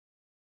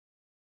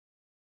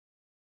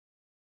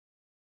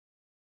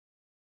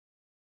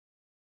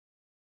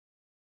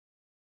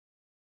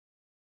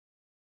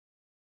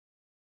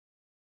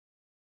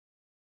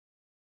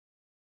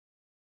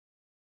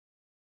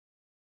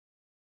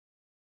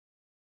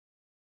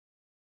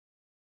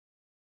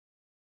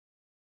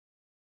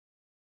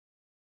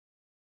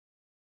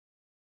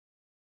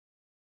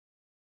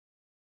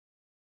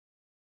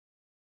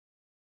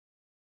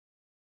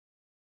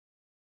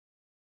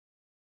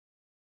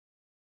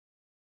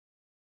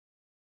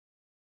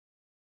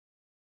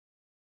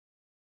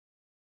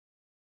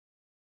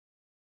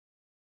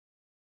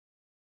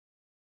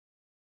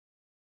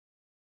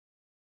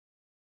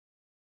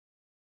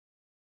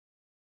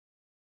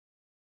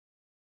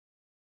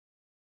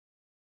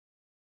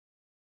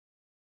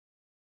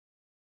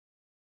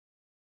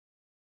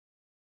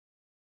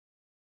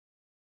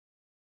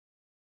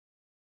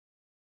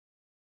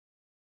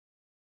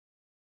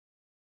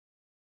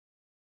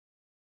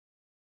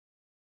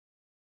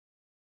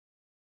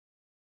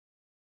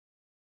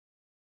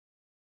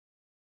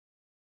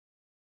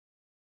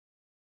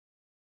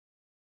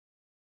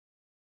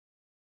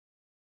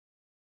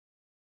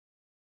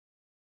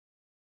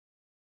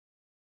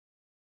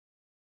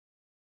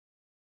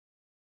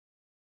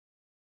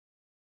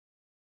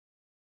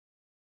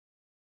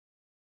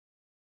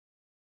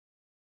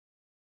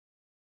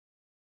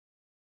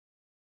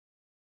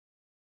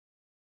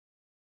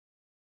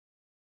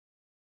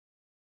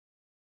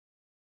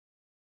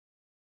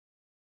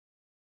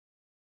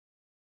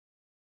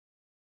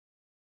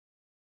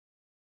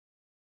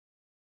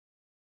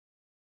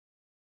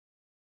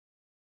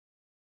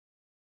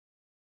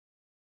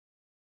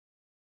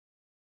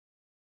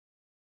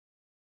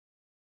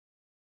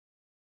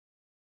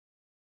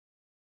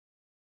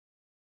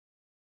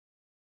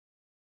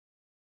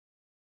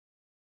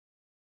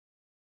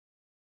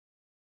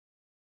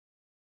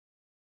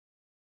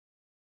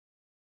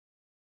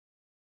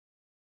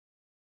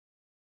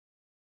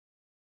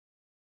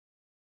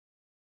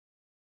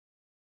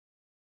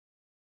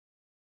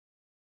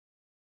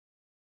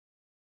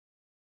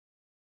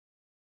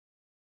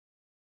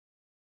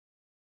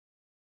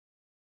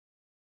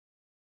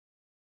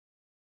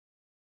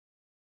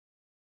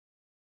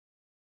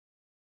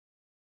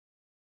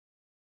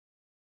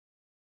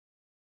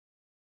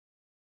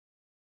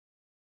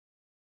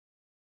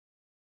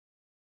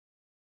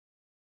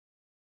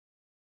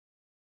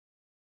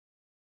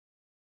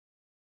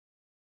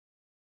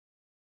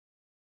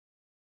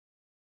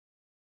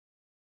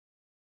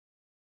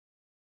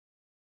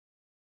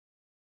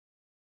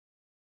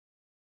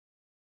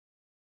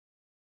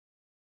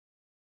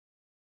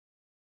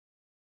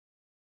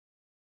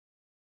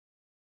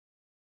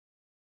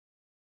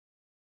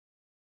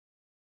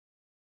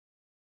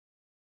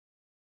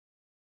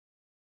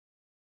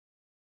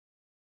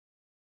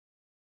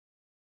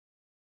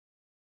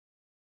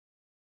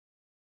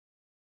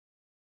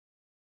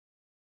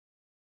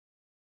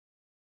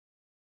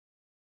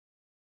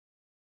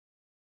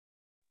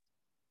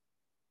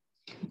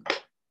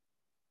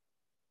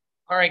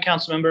All right,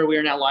 council member, we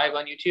are now live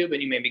on YouTube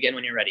and you may begin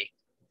when you're ready.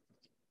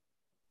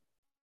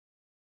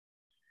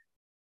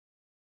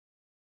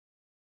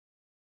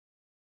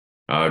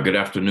 Good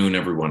afternoon,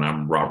 everyone.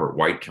 I'm Robert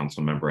White,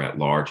 council member at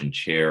large and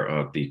chair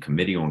of the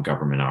Committee on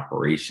Government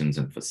Operations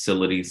and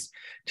Facilities.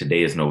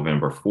 Today is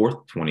November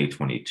 4th,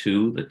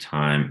 2022. The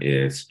time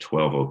is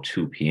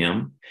 12:02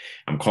 p.m.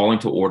 I'm calling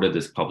to order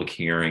this public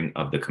hearing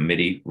of the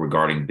committee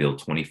regarding Bill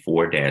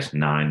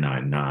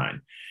 24-999,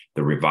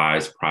 the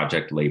Revised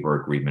Project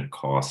Labor Agreement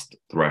Cost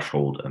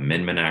Threshold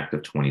Amendment Act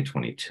of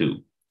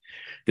 2022.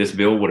 This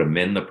bill would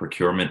amend the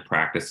Procurement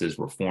Practices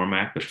Reform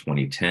Act of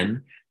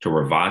 2010 to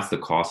revise the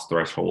cost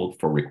threshold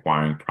for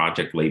requiring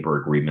project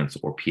labor agreements,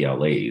 or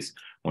PLAs,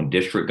 on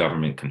district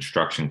government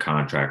construction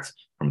contracts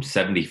from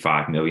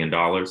 $75 million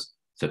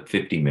to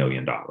 $50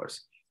 million.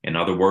 In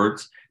other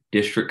words,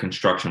 district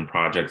construction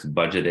projects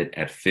budgeted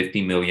at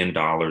 $50 million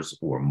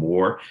or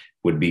more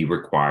would be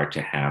required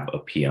to have a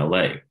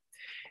PLA.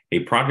 A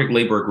project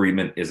labor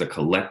agreement is a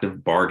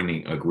collective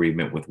bargaining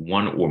agreement with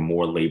one or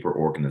more labor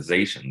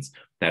organizations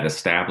that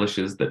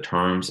establishes the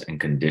terms and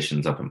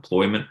conditions of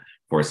employment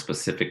for a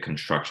specific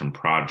construction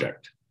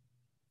project.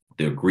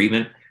 The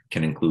agreement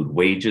can include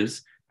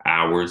wages,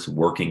 hours,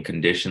 working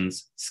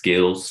conditions,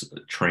 skills,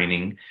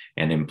 training,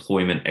 and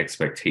employment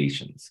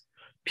expectations.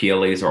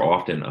 PLAs are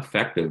often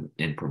effective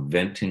in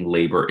preventing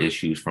labor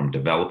issues from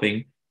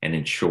developing and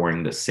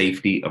ensuring the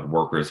safety of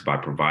workers by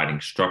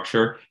providing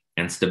structure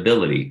and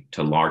stability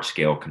to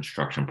large-scale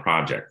construction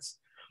projects.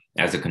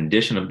 As a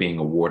condition of being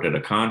awarded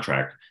a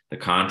contract, the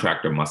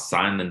contractor must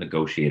sign the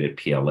negotiated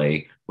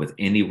PLA with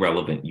any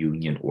relevant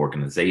union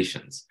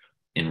organizations.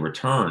 In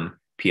return,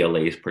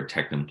 PLAs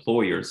protect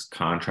employers,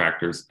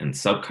 contractors, and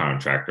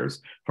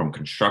subcontractors from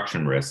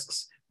construction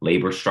risks,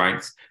 labor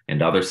strikes,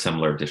 and other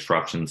similar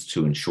disruptions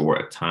to ensure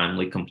a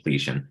timely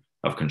completion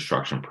of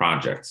construction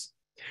projects.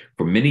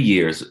 For many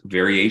years,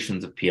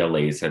 variations of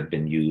PLAs have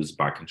been used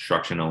by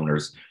construction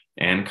owners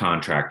and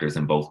contractors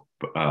in both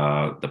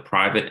the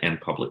private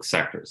and public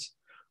sectors.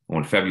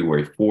 On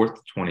February 4th,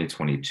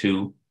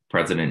 2022,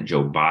 President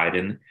Joe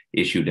Biden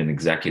issued an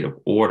executive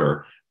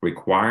order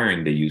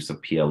requiring the use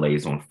of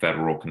PLAs on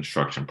federal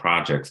construction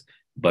projects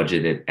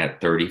budgeted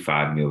at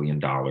 $35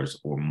 million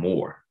or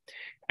more.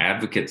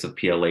 Advocates of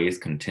PLAs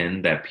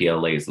contend that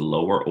PLAs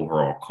lower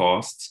overall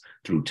costs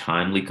through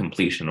timely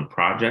completion of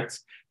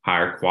projects,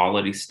 higher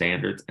quality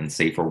standards, and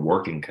safer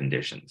working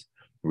conditions,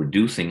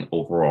 reducing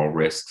overall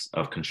risks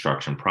of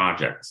construction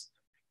projects.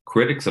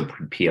 Critics of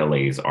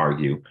PLAs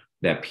argue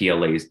that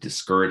PLAs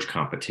discourage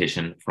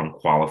competition from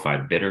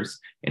qualified bidders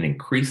and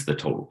increase the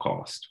total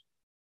cost.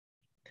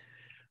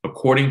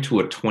 According to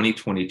a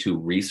 2022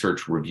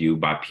 research review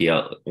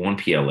on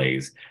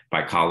PLAs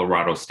by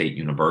Colorado State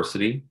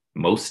University,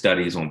 most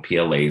studies on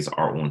PLAs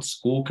are on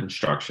school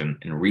construction,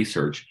 and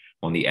research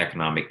on the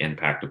economic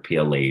impact of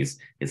PLAs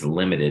is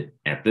limited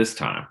at this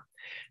time.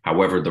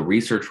 However, the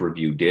research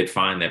review did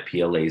find that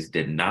PLAs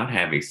did not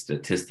have a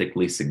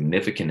statistically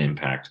significant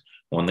impact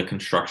on the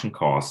construction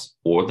costs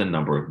or the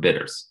number of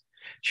bidders.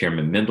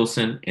 Chairman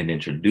Mendelson, in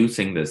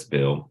introducing this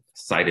bill,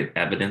 cited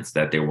evidence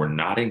that there were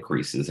not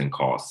increases in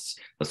costs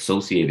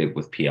associated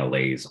with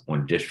PLAs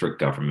on district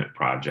government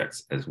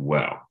projects as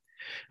well.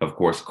 Of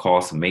course,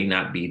 cost may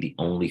not be the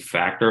only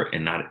factor,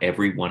 and not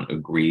everyone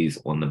agrees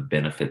on the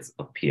benefits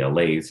of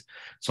PLAs.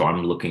 So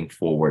I'm looking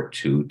forward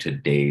to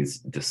today's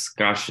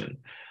discussion.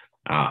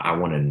 I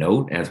want to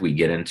note, as we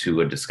get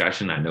into a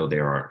discussion, I know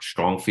there are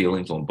strong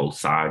feelings on both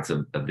sides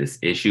of this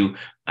issue.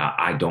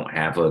 I don't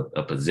have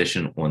a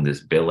position on this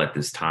bill at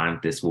this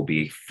time. This will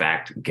be a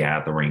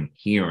fact-gathering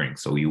hearing.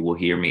 So you will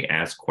hear me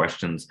ask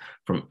questions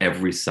from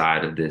every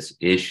side of this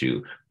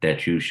issue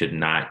that you should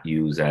not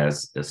use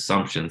as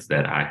assumptions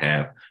that I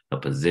have a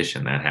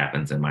position. That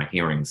happens in my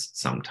hearings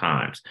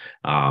sometimes.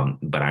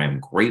 But I am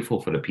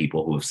grateful for the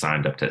people who have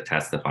signed up to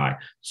testify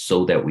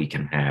so that we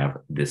can have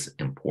this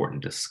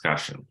important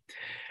discussion.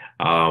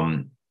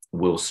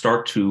 We'll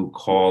start to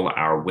call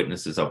our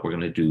witnesses up. We're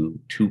going to do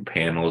two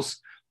panels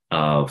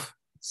of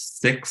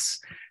 6.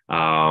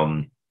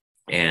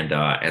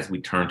 As we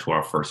turn to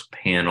our first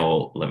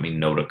panel, let me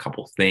note a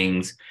couple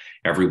things.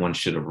 Everyone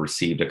should have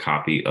received a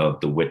copy of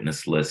the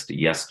witness list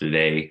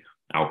yesterday.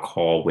 I'll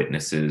call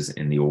witnesses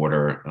in the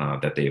order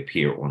that they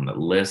appear on the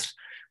list.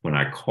 When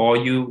I call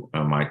you,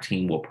 my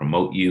team will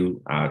promote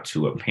you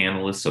to a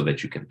panelist so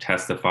that you can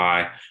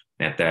testify.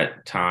 At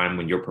that time,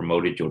 when you're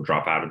promoted, you'll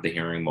drop out of the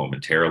hearing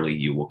momentarily.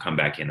 You will come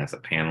back in as a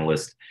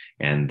panelist,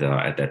 and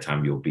at that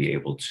time, you'll be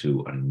able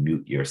to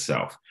unmute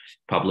yourself.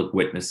 Public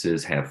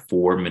witnesses have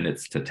 4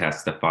 minutes to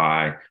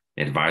testify.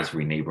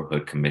 Advisory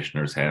neighborhood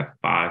commissioners have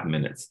 5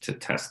 minutes to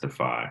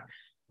testify.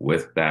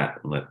 With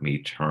that, let me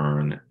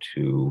turn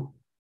to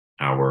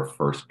our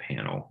first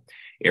panel.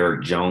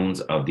 Eric Jones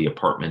of the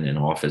Apartment and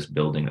Office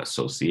Building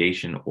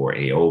Association, or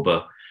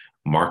AOBA,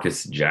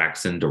 Marcus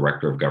Jackson,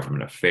 Director of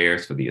Government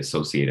Affairs for the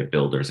Associated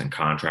Builders and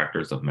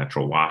Contractors of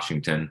Metro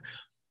Washington,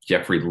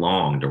 Jeffrey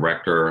Long,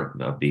 Director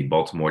of the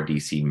Baltimore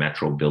DC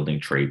Metro Building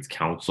Trades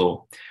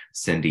Council,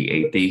 Cindy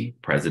Athey,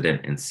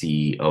 President and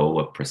CEO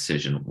of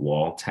Precision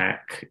Wall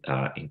Tech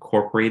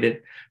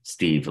Incorporated,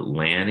 Steve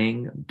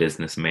Lanning,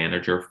 Business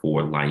Manager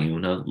for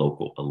LIUNA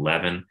Local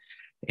 11,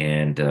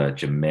 and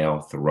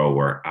Jamel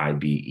Thrower,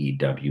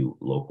 IBEW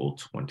Local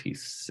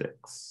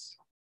 26.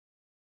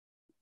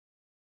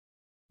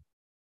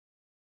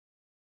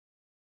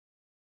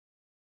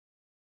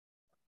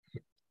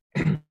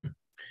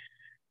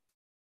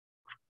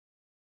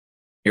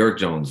 Eric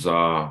Jones,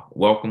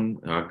 welcome.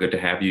 Good to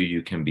have you.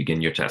 You can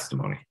begin your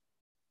testimony.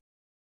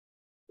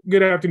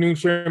 Good afternoon,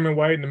 Chairman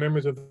White and the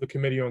members of the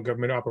Committee on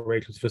Government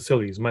Operations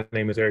Facilities. My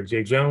name is Eric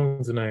J.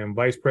 Jones, and I am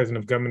Vice President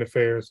of Government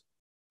Affairs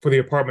for the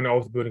Apartment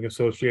Office Building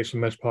Association,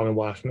 Metropolitan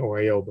Washington, or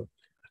AOBA.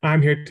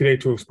 I'm here today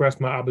to express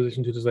my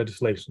opposition to this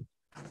legislation.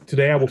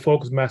 Today, I will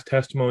focus my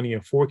testimony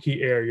in 4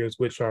 key areas,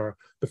 which are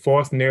the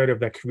false narrative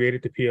that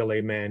created the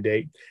PLA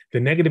mandate, the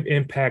negative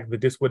impact that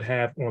this would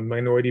have on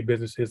minority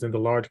businesses in the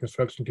large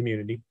construction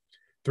community,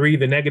 3,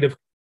 the negative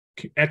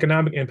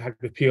economic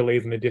impact of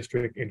PLAs in the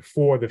district, and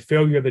 4, the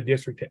failure of the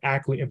district to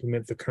accurately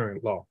implement the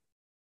current law.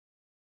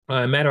 In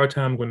a matter of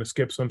time, I'm going to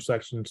skip some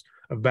sections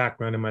of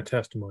background in my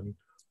testimony.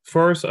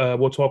 First,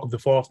 we'll talk of the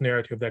false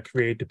narrative that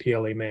created the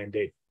PLA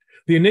mandate.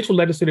 The initial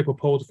legislative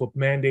proposal for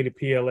mandated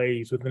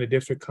PLAs within the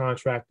district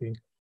contracting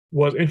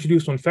was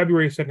introduced on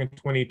February 2nd,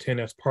 2010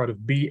 as part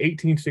of B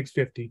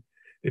 18650,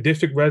 the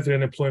District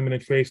Resident Employment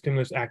and Trade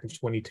Stimulus Act of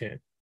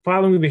 2010.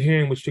 Following the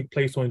hearing, which took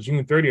place on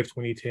June 30th,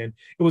 2010,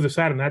 it was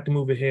decided not to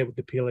move ahead with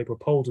the PLA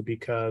proposal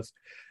because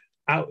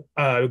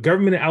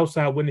government and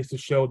outside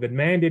witnesses showed that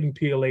mandating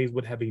PLAs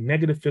would have a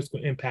negative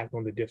fiscal impact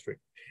on the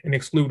district and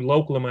exclude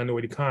local and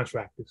minority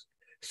contractors.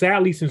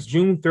 Sadly, since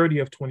June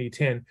 30th,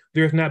 2010,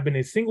 there has not been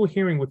a single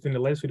hearing within the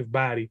legislative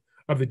body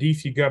of the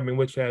DC government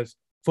which has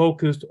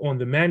focused on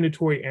the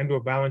mandatory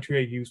and/or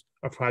voluntary use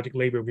of project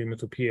labor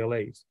agreements or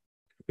PLAs.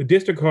 The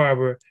district,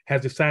 however,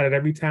 has decided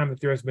every time that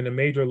there has been a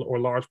major or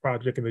large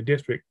project in the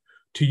district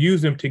to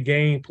use them to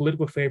gain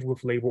political favor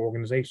with labor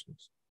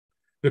organizations.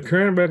 The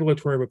current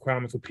regulatory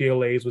requirements for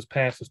PLAs was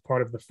passed as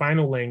part of the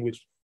final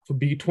language for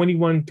B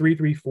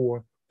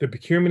 21334, the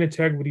Procurement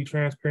Integrity,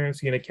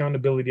 Transparency, and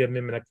Accountability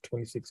Amendment Act of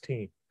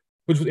 2016,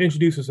 which was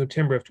introduced in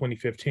September of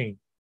 2015.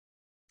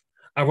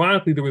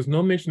 Ironically, there was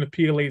no mention of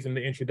PLAs in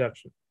the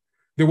introduction.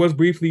 There was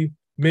briefly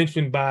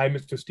mentioned by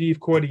Mr. Steve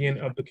Cordian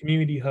of the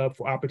Community Hub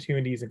for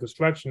Opportunities in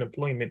Construction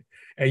Employment,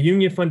 a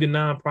union-funded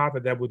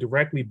nonprofit that would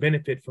directly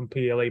benefit from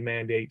PLA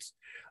mandates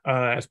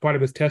as part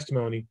of his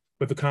testimony,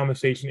 but the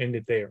conversation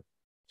ended there.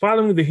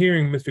 Following the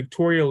hearing, Ms.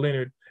 Victoria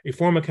Leonard, a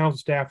former council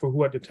staffer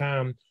who at the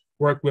time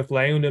worked with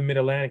LIUNA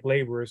Mid-Atlantic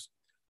laborers,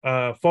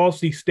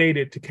 falsely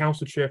stated to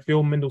Council Chair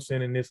Phil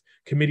Mendelson and his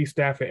committee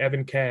staffer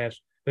Evan Cash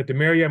that the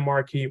Marriott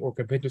Marquis or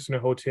Convention Center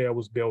Hotel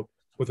was built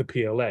with a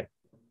PLA.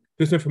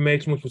 This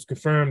information, which was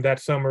confirmed that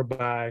summer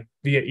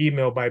via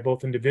email by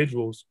both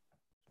individuals,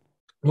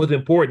 was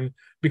important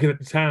because at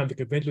the time, the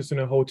Convention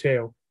Center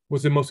Hotel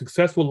was the most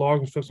successful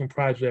large construction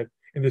project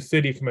in the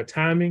city from a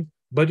timing,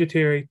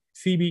 budgetary,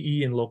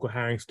 CBE, and local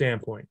hiring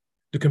standpoint.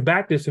 To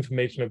combat this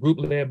information, a group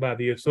led by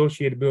the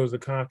Associated Builders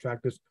and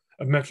Contractors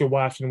of Metro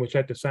Washington, which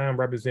at the time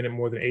represented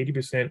more than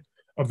 80%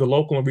 of the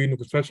local and regional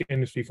construction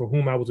industry for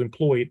whom I was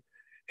employed,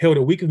 held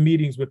a week of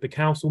meetings with the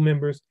council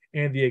members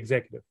and the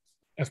executive.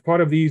 As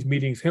part of these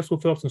meetings, Hensel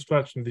Phelps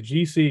Construction, the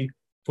GC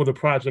for the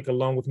project,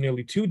 along with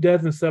nearly 24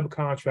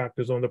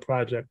 subcontractors on the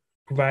project,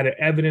 provided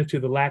evidence to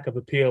the lack of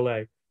a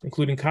PLA,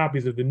 including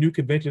copies of the new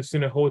Convention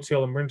Center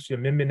Hotel Emergency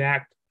Amendment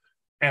Act,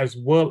 as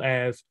well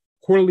as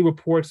quarterly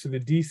reports to the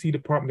DC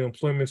Department of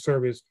Employment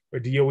Service, or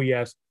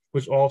DOES,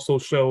 which also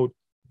showed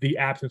the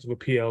absence of a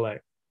PLA.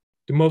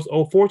 The most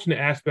unfortunate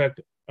aspect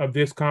of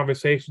this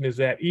conversation is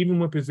that even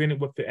when presented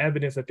with the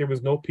evidence that there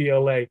was no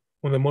PLA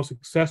on the most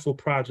successful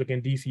project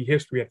in DC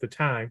history at the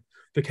time,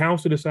 the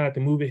council decided to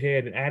move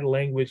ahead and add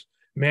language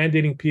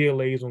mandating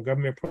PLAs on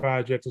government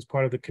projects as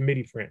part of the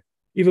committee print.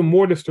 Even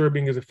more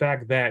disturbing is the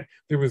fact that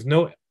there was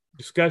no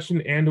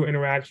discussion and/or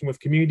interaction with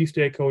community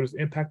stakeholders,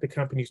 impacted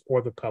companies,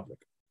 or the public.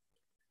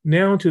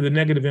 Now to the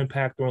negative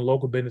impact on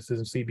local businesses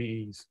and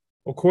CBEs.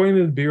 According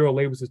to the Bureau of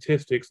Labor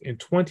Statistics, in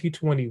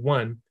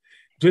 2021,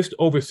 just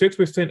over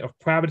 6% of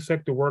private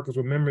sector workers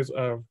were members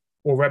of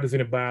or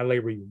represented by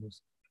labor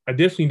unions.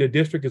 Additionally, the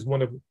district is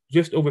one of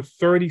just over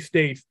 30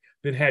 states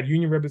that had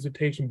union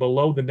representation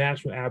below the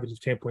national average of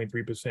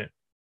 10.3%.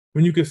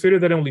 When you consider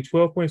that only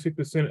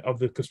 12.6% of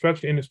the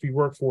construction industry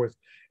workforce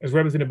is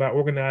represented by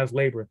organized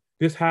labor,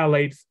 this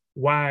highlights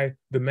why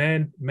the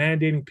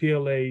mandating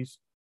PLAs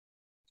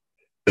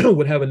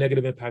would have a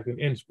negative impact on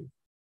the industry.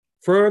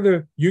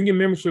 Further, union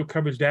membership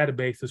coverage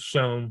database has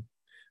shown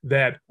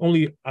that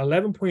only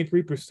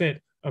 11.3%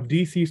 of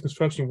DC's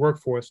construction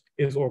workforce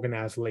is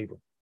organized labor.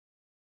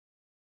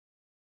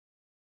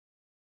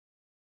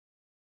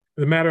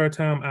 As a matter of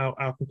time,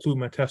 I'll conclude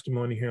my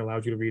testimony here and allow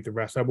you to read the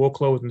rest. I will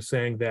close in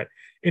saying that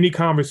any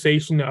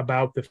conversation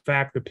about the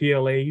fact that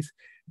PLAs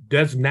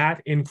does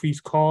not increase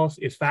costs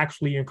is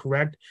factually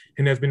incorrect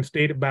and has been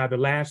stated by the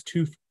last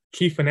two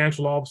chief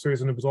financial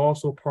officers, and it was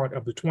also part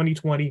of the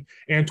 2020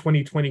 and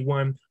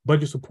 2021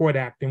 Budget Support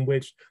Act, in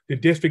which the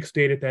district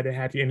stated that it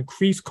had to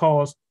increase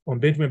costs on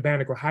Benjamin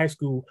Banneker High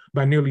School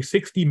by nearly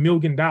 $60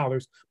 million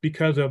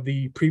because of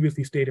the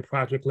previously stated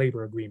project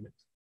labor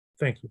agreements.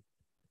 Thank you.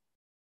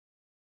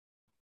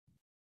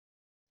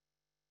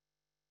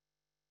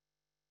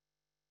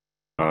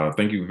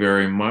 Thank you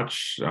very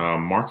much.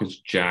 Marcus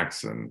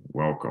Jackson,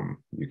 welcome.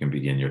 You can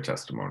begin your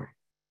testimony.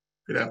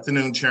 Good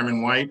afternoon,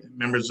 Chairman White,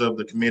 members of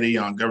the Committee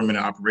on Government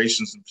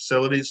Operations and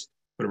Facilities.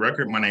 For the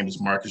record, my name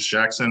is Marcus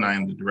Jackson. I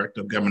am the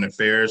Director of Government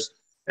Affairs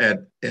at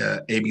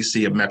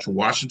ABC of Metro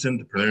Washington,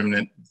 the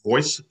preeminent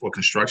voice for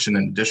construction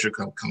in the District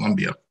of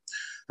Columbia.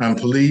 I'm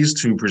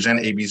pleased to present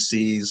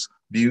ABC's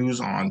views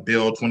on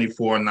Bill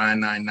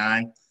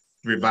 24999,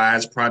 the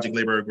Revised Project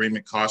Labor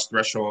Agreement Cost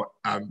Threshold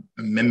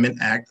Amendment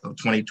Act of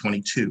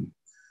 2022.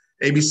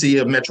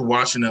 ABC of Metro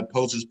Washington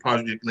opposes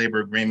project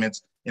labor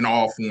agreements in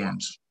all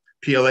forms.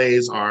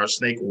 PLAs are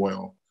snake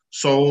oil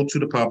sold to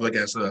the public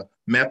as a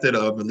method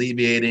of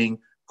alleviating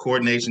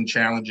coordination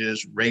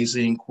challenges,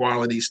 raising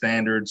quality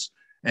standards,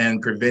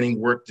 and preventing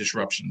work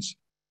disruptions.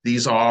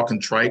 These are all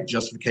contrite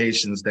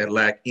justifications that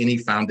lack any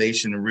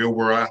foundation in real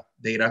world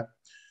data.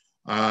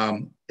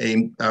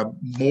 A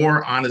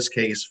more honest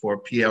case for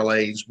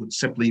PLAs would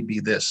simply be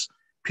this.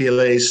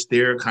 PLAs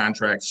steer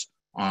contracts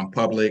on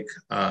public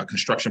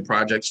construction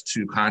projects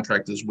to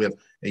contractors with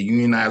a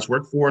unionized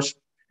workforce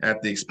at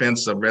the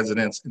expense of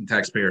residents and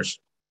taxpayers.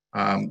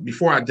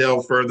 Before I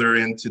delve further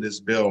into this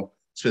bill,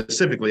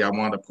 specifically, I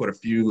want to put a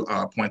few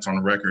points on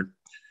the record.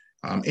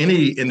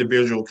 Any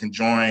individual can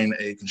join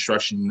a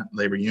construction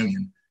labor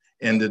union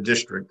in the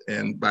district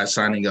and by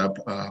signing up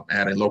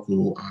at a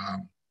local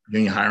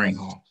union hiring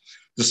hall.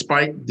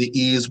 Despite the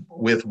ease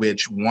with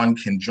which one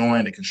can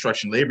join a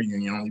construction labor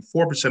union, only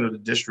 4% of the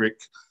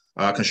district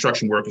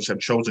construction workers have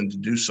chosen to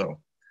do so.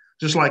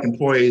 Just like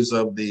employees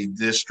of the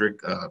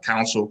district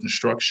council,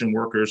 construction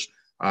workers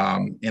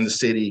in the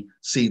city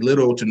see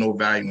little to no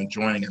value in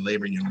joining a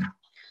labor union.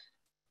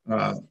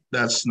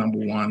 That's number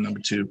one. Number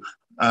two.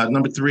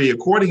 Number three,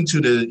 according to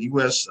the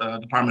U.S.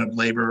 Department of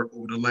Labor,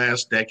 over the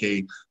last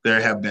decade,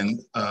 there have been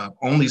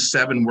only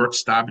 7 work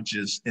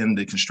stoppages in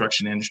the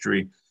construction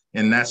industry,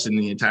 and that's in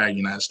the entire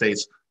United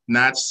States.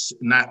 Not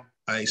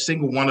a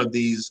single one of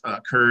these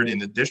occurred in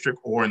the district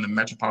or in the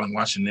metropolitan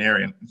Washington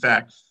area. In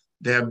fact,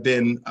 there have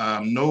been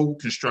no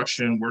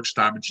construction work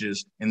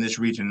stoppages in this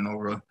region in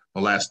over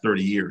the last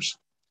 30 years.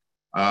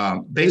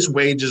 Base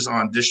wages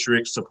on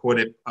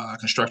district-supported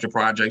construction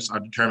projects are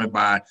determined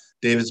by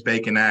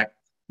Davis-Bacon Act.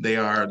 They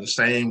are the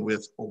same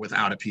with or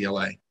without a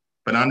PLA.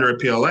 But under a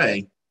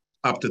PLA,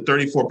 up to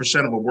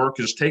 34% of a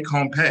worker's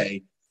take-home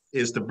pay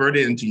is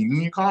diverted into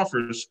union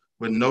coffers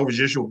with no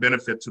residual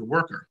benefit to the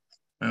worker.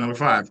 And number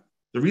 5,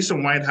 the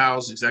recent White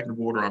House executive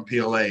order on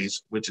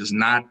PLAs, which is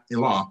not a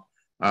law,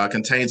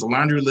 contains a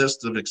laundry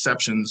list of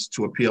exceptions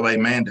to a PLA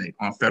mandate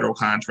on federal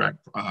contract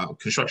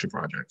construction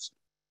projects,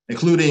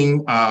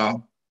 including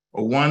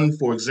one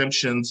for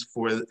exemptions,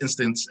 for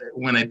instance,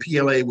 when a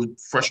PLA would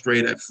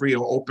frustrate a free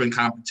or open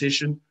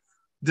competition.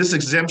 This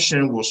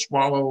exemption will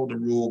swallow the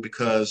rule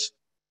because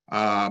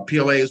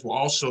PLAs will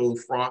also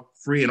fraud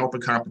free and open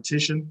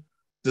competition.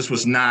 This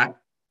was not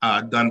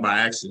done by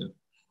accident.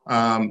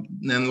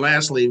 And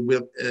lastly,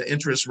 with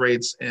interest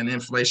rates and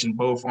inflation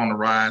both on the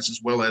rise,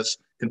 as well as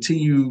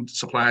continued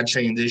supply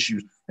chain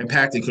issues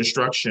impacting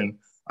construction,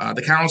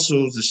 the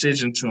council's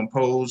decision to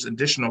impose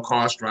additional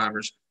cost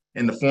drivers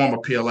in the form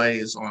of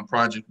PLAs on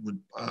project would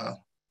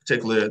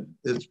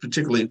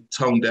particularly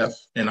tone deaf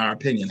in our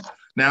opinion.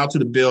 Now to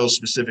the bill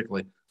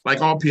specifically. Like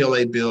all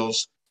PLA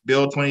bills,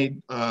 Bill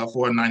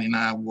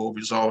 24999 will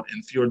result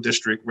in fewer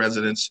district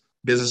residents,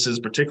 businesses,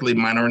 particularly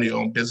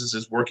minority-owned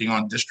businesses working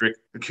on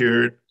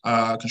district-procured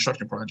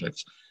construction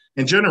projects.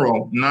 In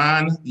general,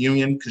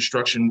 non-union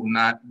construction will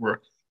not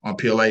work on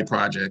PLA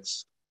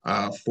projects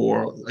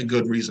for a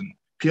good reason.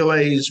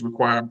 PLAs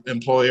require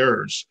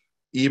employers,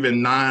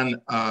 even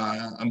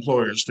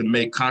non-employers, to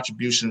make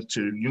contributions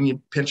to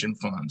union pension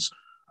funds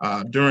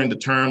during the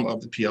term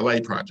of the PLA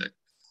project.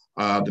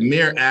 The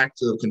mere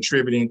act of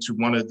contributing to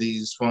one of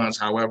these funds,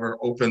 however,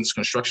 opens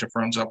construction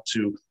firms up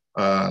to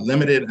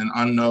limited and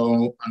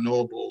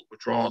unknowable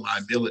withdrawal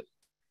liability.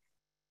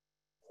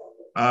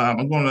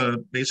 I'm going to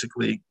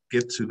basically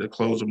get to the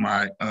close of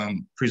my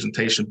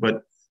presentation,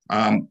 but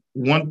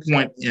one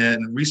point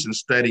in a recent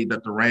study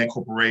that the RAND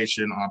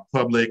Corporation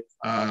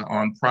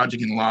on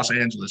project in Los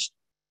Angeles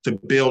to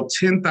build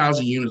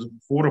 10,000 units of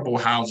affordable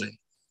housing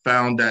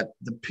found that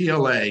the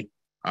PLA,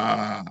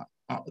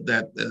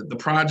 that the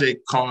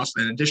project cost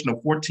an additional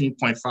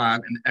 14.5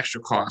 in extra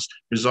cost,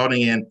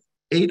 resulting in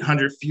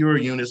 800 fewer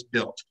units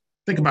built.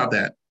 Think about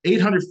that.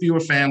 800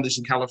 fewer families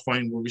in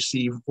California will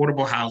receive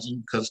affordable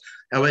housing because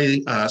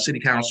LA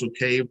City Council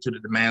caved to the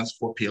demands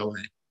for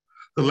PLA.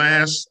 The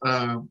last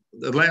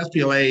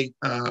PLA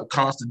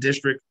cost the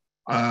district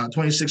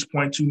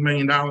 $26.2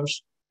 million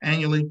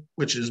annually,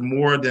 which is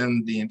more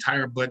than the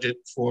entire budget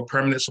for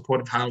permanent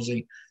supportive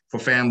housing for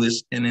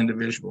families and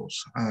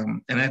individuals.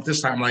 And at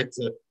this time, I'd like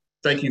to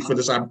thank you for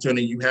this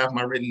opportunity. You have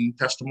my written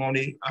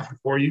testimony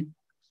for you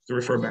to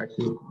refer back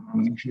to.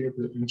 I'm here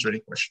to answer any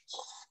questions.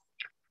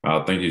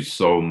 Thank you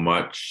so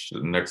much.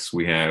 Next,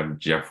 we have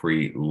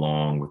Jeffrey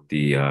Long with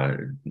the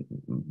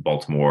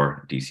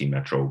Baltimore DC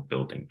Metro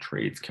Building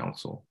Trades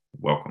Council.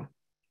 Welcome.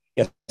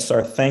 Yes,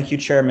 sir. Thank you,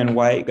 Chairman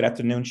White. Good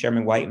afternoon,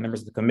 Chairman White and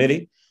members of the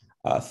committee.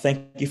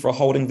 Thank you for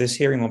holding this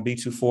hearing on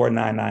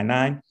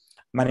B24999.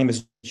 My name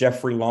is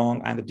Jeffrey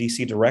Long. I'm the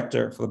DC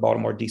Director for the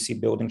Baltimore DC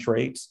Building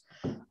Trades.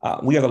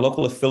 We are the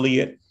local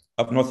affiliate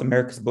of North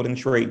America's Building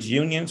Trades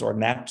Unions, or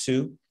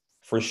NAP2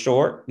 for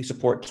short. We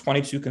support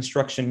 22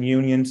 construction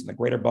unions in the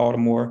greater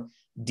Baltimore,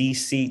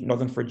 DC,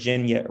 Northern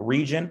Virginia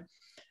region.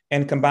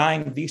 And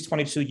combined, these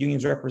 22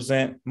 unions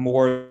represent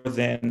more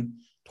than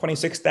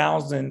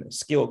 26,000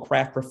 skilled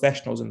craft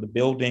professionals in the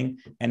building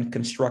and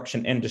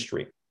construction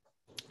industry.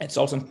 It's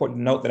also important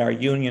to note that our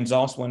unions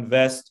also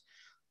invest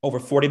over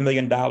 $40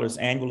 million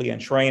annually in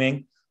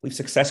training. We've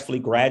successfully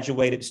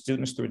graduated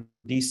students through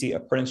DC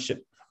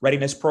Apprenticeship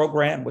Readiness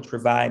Program, which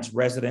provides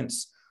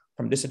residents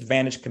from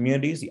disadvantaged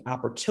communities the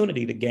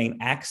opportunity to gain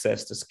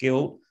access to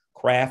skilled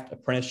craft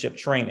apprenticeship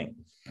training.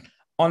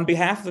 On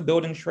behalf of the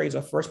building trades,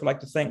 I first would like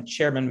to thank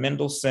Chairman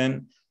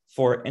Mendelson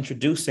for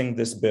introducing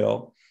this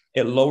bill.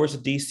 It lowers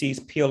the DC's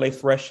PLA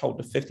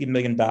threshold to $50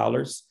 million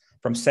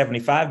from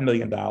 $75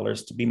 million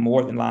to be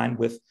more in line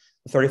with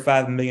the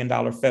 $35 million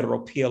federal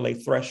PLA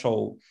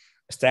threshold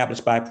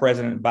established by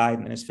President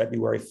Biden in his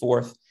February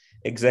 4th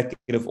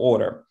executive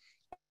order.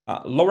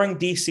 Lowering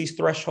DC's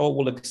threshold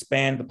will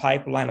expand the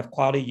pipeline of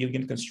quality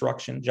union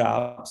construction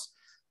jobs,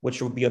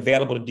 which will be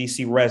available to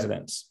DC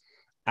residents.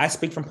 I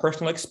speak from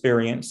personal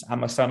experience.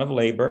 I'm a son of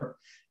labor.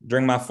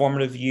 During my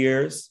formative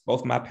years,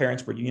 both my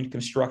parents were union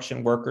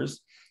construction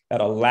workers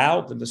that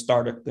allowed them to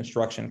start a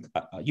construction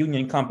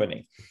union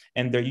company,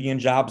 and their union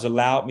jobs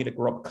allowed me to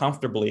grow up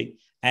comfortably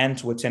and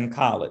to attend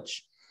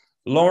college.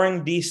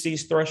 Lowering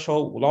DC's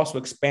threshold will also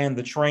expand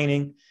the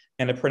training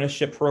and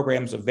apprenticeship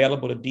programs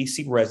available to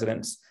DC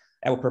residents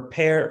that will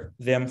prepare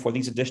them for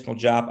these additional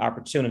job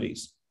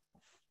opportunities.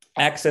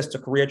 Access to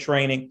career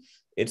training,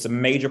 it's a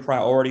major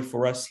priority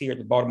for us here at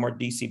the Baltimore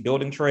DC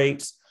Building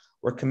Trades.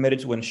 We're committed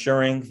to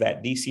ensuring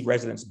that DC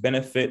residents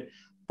benefit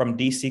from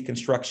DC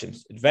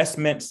construction's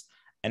investments,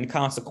 and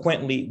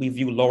consequently, we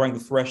view lowering the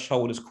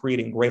threshold as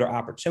creating greater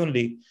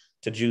opportunity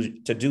to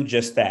do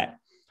just that.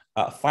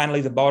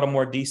 Finally, the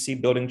Baltimore DC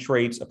Building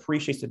Trades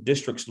appreciates the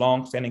district's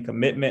longstanding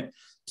commitment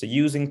to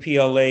using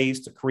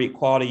PLAs to create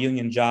quality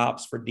union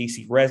jobs for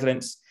DC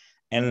residents,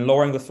 and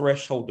lowering the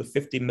threshold to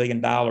 $50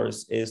 million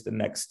is the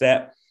next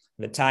step.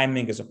 The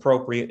timing is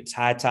appropriate. It's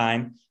high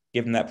time,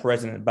 given that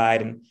President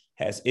Biden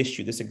has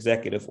issued this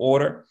executive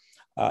order.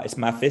 It's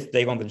my 5th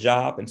day on the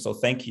job, and so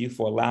thank you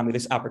for allowing me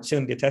this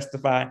opportunity to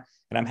testify,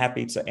 and I'm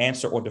happy to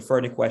answer or defer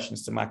any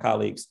questions to my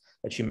colleagues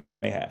that you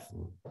may have.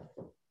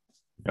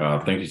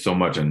 Thank you so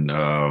much, and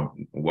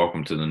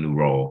welcome to the new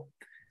role.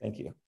 Thank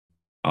you.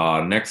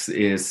 Next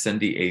is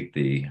Cindy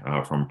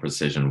Athey from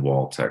Precision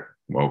Wall Tech.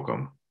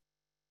 Welcome.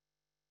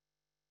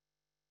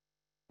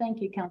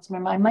 Thank you,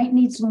 Councilmember. I might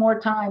need some more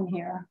time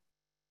here.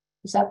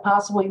 Is that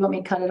possible? You want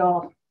me to cut it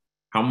off?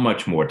 How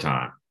much more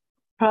time?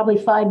 Probably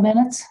 5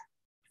 minutes.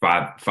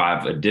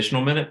 Five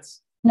additional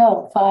minutes?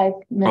 No, 5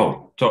 minutes.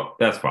 Oh, so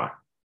that's fine.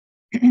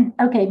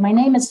 Okay, my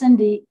name is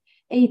Cindy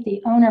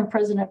Athey, owner and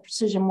president of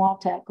Precision Wall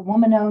Tech, a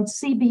woman-owned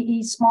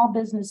CBE small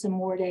business in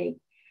Ward 8.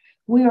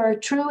 We are a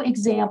true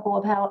example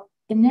of how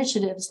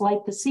initiatives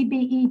like the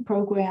CBE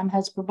program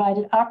has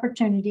provided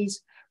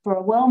opportunities for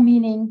a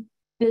well-meaning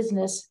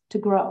business to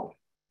grow.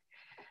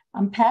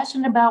 I'm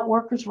passionate about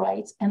workers'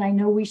 rights, and I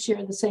know we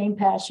share the same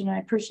passion. I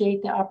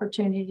appreciate the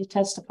opportunity to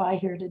testify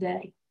here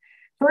today.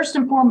 First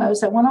and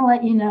foremost, I want to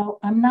let you know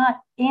I'm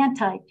not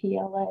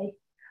anti-PLA.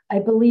 I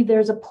believe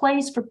there's a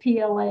place for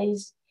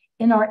PLAs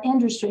in our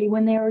industry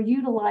when they are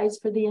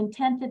utilized for the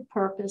intended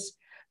purpose,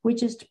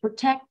 which is to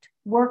protect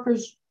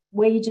workers'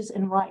 wages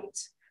and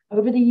rights.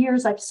 Over the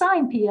years, I've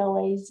signed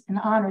PLAs and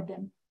honored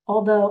them.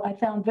 Although I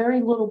found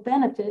very little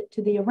benefit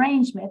to the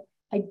arrangement,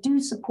 I do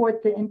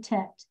support the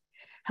intent.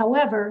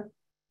 However,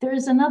 there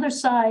is another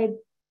side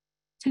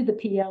to the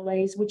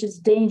PLAs, which is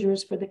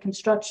dangerous for the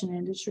construction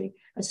industry,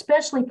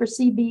 especially for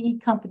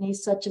CBE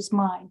companies such as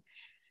mine.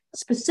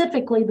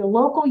 Specifically, the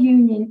local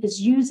union is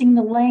using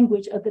the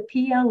language of the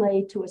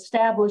PLA to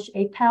establish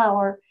a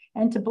power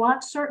and to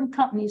block certain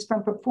companies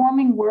from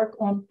performing work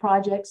on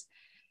projects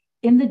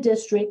in the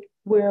district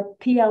where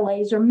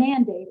PLAs are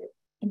mandated.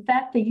 In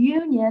fact, the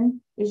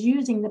union is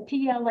using the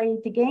PLA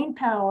to gain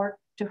power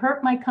to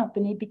hurt my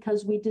company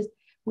because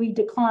we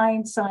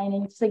declined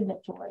signing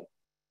signatory.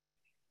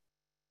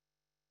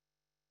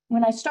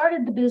 When I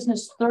started the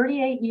business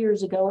 38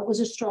 years ago, it was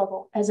a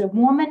struggle. As a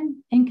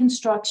woman in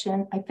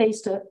construction, I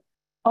faced a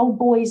old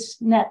boys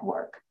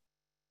network,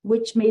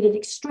 which made it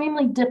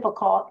extremely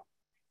difficult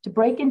to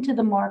break into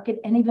the market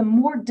and even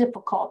more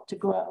difficult to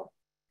grow.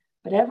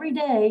 But every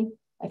day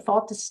I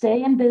fought to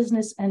stay in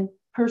business and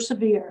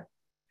persevere.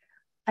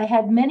 I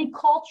had many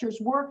cultures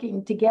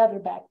working together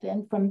back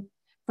then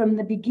from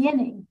the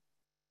beginning.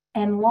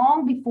 And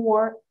long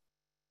before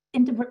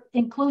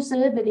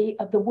inclusivity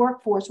of the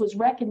workforce was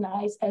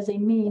recognized as a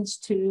means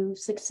to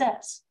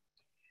success.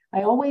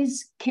 I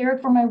always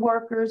cared for my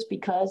workers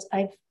because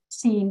I've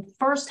seen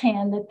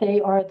firsthand that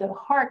they are the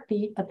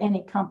heartbeat of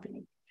any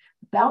company.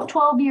 About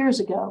 12 years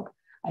ago,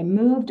 I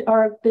moved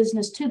our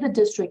business to the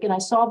district and I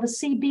saw the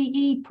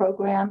CBE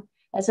program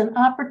as an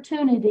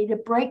opportunity to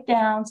break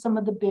down some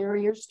of the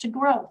barriers to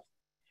growth.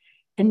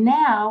 And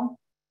now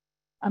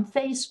I'm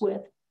faced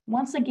with,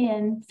 once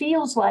again,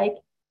 feels like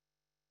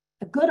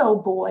a good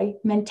old boy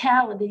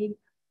mentality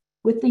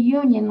with the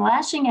union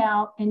lashing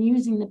out and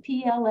using the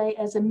PLA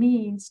as a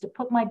means to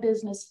put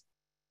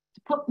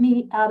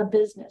me out of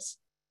business.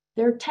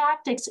 Their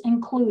tactics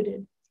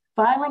included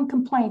filing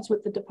complaints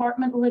with the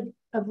Department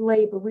of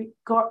Labor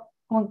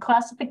on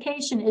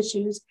classification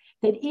issues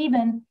that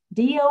even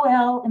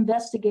DOL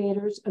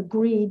investigators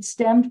agreed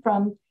stemmed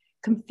from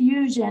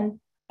confusion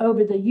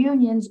over the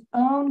union's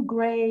own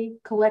gray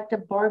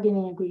collective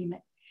bargaining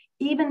agreement.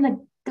 Even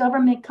the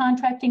government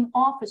contracting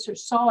officer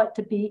saw it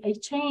to be a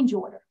change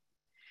order.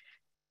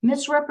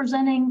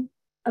 Misrepresenting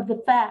of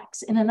the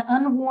facts in an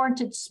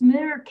unwarranted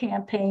smear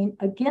campaign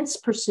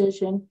against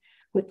Precision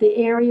with the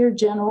area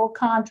general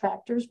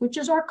contractors, which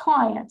is our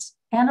clients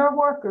and our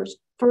workers,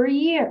 for a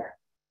year,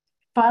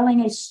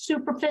 filing a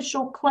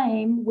superficial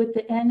claim with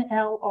the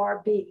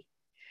NLRB.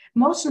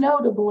 Most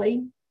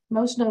notably,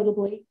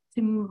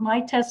 to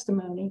my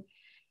testimony,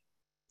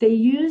 they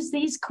used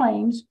these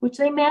claims, which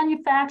they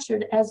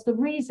manufactured as the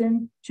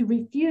reason to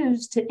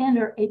refuse to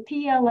enter a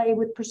PLA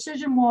with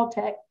Precision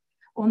Waltech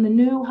on the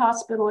new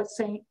hospital at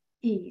St.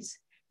 E's.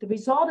 The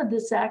result of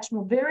this action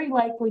will very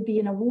likely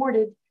be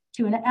awarded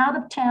to an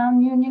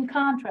out-of-town union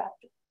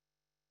contractor.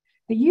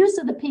 The use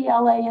of the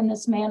PLA in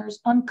this manner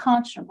is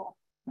unconscionable.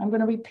 I'm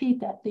going to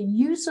repeat that. The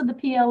use of the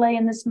PLA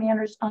in this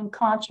manner is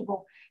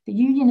unconscionable. The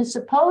union is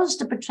supposed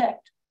to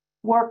protect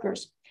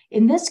workers.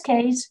 In this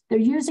case, they're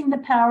using the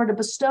power to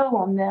bestow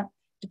on them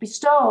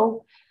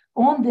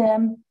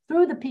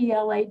through the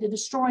PLA to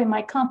destroy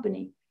my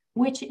company,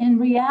 which in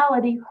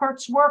reality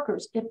hurts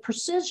workers. If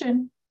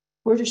Precision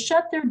were to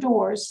shut their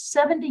doors,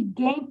 70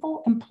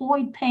 gainful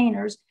employed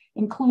painters,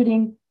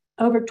 including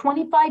over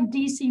 25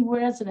 DC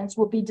residents,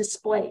 will be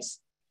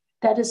displaced.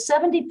 That is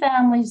 70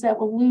 families that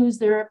will lose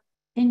their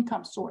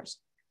income source.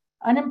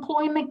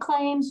 Unemployment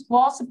claims,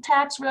 loss of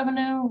tax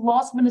revenue,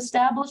 loss of an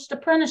established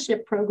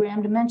apprenticeship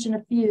program, to mention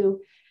a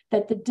few,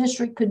 that the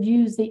district could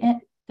use, they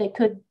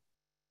could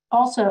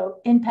also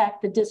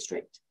impact the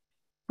district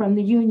from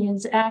the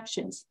union's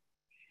actions.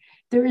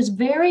 There is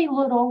very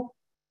little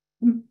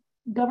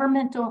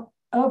governmental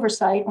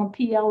oversight on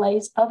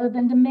PLAs other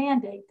than to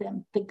mandate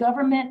them. The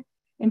government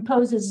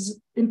imposes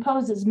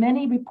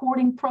many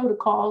reporting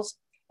protocols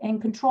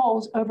and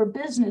controls over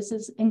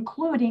businesses,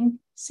 including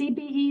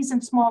CBEs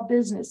and small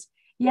business,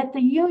 yet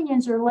the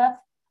unions are left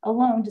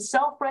alone to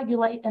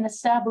self-regulate and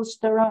establish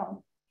their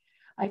own.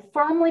 I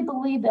firmly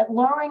believe that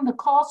lowering the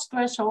cost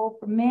threshold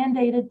for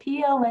mandated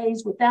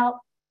PLAs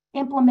without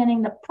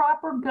implementing the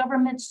proper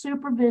government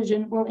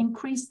supervision will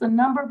increase the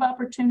number of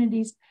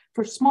opportunities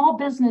for small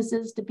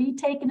businesses to be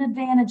taken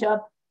advantage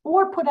of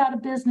or put out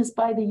of business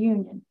by the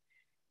union.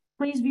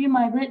 Please view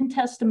my written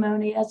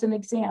testimony as an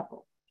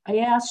example. I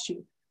asked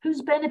you,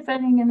 who's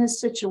benefiting in this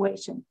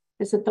situation?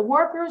 Is it the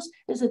workers?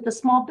 Is it the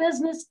small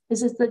business?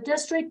 Is it the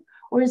district?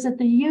 Or is it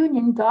the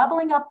union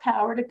gobbling up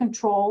power to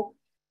control,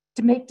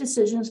 to make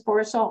decisions for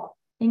us all?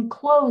 In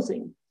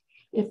closing,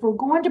 if we're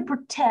going to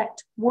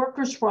protect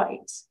workers'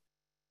 rights,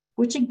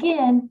 which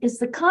again is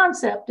the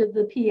concept of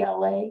the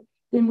PLA,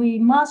 then we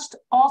must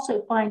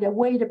also find a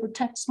way to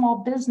protect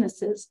small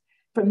businesses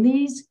from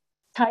these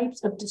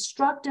types of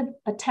destructive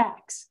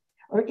attacks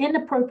or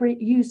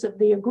inappropriate use of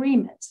the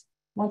agreements.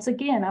 Once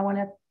again, I want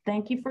to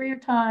thank you for your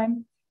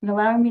time and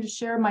allowing me to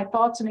share my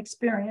thoughts and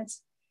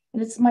experience.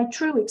 And it's my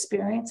true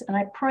experience, and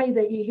I pray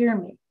that you hear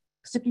me.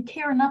 Because if you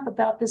care enough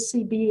about this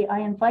CBE, I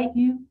invite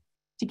you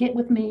to get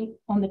with me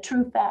on the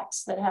true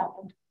facts that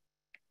happened.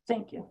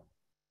 Thank you.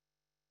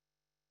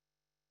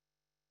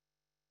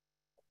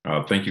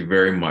 Thank you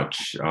very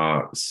much.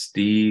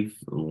 Steve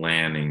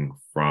Lanning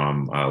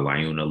from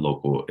LIUNA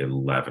Local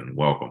 11.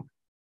 Welcome.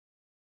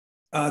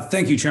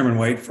 Thank you, Chairman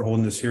White, for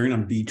holding this hearing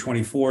on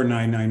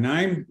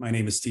B24999. My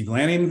name is Steve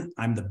Lanning.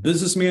 I'm the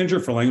business manager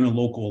for LIUNA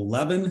Local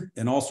 11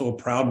 and also a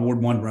proud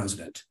Ward 1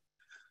 resident.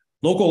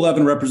 Local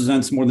 11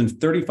 represents more than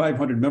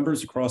 3,500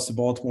 members across the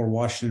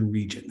Baltimore-Washington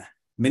region.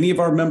 Many of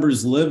our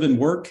members live and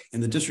work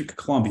in the District of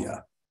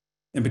Columbia.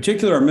 In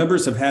particular, our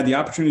members have had the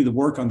opportunity to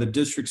work on the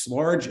district's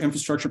large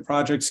infrastructure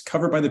projects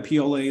covered by the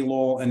PLA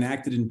law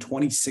enacted in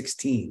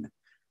 2016.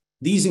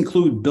 These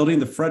include building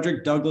the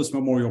Frederick Douglass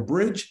Memorial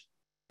Bridge,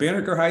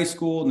 Banneker High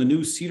School, and the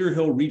new Cedar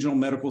Hill Regional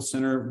Medical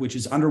Center, which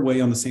is underway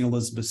on the St.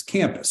 Elizabeth's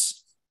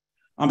campus.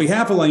 On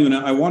behalf of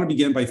LIUNA, I want to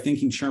begin by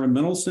thanking Chairman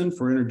Mendelson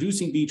for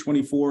introducing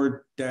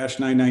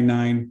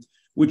B24-999,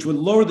 which would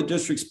lower the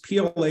district's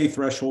PLA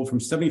threshold from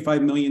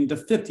 $75 million to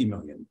 $50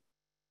 million.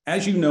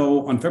 As you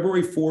know, on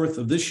February 4th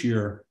of this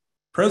year,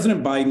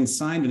 President Biden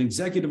signed an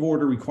executive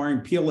order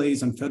requiring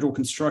PLAs on federal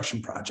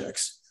construction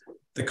projects.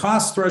 The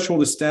cost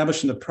threshold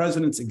established in the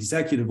president's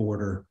executive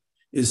order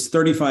is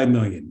 $35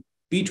 million.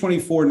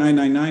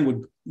 B24999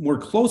 would more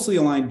closely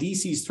align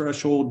DC's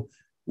threshold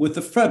with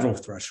the federal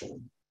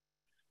threshold.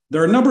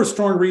 There are a number of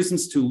strong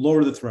reasons to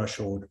lower the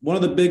threshold. One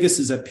of the biggest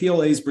is that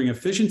PLAs bring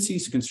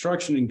efficiencies to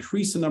construction and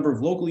increase the number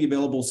of locally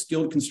available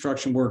skilled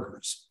construction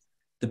workers.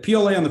 The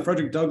PLA on the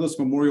Frederick Douglass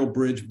Memorial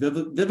Bridge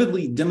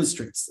vividly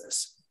demonstrates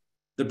this.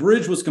 The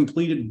bridge was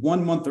completed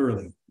 1 month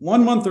early.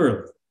 1 month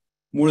early.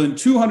 More than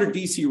 200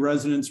 DC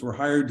residents were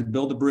hired to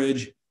build the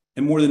bridge,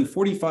 and more than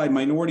 45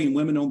 minority and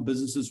women-owned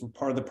businesses were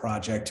part of the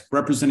project,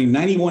 representing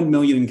 $91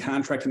 million in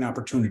contracting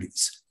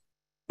opportunities.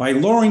 By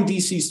lowering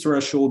DC's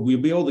threshold, we'll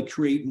be able to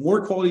create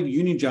more quality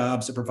union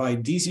jobs that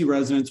provide DC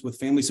residents with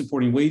family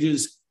supporting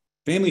wages,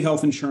 family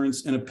health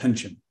insurance, and a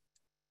pension.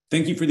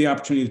 Thank you for the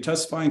opportunity to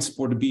testify in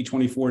support of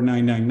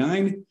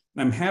B24999, and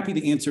I'm happy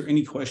to answer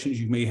any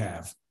questions you may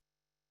have.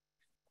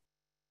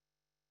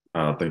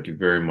 Thank you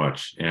very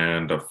much.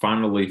 And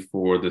finally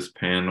for this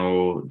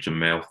panel,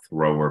 Jamel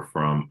Thrower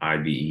from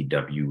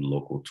IBEW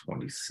Local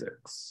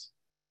 26.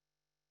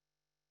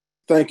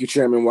 Thank you,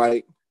 Chairman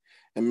White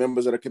and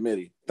members of the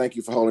committee. Thank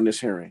you for holding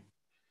this hearing.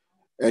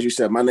 As you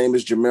said, my name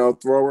is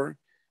Jamel Thrower,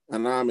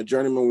 and I'm a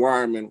journeyman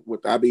wireman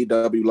with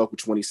IBEW Local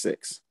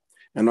 26,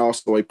 and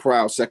also a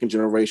proud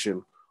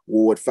second-generation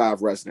Ward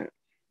 5 resident,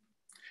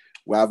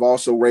 where I've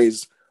also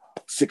raised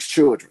 6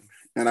 children.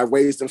 And I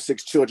raised them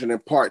 6 children in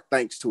part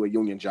thanks to a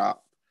union job.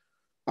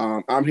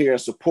 I'm here in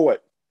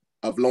support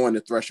of lowering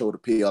the threshold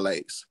of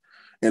PLAs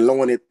and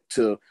lowering it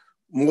to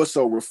more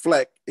so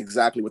reflect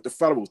exactly what the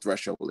federal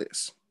threshold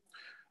is.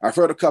 I've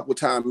heard a couple of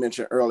times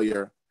mentioned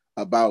earlier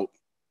about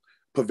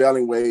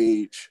prevailing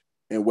wage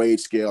and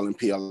wage scale and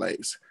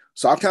PLAs.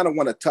 So I kind of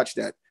want to touch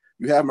that.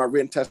 You have my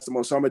written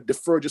testimony, so I'm going to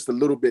defer just a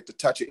little bit to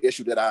touch an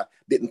issue that I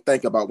didn't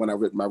think about when I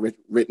wrote my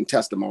written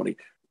testimony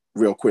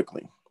real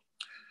quickly.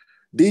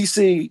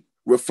 DC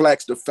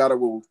reflects the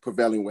federal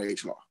prevailing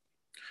wage law,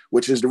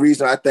 which is the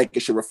reason I think it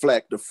should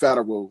reflect the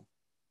federal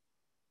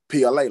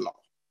PLA law,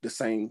 the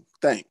same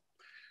thing.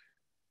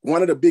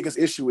 One of the biggest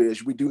issues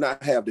is we do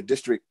not have the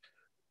district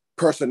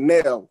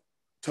personnel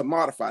to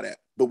modify that.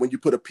 But when you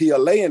put a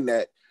PLA in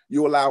that,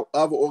 you allow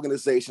other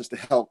organizations to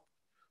help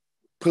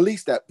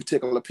police that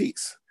particular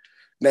piece.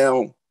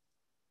 Now,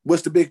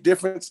 what's the big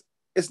difference?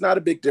 It's not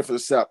a big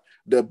difference except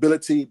the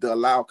ability to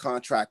allow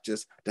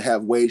contractors to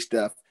have wage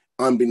theft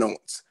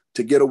unbeknownst,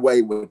 to get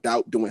away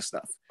without doing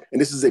stuff. And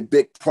this is a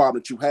big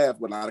problem that you have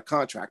with a lot of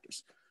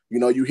contractors. You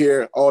know, you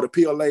hear all the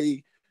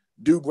PLA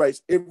do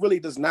raise, it really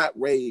does not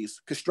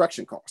raise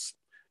construction costs.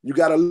 You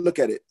got to look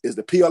at it. Is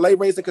the PLA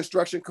raising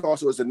construction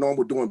costs, or is the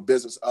normal doing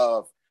business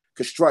of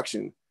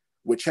construction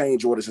with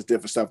change orders and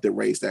different stuff that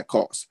raise that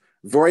cost?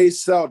 Very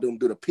seldom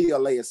do the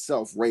PLA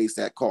itself raise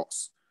that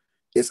cost.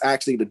 It's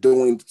actually the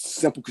doing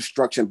simple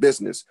construction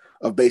business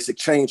of basic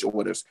change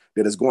orders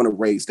that is going to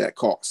raise that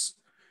cost.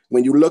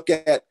 When you look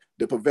at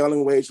the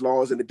prevailing wage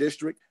laws in the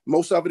district,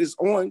 most of it is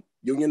on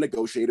union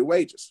negotiated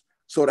wages.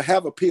 So to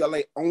have a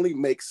PLA only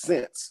makes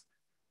sense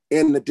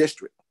in the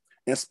district,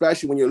 and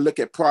especially when you look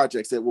at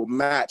projects that will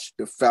match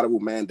the federal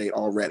mandate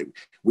already.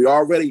 We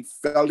already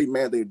federally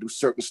mandated to do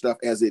certain stuff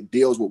as it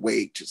deals with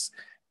wages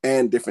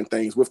and different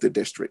things with the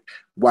district.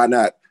 Why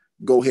not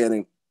go ahead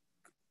and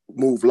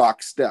move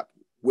lockstep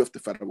with the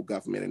federal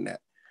government in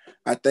that?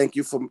 I thank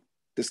you for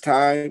this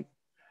time.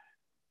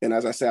 And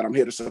as I said, I'm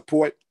here to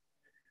support.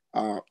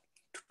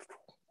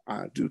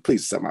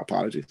 Please accept my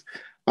apologies.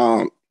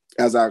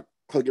 As I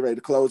get ready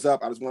to close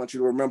up, I just want you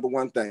to remember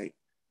one thing.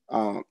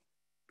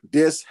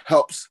 This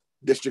helps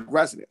district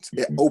residents.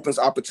 It opens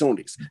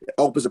opportunities. It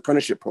opens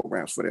apprenticeship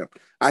programs for them.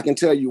 I can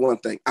tell you one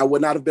thing. I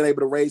would not have been able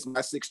to raise my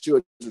 6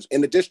 children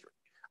in the district.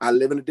 I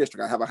live in the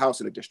district. I have a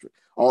house in the district.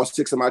 All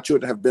 6 of my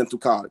children have been through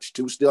college,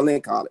 2 still in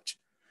college,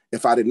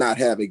 if I did not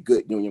have a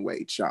good union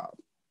wage job.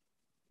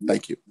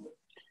 Thank you.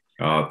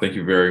 Thank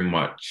you very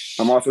much.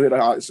 I'm also here to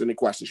answer any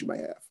questions you may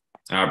have.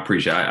 I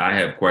appreciate it. I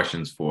have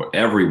questions for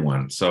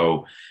everyone.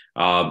 So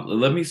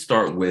let me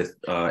start with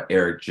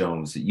Eric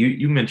Jones.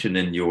 You mentioned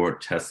in your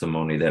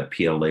testimony that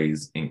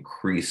PLAs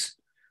increase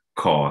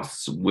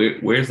costs.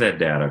 Where's that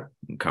data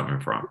coming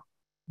from?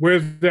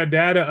 Where's that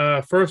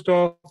data? First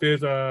off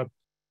is,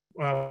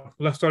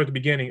 let's start at the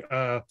beginning.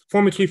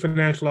 Former Chief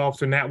Financial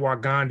Officer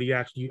Natwar Gandhi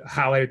actually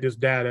highlighted this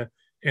data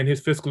in his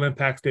fiscal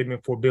impact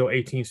statement for Bill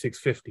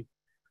 18650.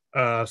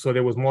 So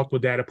there was multiple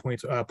data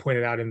points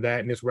pointed out in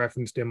that, and it's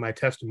referenced in my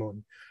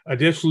testimony.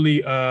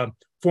 Additionally,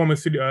 former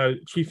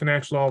Chief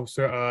Financial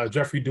Officer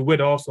Jeffrey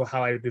DeWitt also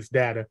highlighted this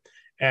data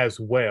as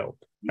well.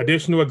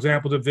 Additional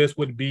examples of this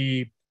would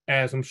be,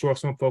 as I'm sure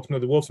some folks know,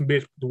 the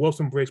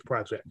Wilson Bridge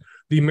project.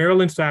 The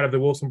Maryland side of the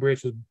Wilson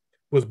Bridge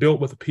was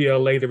built with a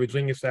PLA. The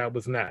Virginia side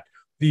was not.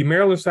 The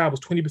Maryland side was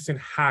 20%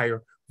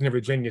 higher than the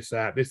Virginia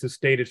side. This is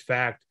stated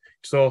fact.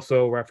 It's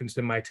also referenced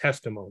in my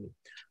testimony.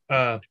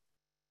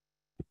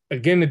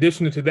 Again, in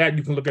addition to that,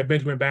 you can look at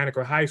Benjamin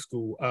Banneker High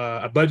School.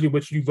 A budget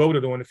which you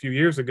voted on a few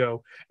years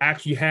ago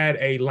actually had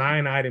a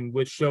line item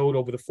which showed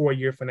over the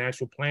 4-year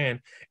financial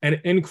plan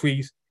an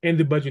increase in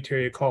the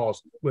budgetary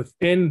costs.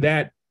 Within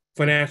that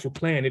financial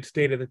plan, it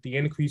stated that the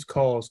increased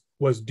cost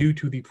was due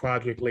to the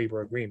project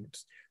labor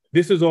agreements.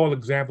 This is all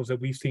examples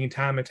that we've seen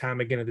time and time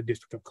again in the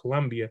District of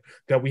Columbia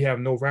that we have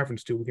no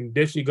reference to. We can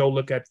additionally go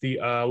look at the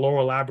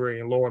Laurel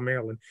Library in Laurel,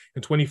 Maryland.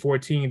 In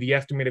 2014, the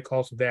estimated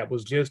cost of that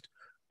was just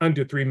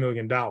under $3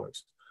 million.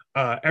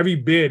 Every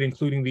bid,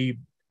 including the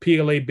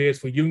PLA bids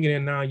for union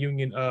and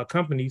non-union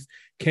companies,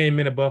 came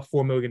in above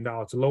 $4 million.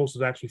 The lowest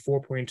was actually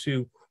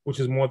 4.2, which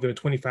is more than a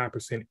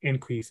 25%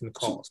 increase in the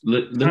cost.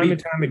 Time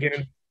and time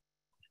again.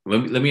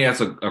 Let me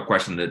ask a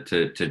question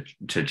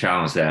to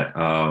challenge that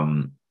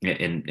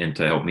and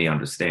to help me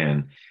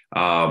understand.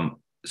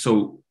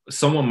 So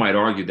someone might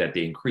argue that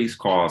the increased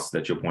costs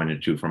that you're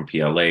pointing to from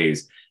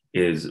PLAs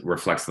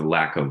reflects the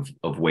lack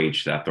of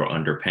wage theft or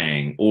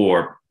underpaying,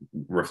 or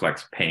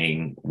reflects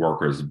paying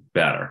workers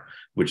better,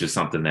 which is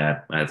something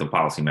that, as a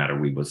policy matter,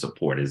 we would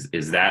support.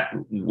 Is that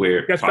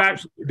where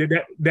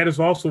that is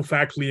also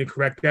factually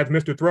incorrect? As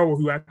Mr. Thrower,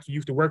 who actually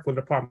used to work for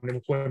the Department of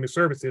Employment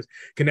Services,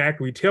 can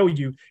accurately tell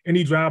you,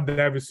 any job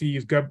that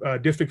receives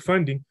district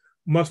funding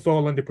must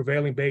fall under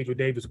prevailing wage or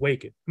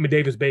Davis-Bacon.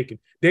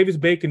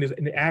 Davis-Bacon is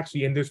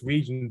actually in this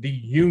region the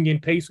union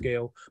pay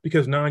scale,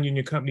 because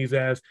non-union companies,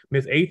 as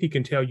Ms. Athey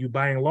can tell you,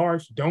 by and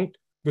large, don't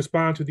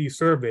respond to these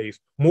surveys.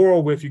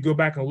 Moreover, if you go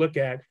back and look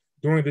at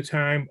during the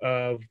time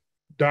of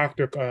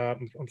Dr.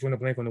 I'm trying to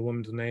blank on the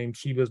woman's name.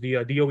 She was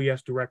the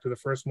DOES director, the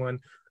first one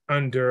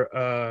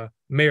under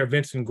Mayor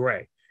Vincent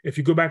Gray. If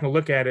you go back and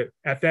look at it,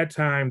 at that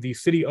time, the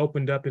city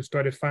opened up and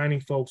started fining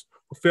folks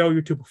for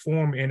failure to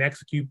perform and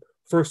execute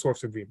first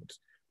source agreements.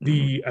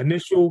 The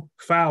initial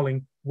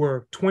filing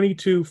were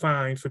 22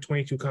 fines for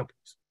 22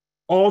 companies.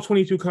 All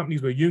 22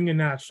 companies were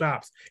unionized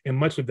shops, and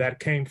much of that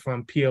came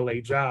from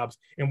PLA jobs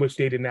in which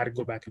they did not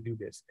go back and do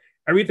this.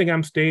 Everything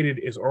I'm stated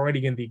is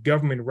already in the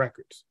government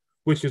records,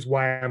 which is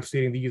why I'm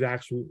stating these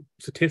actual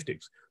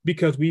statistics,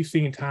 because we've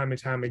seen time and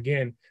time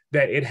again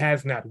that it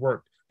has not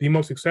worked. The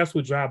most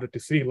successful job that the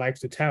city likes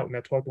to tout, and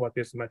I talked about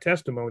this in my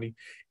testimony,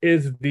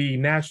 is the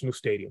National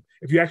Stadium.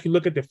 If you actually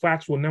look at the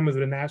factual numbers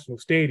of the National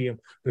Stadium,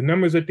 the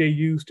numbers that they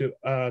used to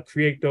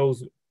create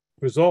those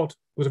results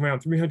was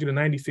around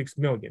 $396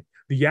 million.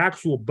 The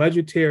actual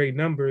budgetary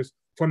numbers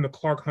from the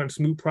Clark Hunt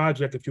Smoot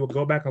project, if you'll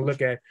go back and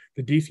look at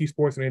the DC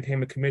Sports and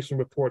Entertainment Commission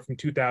report from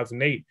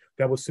 2008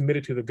 that was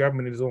submitted to the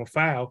government and is on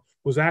file,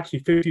 was actually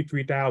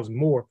 53,000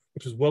 more,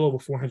 which is well over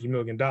 $400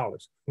 million.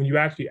 When you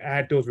actually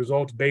add those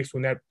results based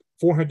on that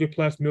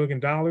 $400+ million,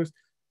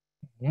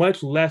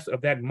 much less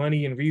of that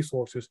money and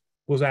resources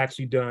was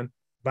actually done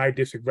by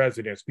district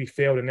residents. We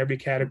failed in every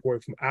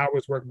category, from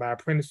hours worked by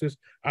apprentices,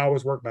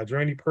 hours worked by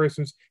journey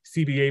persons,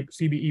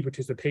 CBE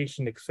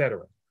participation,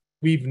 etc.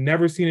 We've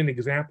never seen an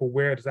example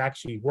where it's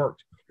actually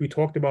worked. We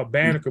talked about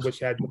Banneker, which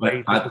had.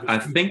 I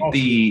think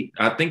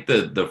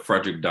the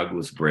Frederick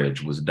Douglass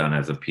Bridge was done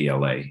as a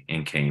PLA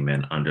and came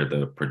in under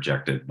the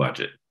projected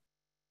budget.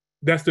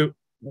 I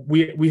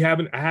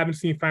haven't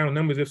seen final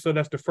numbers. If so,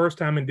 that's the first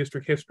time in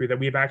district history that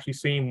we've actually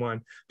seen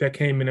one that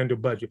came in under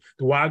budget.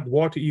 The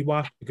Walter E.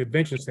 Washington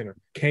Convention Center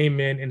came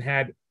in and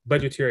had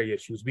budgetary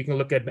issues. We can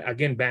look at,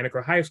 again,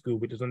 Banneker High School,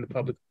 which is on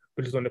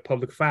the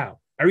public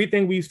file.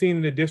 Everything we've seen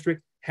in the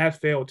district has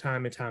failed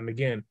time and time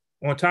again,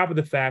 on top of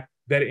the fact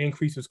that it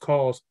increases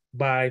costs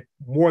by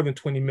more than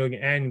 $20 million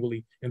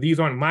annually. And these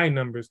aren't my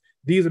numbers.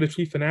 These are the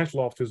chief financial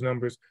officer's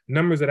numbers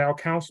that our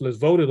council has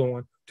voted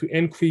on to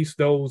increase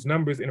those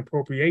numbers in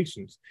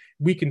appropriations.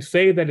 We can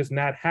say that it's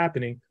not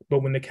happening,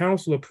 but when the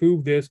council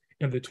approved this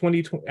in the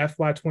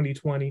FY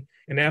 2020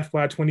 and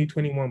FY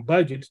 2021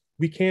 budgets,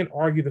 we can't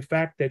argue the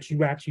fact that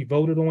you actually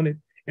voted on it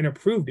and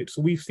approved it.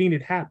 So we've seen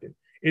it happen.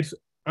 It's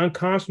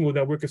unconscionable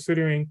that we're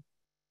considering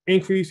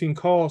increasing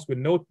costs with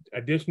no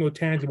additional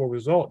tangible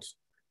results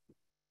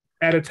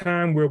at a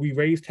time where we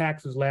raised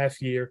taxes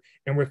last year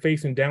and we're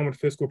facing downward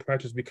fiscal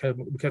pressures because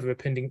of a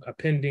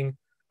pending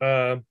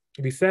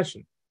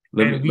recession.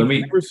 We've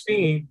never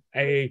seen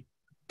a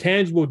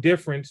tangible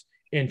difference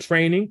in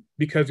training,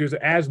 because there's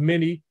as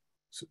many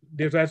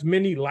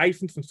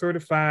licensed and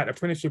certified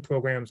apprenticeship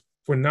programs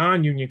for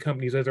non-union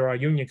companies as there are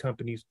union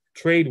companies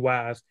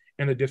trade-wise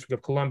in the District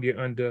of Columbia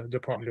under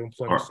Department of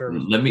Employment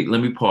Services. Let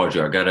me pause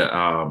you. I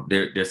gotta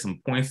there's some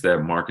points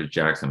that Marcus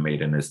Jackson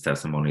made in his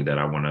testimony that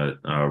I want to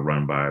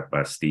run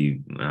by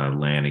Steve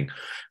Lanning.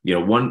 You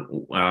know,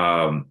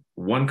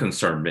 one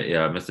concern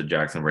Mr.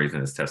 Jackson raised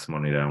in his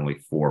testimony that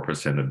only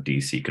 4% of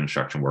DC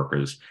construction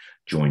workers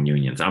join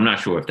unions. I'm not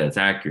sure if that's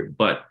accurate,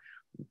 but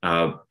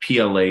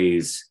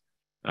PLA's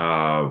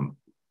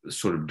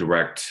sort of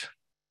direct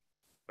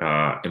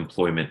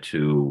employment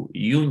to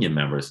union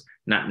members,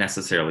 not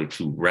necessarily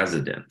to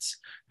residents.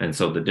 And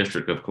so the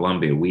District of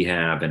Columbia, we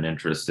have an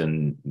interest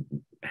in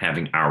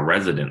having our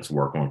residents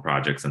work on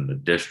projects in the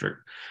district.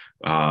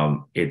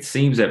 It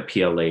seems that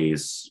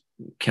PLAs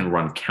can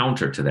run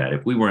counter to that.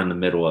 If we were in the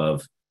middle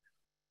of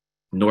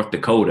North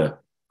Dakota,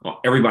 well,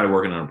 everybody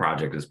working on a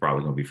project is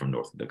probably going to be from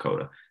North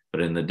Dakota.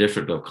 But in the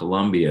District of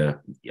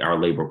Columbia, our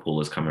labor pool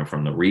is coming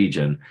from the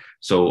region.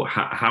 So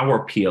how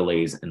are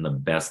PLAs in the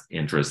best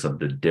interest of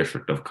the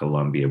District of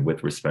Columbia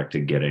with respect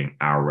to getting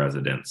our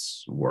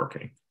residents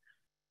working?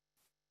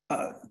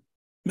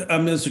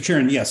 Mr. Chair,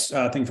 and yes,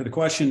 thank you for the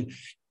question.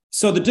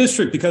 So the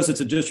district, because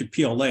it's a district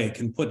PLA,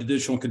 can put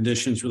additional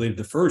conditions related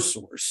to first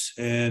source.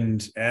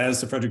 And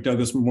as the Frederick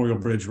Douglass Memorial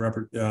Bridge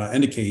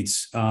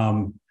indicates,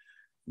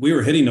 we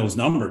were hitting those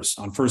numbers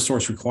on first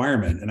source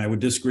requirement. And I would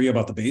disagree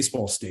about the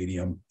baseball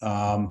stadium.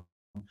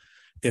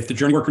 If the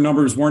journey worker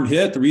numbers weren't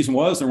hit, the reason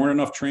was there weren't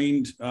enough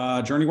trained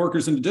journey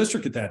workers in the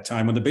district at that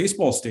time when the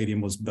baseball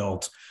stadium was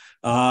built.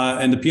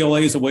 And the PLA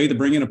is a way to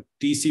bring in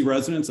DC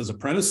residents as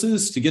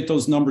apprentices to get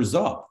those numbers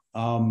up.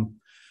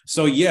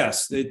 So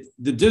yes, the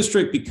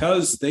district,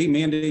 because they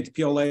mandate the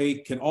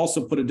PLA, can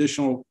also put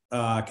additional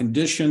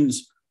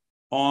conditions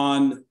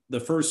on the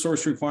first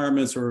source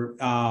requirements or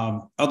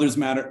other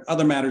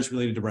matters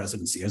related to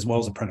residency as well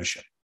as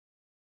apprenticeship.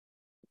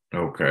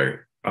 Okay.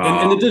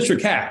 And the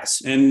district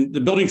has, and the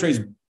building trades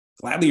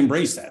gladly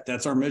embrace that.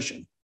 That's our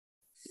mission.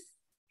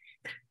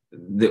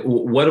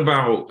 What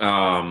about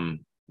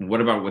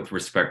with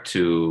respect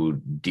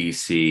to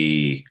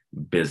DC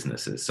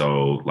businesses?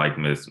 So like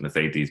Ms.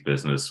 Athey's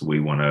business, we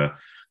want to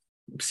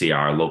see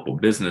our local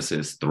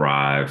businesses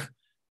thrive.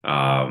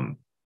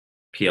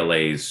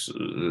 PLAs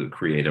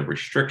create a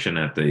restriction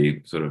at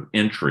the sort of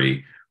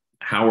entry.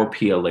 How are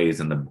PLAs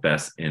in the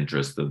best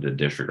interest of the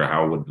district, or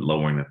how would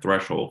lowering the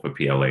threshold for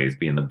PLAs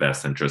be in the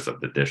best interest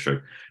of the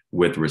district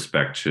with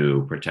respect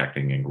to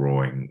protecting and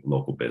growing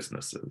local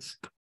businesses?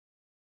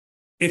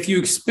 If you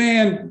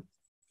expand,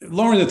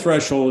 lowering the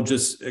threshold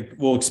just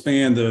will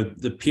expand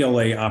the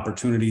PLA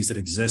opportunities that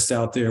exist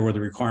out there where the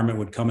requirement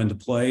would come into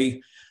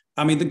play.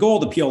 I mean, the goal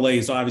of the PLA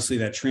is obviously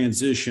that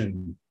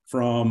transition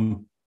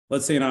from,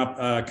 let's say,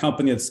 a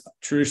company that's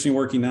traditionally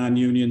working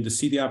non-union to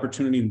see the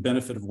opportunity and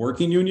benefit of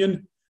working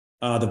union,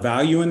 the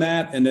value in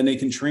that, and then they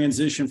can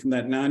transition from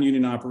that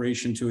non-union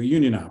operation to a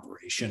union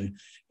operation.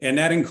 And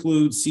that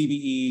includes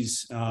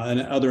CBEs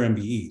and other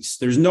MBEs.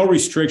 There's no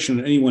restriction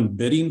on anyone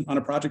bidding on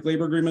a project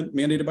labor agreement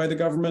mandated by the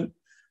government.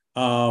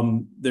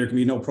 There can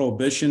be no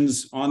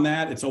prohibitions on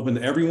that. It's open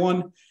to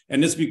everyone.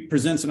 And this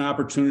presents an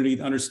opportunity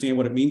to understand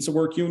what it means to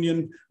work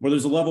union, where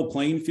there's a level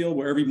playing field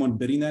where everyone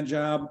bidding that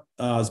job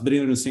is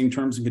bidding on the same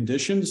terms and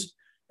conditions.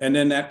 And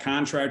then that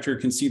contractor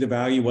can see the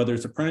value, whether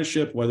it's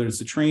apprenticeship, whether it's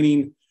the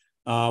training,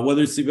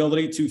 whether it's the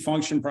ability to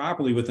function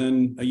properly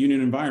within a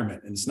union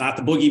environment. And it's not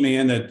the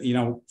boogeyman that, you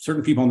know,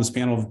 certain people on this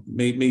panel have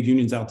made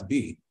unions out to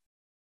be.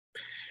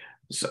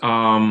 So,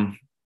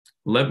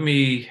 let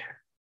me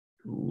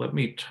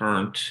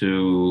turn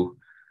to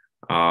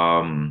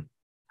Jamel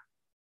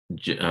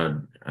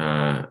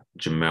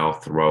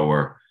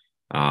Thrower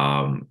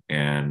and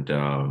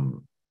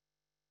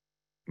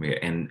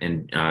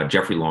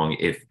Jeffrey Long,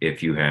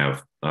 if you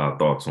have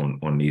thoughts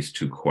on these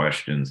two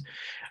questions.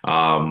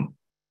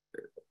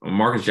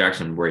 Marcus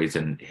Jackson raised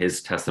in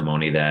his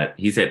testimony that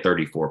he said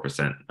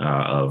 34%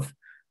 of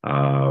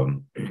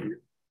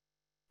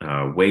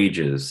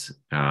wages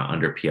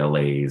under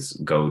PLAs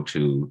go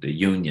to the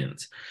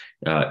unions.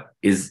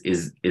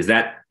 Is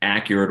that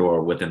accurate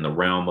or within the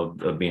realm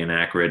of being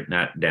accurate?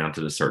 Not down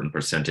to the certain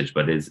percentage,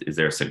 but is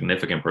there a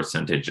significant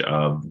percentage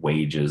of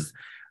wages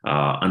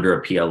under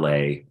a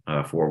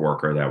PLA for a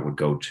worker that would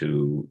go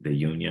to the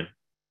union?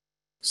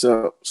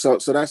 So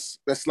that's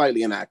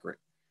slightly inaccurate.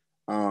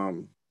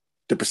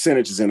 The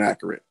percentage is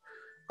inaccurate.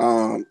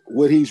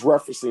 What he's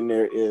referencing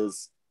there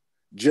is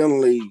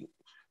generally,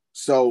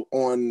 so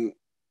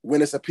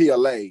when it's a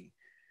PLA,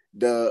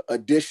 the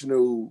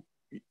additional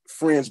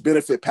fringe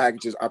benefit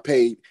packages are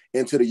paid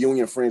into the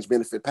union fringe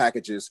benefit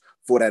packages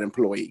for that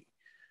employee.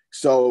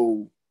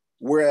 So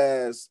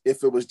whereas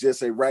if it was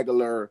just a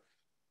regular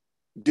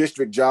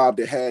district job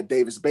that had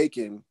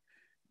Davis-Bacon,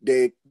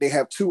 they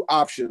have two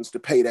options to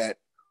pay that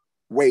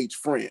wage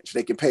fringe.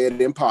 They can pay it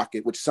in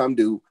pocket, which some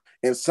do,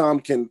 and some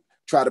can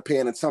try to pay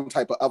it in some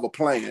type of other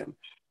plan.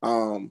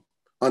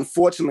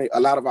 Unfortunately,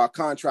 a lot of our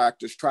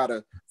contractors try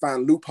to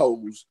find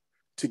loopholes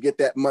to get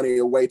that money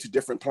away to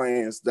different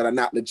plans that are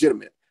not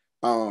legitimate.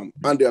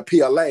 Under a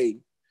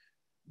PLA,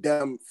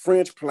 them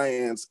fringe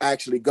plans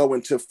actually go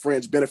into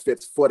fringe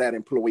benefits for that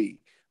employee.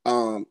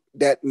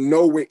 That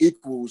nowhere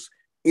equals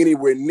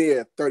anywhere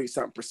near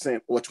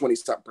 30-something% or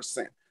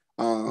 20-something%.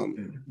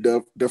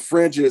 The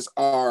fringes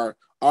are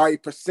a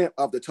percent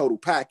of the total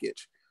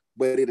package,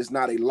 but it is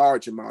not a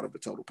large amount of the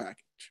total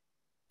package.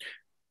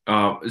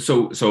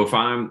 So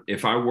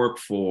if I work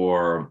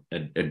for a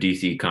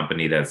DC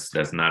company that's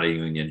not a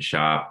union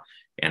shop,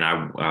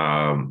 and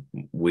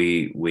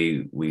we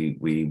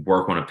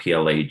work on a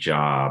PLA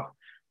job,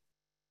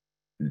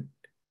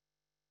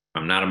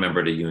 I'm not a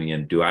member of the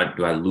union. Do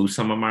I lose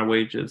some of my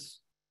wages?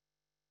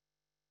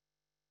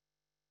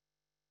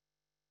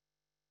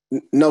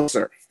 No,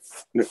 sir.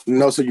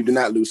 No, sir. You do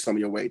not lose some of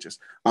your wages.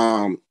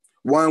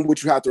 One,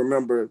 which you have to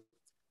remember,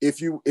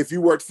 if you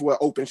work for an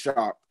open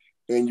shop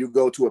and you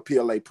go to a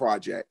PLA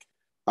project,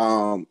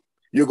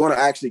 you're going to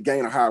actually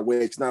gain a higher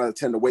wage. Not a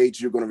tender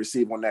wage you're going to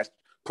receive on that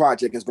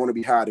project is going to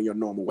be higher than your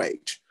normal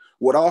wage.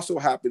 What also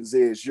happens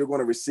is you're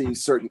going to receive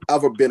certain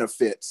other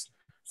benefits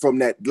from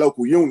that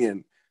local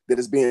union that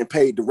is being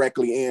paid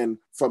directly in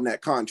from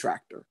that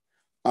contractor.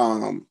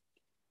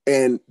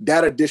 And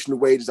that additional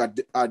wages are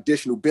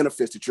additional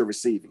benefits that you're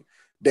receiving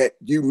that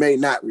you may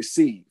not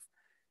receive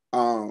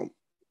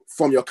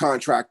from your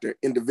contractor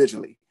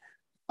individually.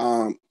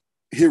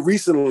 Here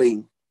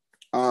recently,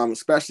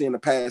 especially in the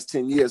past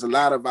 10 years, a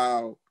lot of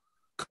our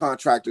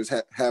contractors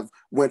have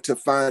went to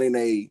finding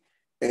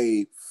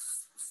a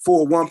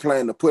 401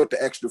 plan to put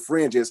the extra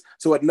fringes,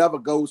 so it never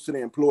goes to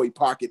the employee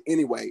pocket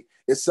anyway.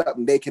 It's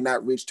something they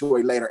cannot reach to a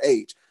later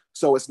age.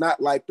 So it's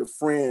not like the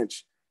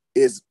fringe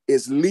is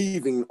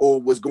leaving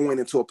or was going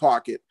into a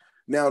pocket.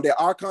 Now, there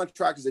are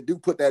contractors that do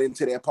put that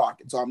into their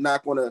pocket. So I'm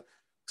not going to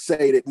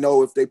say that,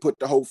 no, if they put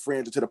the whole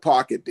fringe into the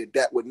pocket,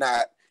 that would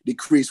not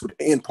decrease with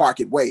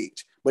in-pocket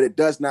wage, but it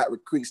does not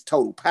decrease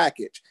total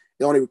package.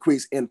 It only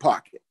decrease in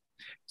pocket.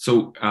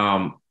 So,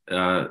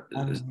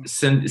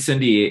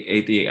 Cindy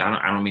Athey,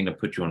 I don't mean to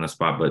put you on the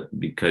spot, but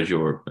because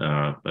you're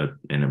an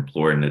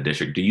employer in the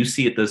district, do you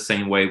see it the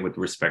same way with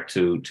respect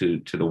to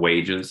the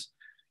wages?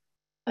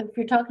 If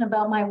you're talking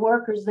about my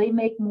workers, they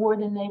make more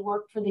than they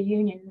work for the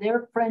union.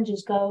 Their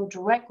fringes go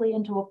directly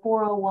into a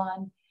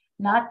 401,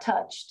 not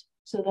touched.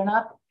 So they're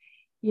not,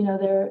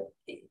 they're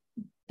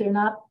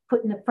not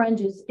putting the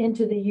fringes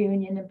into the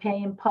union and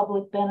paying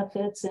public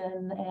benefits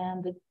and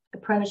the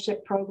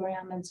apprenticeship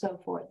program and so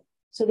forth.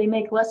 So they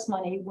make less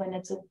money when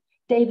it's a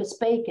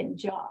Davis-Bacon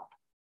job.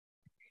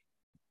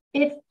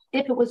 If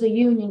it was a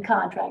union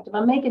contract, if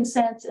I'm making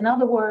sense, in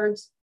other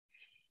words,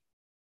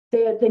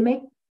 they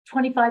make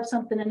 25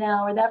 something an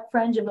hour, that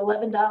fringe of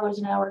 $11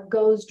 an hour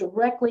goes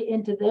directly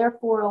into their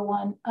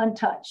 401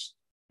 untouched.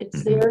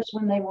 It's theirs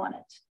when they want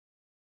it.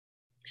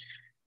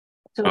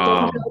 So it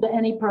doesn't go to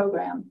any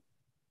program.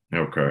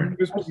 Okay.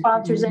 Or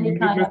sponsors any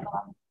kind of.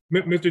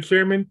 Mr.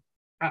 Chairman,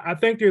 I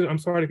think there's, I'm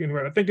sorry to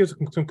interrupt, I think there's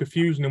some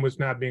confusion in what's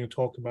not being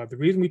talked about. The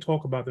reason we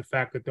talk about the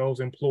fact that those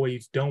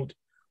employees don't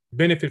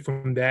benefit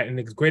from that, and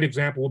a great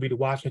example will be the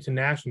Washington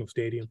National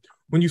Stadium.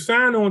 When you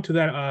sign on to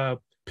that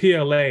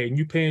PLA and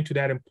you pay into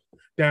that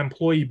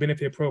employee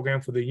benefit program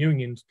for the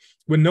unions,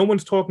 when no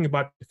one's talking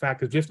about the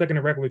fact that just like in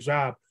a regular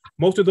job,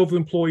 most of those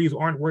employees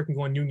aren't working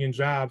on union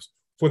jobs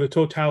for the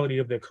totality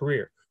of their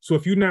career. So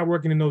if you're not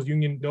working in those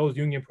union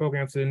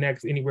programs for the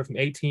next anywhere from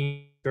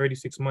 18,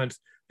 36 months,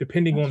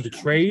 depending on the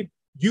trade,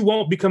 you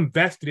won't become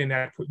vested in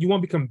that. You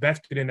won't become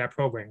vested in that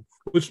program,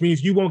 which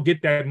means you won't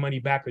get that money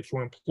back that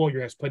your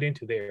employer has put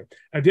into there.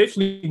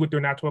 Additionally, what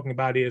they're not talking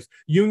about is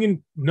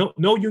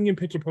no union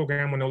pension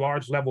program on a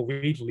large level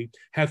regionally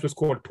has what's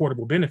called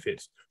portable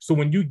benefits. So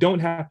when you don't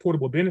have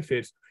portable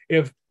benefits,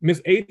 if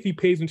Ms. Athey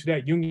pays into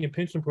that union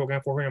pension program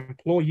for her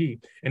employee,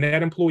 and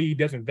that employee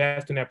doesn't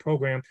invest in that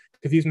program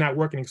because he's not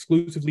working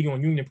exclusively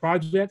on union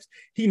projects,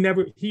 he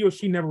or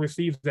she never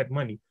receives that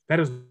money.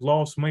 That is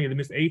lost money that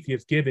Ms. Athey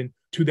has given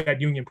to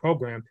that union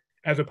program,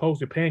 as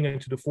opposed to paying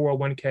into the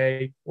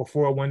 401k or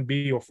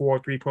 401b or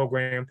 403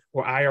 program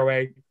or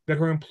IRA that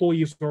her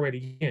employee is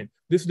already in.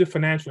 This is the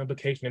financial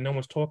implication that no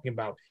one's talking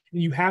about.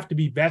 And you have to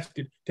be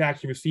vested to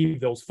actually receive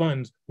those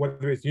funds,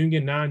 whether it's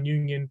union,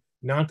 non-union,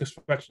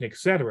 non-construction, et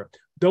cetera.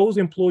 Those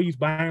employees,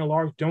 by and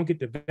large, don't get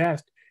the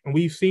vest. And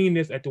we've seen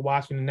this at the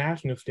Washington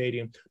National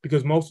Stadium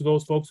because most of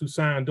those folks who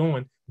signed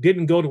on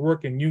didn't go to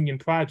work in union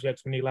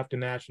projects when they left the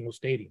National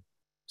Stadium.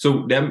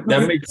 So that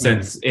makes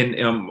sense. And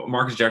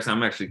Marcus Jackson,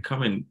 I'm actually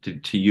coming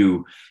to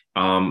you.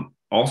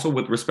 Also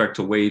with respect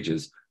to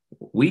wages,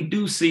 we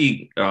do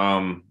see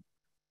more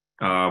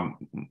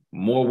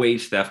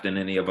wage theft than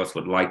any of us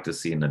would like to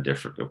see in the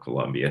District of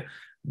Columbia.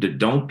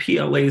 Don't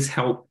PLAs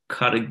help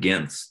cut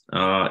against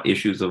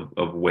issues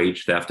of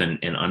wage theft and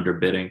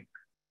underbidding?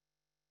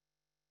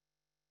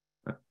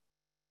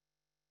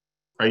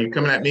 Are you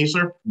coming at me,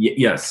 sir?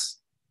 Yes.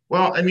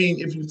 Well, I mean,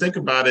 if you think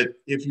about it,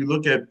 if you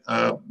look at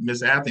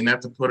Ms. Athey,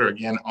 not to put her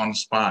again on the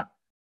spot,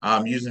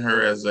 using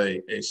her as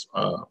a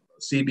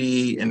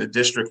CBE in the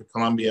District of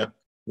Columbia,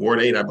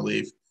 Ward 8, I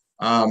believe,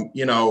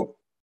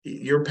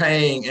 you're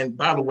paying, and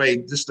by the way,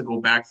 just to go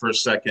back for a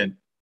second,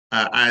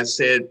 I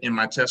said in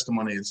my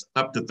testimony, it's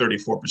up to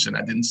 34%.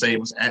 I didn't say it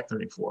was at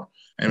 34.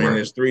 I mean,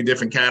 there's three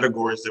different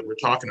categories that we're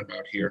talking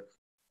about here.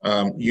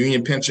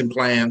 Union pension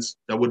plans,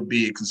 that would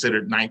be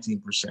considered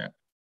 19%.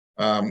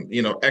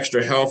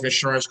 Extra health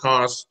insurance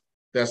costs,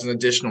 that's an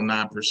additional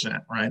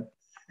 9%, right?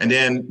 And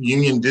then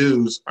union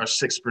dues are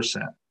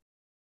 6%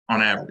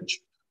 on average.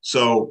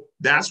 So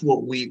that's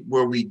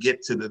where we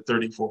get to the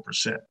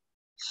 34%.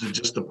 So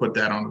just to put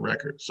that on the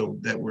record so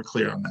that we're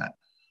clear on that.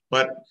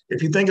 But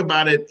if you think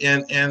about it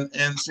in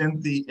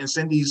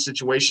Cindy's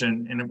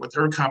situation and with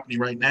her company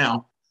right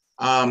now,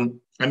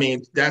 I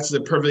mean, that's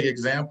the perfect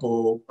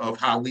example of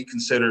how we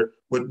consider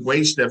what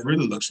wage theft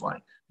really looks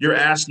like. You're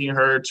asking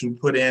her to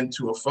put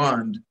into a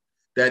fund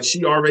that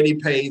she already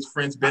pays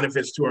fringe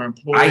benefits to her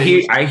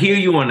employees. I hear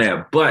you on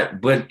that,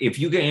 but if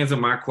you can answer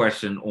my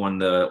question on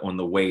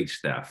the wage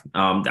theft,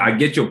 I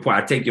get your point.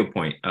 I take your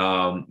point.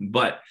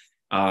 But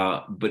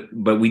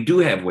we do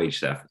have wage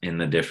theft in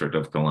the District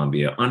of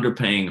Columbia.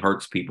 Underpaying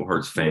hurts people,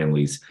 hurts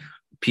families.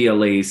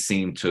 PLAs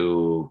seem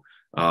to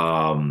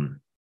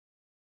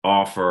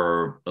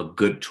offer a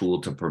good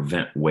tool to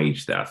prevent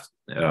wage theft.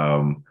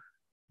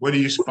 Where do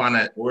you find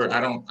that? Where I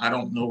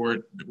don't know where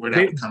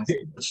that comes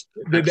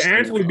from. The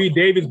answer would be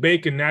Davis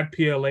Bacon, not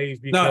PLAs.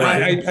 No,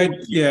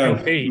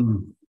 yeah,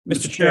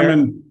 Mr.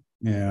 Chairman.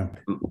 Yeah.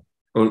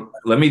 Well,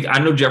 I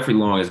know Jeffrey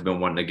Long has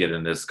been wanting to get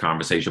in this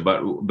conversation,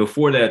 but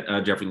before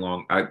that, Jeffrey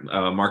Long,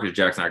 Marcus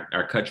Jackson,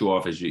 I cut you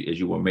off as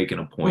you were making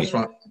a point.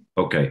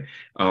 Okay.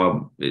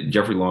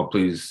 Jeffrey Long,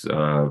 please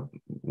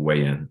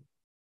weigh in.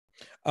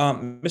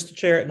 Mr.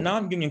 Chair,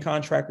 non-union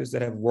contractors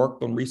that have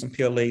worked on recent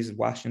PLAs in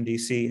Washington,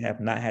 D.C. have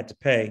not had to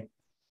pay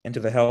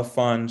into the health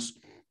funds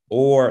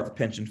or the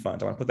pension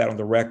funds. I want to put that on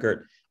the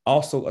record.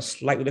 Also, a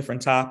slightly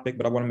different topic,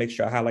 but I want to make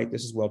sure I highlight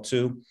this as well,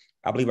 too.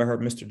 I believe I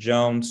heard Mr.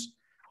 Jones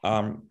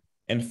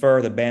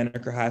infer the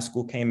Banneker High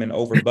School came in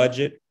over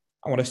budget.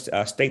 I want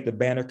to state the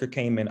Banneker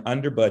came in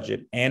under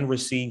budget and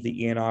received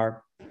the ENR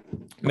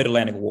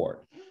Mid-Atlantic Award.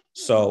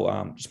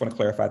 So just want to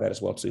clarify that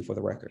as well, too, for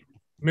the record.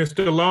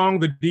 Mr. Long,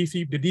 the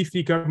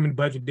DC government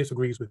budget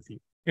disagrees with you,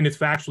 and it's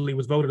factually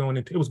was voted on.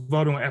 It was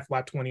voted on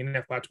FY20 and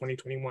FY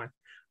 2021.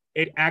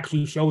 It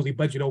actually shows a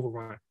budget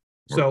overrun.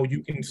 So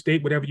you can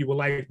state whatever you would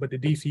like, but the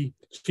DC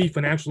chief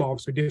financial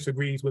officer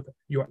disagrees with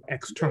your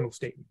external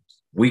statements.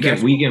 We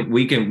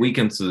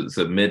can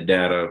submit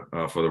data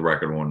for the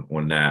record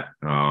on that.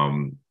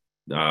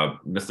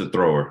 Mr.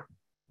 Thrower.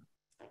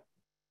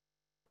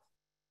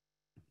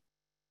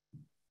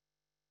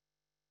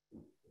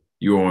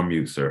 You're on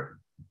mute, sir.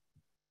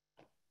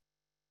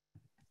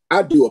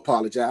 I do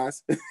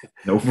apologize.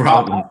 No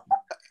problem.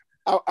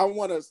 I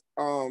want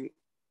to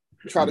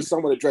try to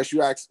somewhat address,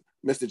 you asked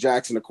Mr.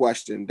 Jackson a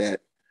question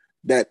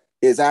that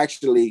is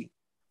actually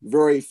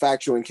very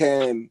factual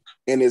and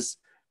is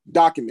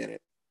documented,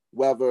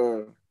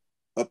 whether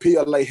a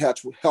PLA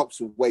helps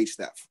with wage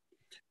theft.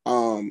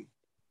 And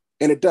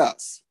it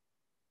does.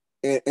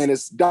 And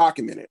it's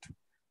documented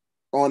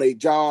on a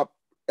job.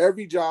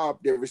 Every job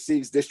that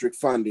receives district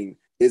funding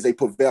is a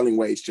prevailing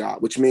wage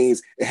job, which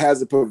means it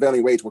has a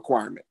prevailing wage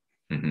requirement.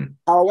 Mm-hmm.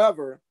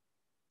 However,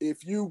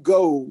 if you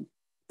go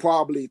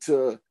probably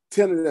to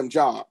 10 of them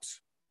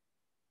jobs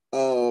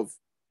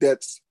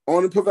that's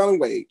on a prevailing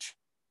wage,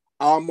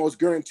 I almost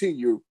guarantee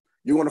you're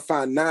going to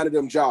find 9 of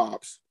them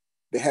jobs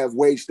that have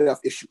wage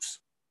theft issues.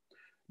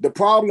 The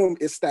problem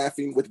is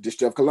staffing with the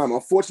District of Columbia.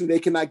 Unfortunately,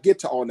 they cannot get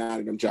to all 9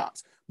 of them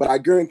jobs. But I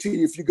guarantee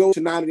you, if you go to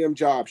 9 of them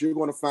jobs, you're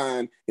going to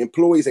find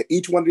employees at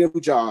each one of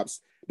them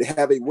jobs that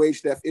have a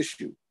wage theft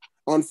issue.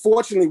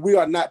 Unfortunately, we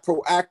are not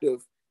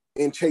proactive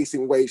in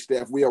chasing wage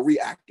theft. We are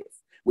reactive,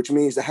 which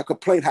means that a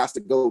complaint has to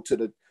go to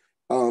the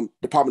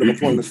Department of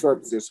Employment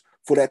Services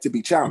for that to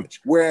be challenged.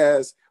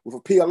 Whereas with a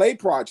PLA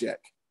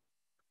project,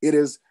 it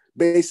is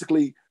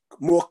basically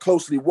more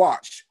closely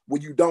watched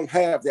where you don't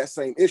have that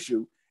same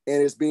issue,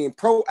 and it's being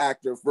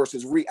proactive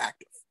versus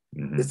reactive.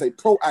 Mm-hmm. It's a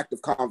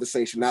proactive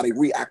conversation, not a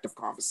reactive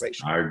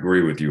conversation. I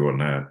agree with you on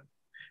that.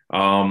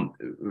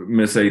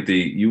 Ms.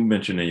 Athey, you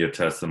mentioned in your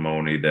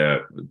testimony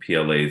that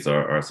PLAs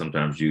are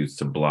sometimes used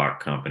to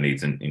block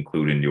companies,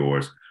 including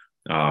yours,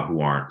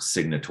 who aren't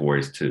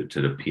signatories to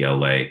the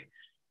PLA.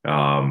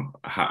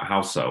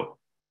 How so?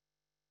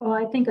 Well,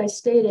 I think I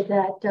stated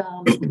that,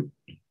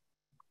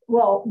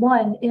 well,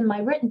 one, in my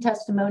written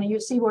testimony,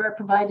 you see where I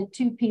provided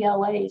 2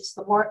 PLAs,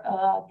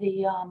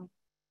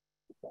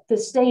 the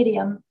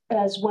stadium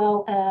as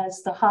well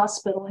as the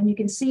hospital. And you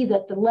can see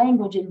that the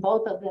language in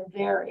both of them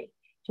vary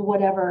to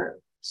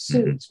whatever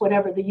suits,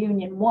 whatever the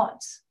union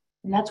wants.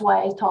 And that's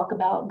why I talk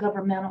about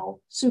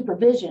governmental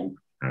supervision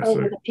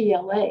over the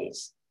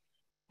PLAs,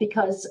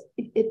 because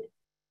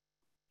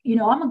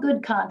I'm a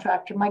good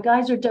contractor. My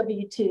guys are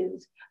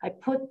W-2s. I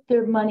put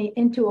their money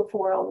into a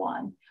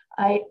 401.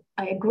 I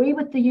agree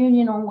with the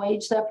union on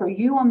wage theft, or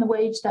you on the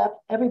wage theft.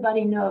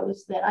 Everybody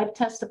knows that I've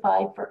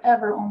testified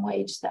forever on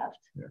wage theft.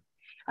 Yeah.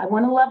 I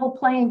want a level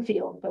playing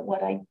field, but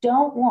what I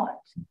don't want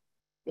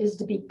is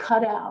to be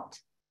cut out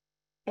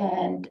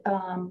and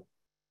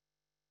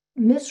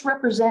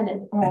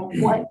misrepresented on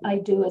what I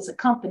do as a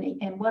company.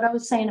 And what I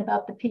was saying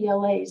about the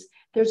PLAs,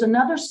 there's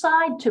another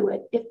side to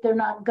it. If they're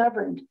not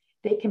governed,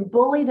 they can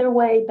bully their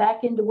way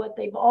back into what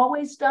they've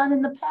always done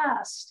in the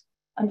past,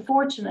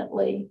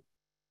 unfortunately,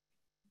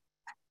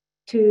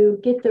 to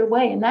get their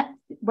way. And that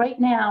right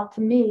now,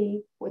 to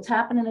me, what's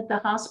happening at the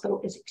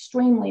hospital is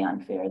extremely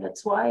unfair.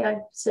 That's why I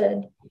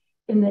said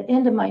in the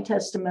end of my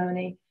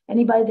testimony,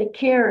 anybody that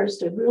cares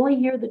to really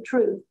hear the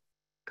truth,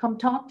 come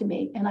talk to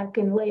me and I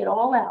can lay it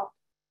all out,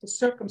 the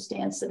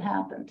circumstance that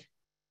happened.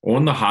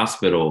 On the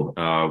hospital,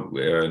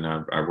 and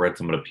I read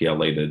some of the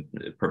PLA to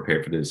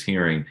prepare for this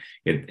hearing,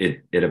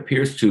 it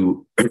appears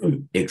to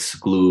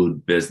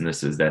exclude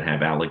businesses that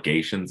have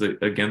allegations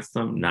against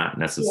them, not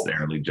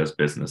necessarily just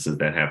businesses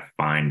that have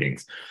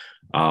findings.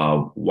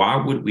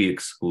 Why would we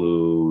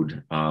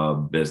exclude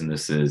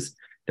businesses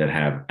that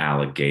have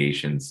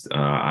allegations,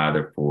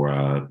 either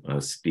for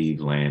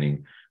Steve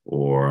Lanning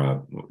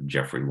or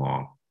Jeffrey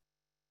Long?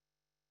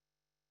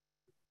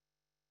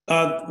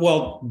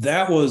 Well,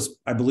 that was,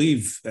 I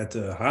believe, at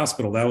the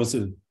hospital, that was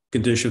a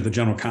condition of the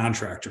general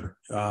contractor.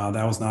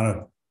 That was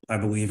not I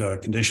believe, a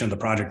condition of the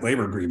project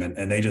labor agreement,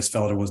 and they just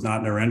felt it was not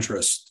in their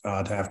interest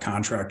to have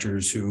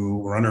contractors who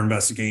were under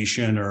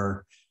investigation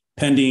or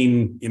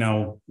pending,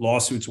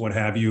 lawsuits, what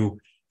have you.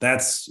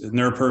 That's in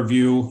their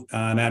purview,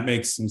 and that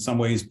makes, in some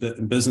ways,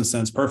 in business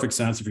sense, perfect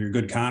sense if you're a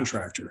good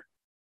contractor.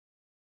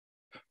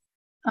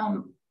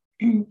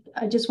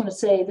 I just want to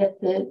say that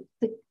the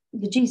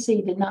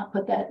GC did not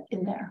put that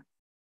in there.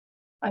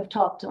 I've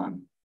talked to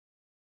them.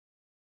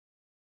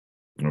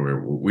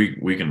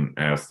 We can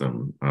ask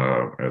them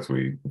as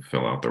we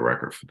fill out the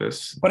record for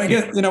this. But I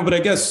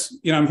guess,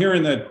 I'm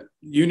hearing that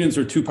unions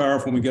are too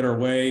powerful when we get our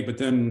way, but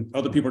then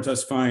other people are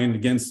testifying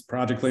against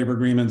project labor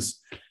agreements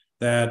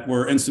that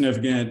were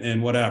insignificant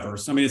and whatever.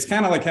 So, I mean, it's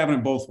kind of like having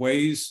it both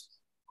ways.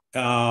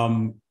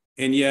 And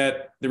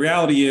yet the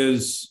reality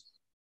is,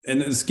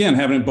 and it's, again,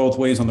 having it both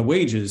ways on the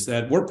wages,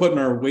 that we're putting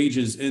our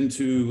wages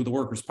into the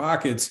workers'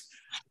 pockets,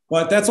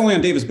 but that's only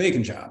on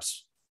Davis-Bacon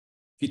jobs.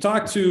 If you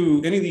talk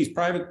to any of these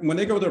when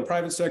they go to their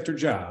private sector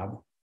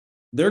job,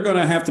 they're going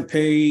to have to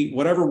pay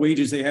whatever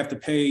wages they have to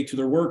pay to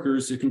their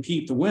workers to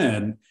compete to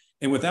win.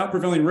 And without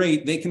prevailing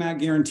rate, they cannot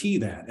guarantee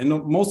that. And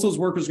most of those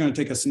workers are going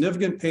to take a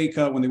significant pay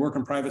cut when they work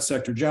on private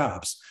sector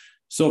jobs.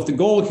 So if the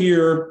goal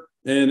here,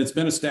 and it's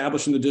been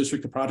established in the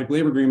district of project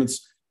labor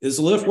agreements, is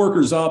to lift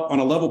workers up on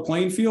a level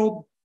playing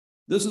field,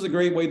 this is a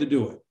great way to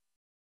do it.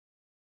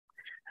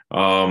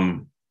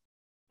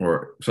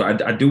 So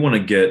I do want to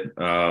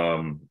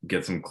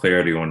get some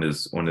clarity on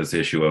this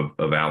issue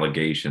of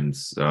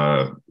allegations.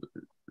 That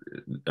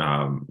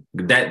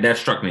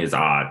struck me as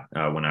odd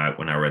when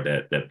I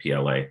read that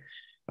PLA.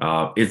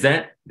 Is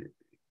that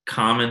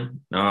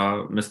common,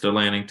 Mr.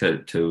 Lanning,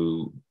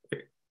 to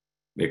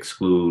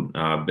exclude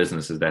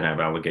businesses that have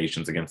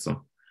allegations against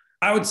them?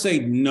 I would say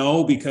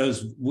no,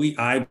 because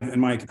I, in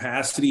my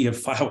capacity, have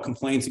filed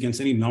complaints against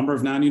any number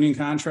of non-union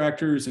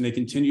contractors, and they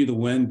continue to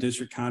win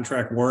district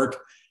contract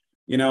work,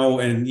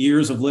 and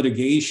years of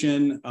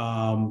litigation.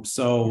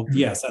 So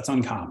yes, that's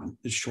uncommon. Is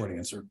the short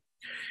answer.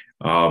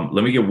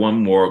 Let me get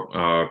one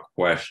more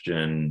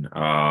question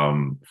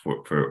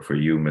for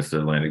you,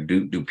 Mr. Lanning.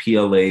 Do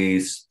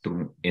PLAs,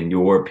 in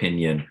your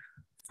opinion,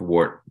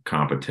 thwart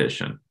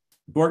competition?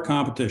 Thwart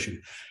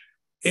competition.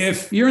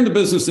 If you're in the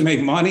business to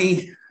make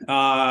money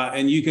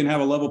and you can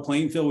have a level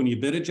playing field when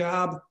you bid a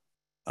job,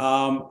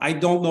 I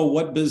don't know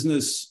what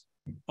business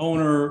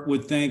owner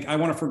would think, I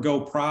want to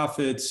forgo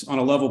profits on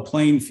a level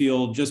playing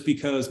field just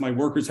because my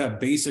workers have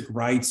basic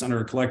rights under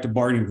a collective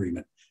bargaining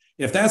agreement.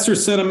 If that's their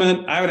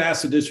sentiment, I would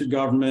ask the district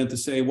government to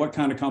say, what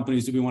kind of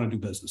companies do we want to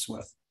do business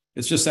with?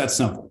 It's just that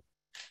simple.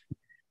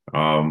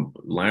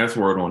 Last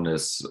word on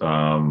this,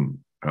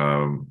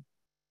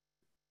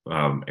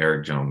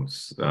 Eric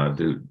Jones,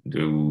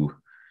 do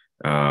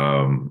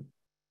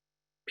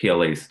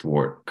PLAs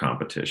thwart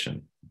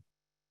competition?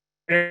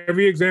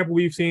 Every example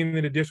we've seen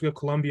in the District of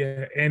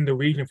Columbia and the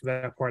region for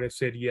that part has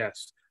said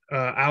yes.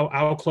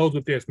 I'll close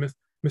with this.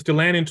 Mr.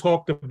 Lanning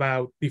talked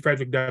about the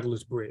Frederick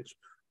Douglass Bridge.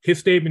 His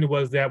statement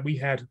was that we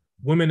had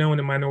women-owned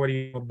and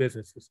minority-owned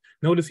businesses.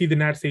 Notice he did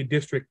not say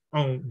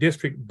district-owned,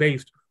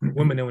 district-based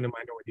women-owned and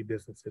minority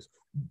businesses.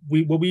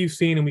 What we've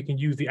seen, and we can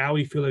use the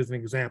hourly field as an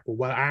example,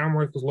 while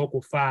Ironworkers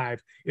Local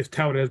 5 is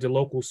touted as the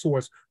local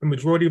source, the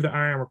majority of the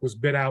ironwork was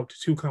bid out to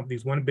two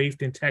companies, one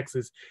based in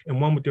Texas and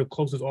one with their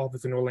closest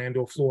office in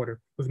Orlando, Florida,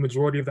 with the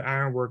majority of the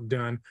ironwork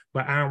done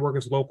by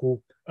Ironworkers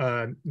Local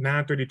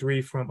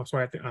 933 from, I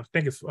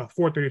think it's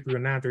 433 or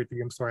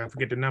 933, I'm sorry, I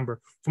forget the number,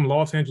 from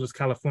Los Angeles,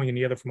 California, and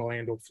the other from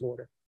Orlando,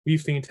 Florida. We've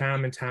seen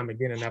time and time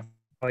again, and I've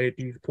highlighted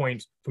these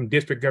points from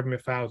district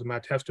government files in my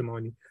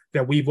testimony,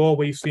 that we've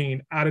always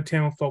seen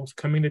out-of-town folks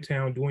coming to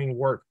town doing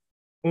work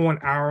on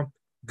our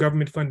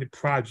government-funded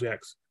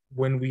projects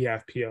when we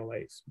have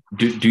PLAs.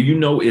 Do you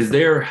know, is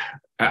there,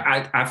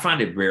 I find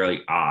it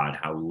very odd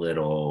how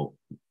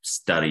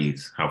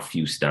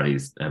few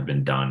studies have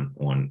been done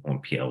on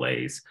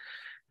PLAs.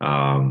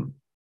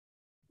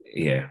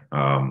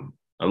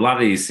 A lot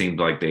of these seem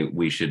like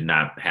we should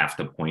not have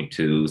to point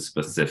to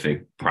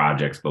specific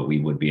projects, but we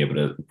would be able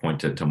to point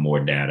to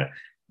more data.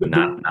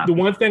 The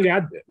one thing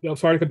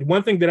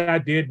that I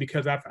did,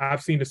 because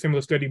I've seen a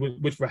similar study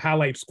which for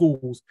highlight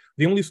schools,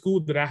 the only school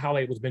that I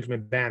highlighted was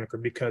Benjamin Banneker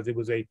because it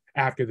was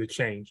after the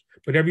change.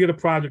 But every other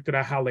project that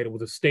I highlighted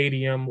was a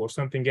stadium or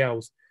something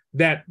else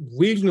that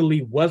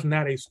regionally was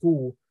not a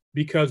school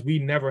because we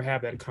never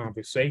have that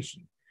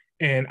conversation.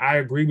 And I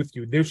agree with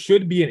you. There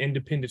should be an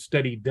independent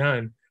study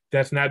done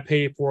that's not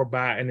paid for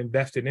by a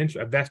vested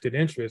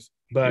interest,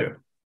 but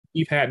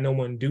we've had no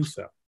one do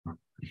so.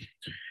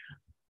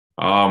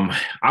 I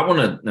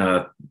want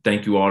to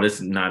thank you all. This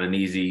is not an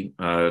easy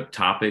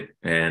topic,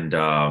 and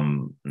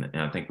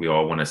I think we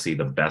all want to see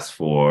the best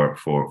for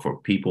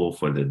people,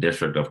 for the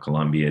District of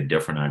Columbia,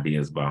 different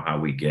ideas about how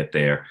we get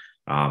there.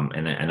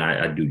 And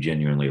I do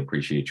genuinely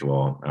appreciate you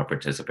all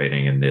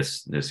participating in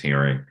this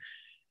hearing.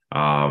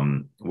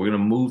 We're going to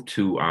move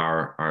to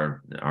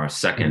our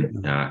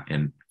second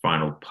and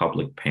final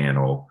public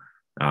panel,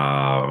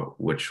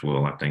 which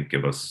will, I think,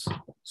 give us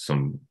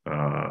some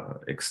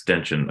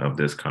extension of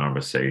this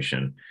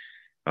conversation.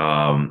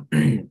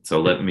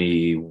 So let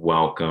me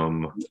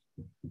welcome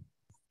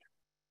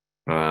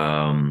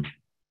Brian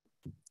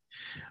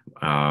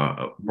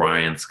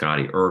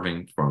Scotty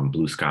Irving from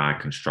Blue Sky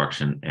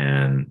Construction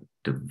and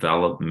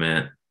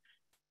Development,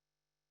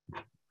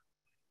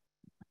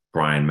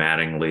 Brian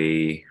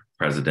Mattingly,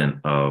 president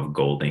of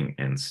Golding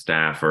and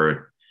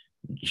Stafford,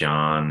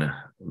 John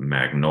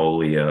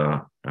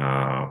Magnolia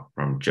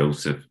from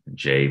Joseph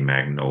J.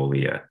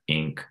 Magnolia,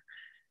 Inc.,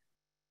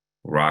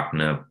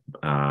 Rakna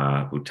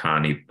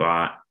Bhutani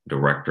Bhatt,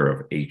 director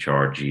of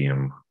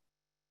HRGM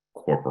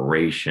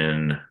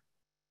Corporation.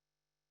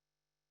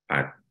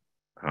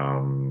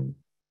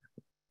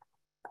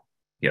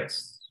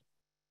 Yes,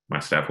 my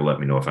staff will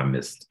let me know if I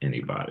missed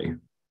anybody.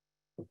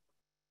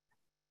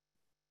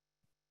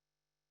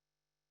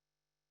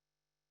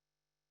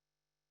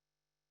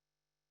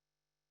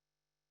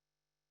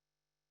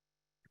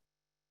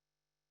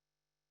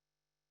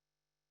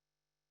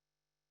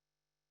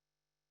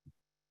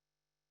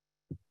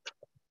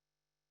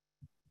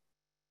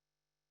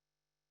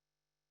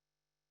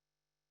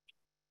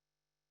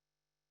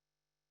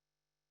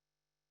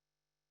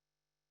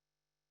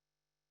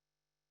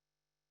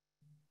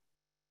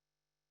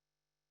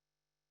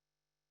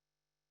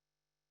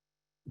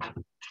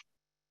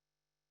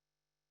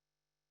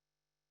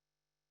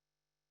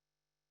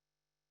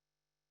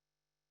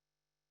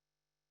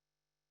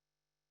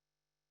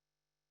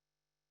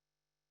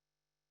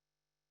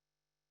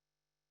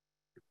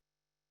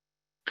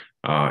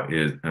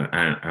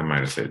 I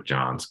might have said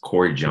John's.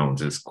 Corey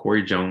Jones. Is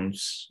Corey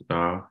Jones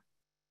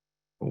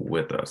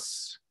with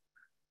us?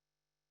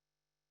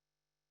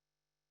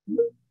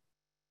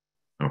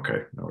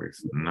 Okay, no,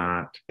 he's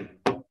not.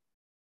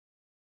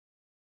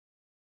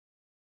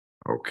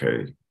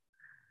 Okay.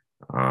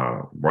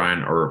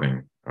 Brian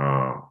Irving,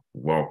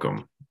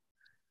 welcome.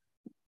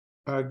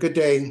 Good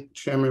day,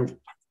 Chairman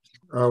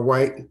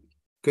White.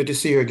 Good to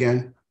see you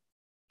again.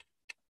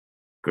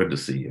 Good to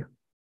see you.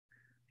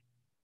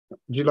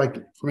 Would you like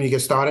for me to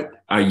get started?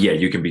 Yeah,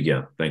 you can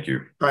begin. Thank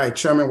you. All right,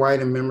 Chairman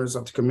White and members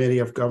of the Committee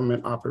of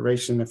Government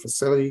Operation and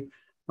Facility.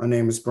 My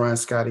name is Brian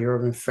Scotty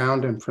Irving,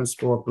 founder and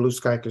principal of Blue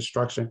Sky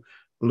Construction,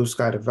 Blue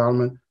Sky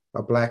Development,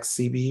 a Black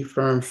CBE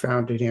firm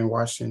founded here in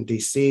Washington,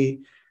 D.C.,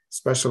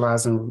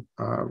 specializing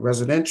in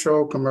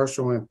residential,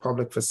 commercial, and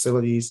public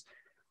facilities.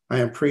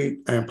 I am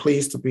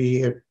pleased to be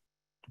here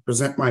to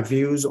present my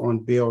views on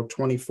Bill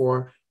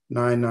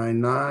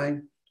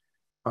 24999,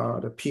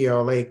 the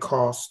PLA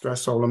Cost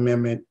Threshold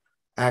Amendment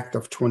Act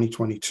of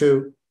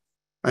 2022.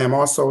 I am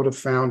also the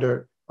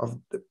founder of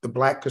the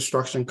Black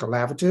Construction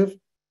Collaborative,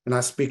 and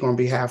I speak on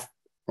behalf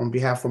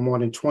of more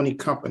than 20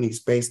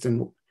 companies based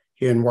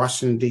here in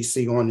Washington,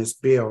 D.C. on this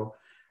bill.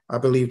 I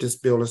believe this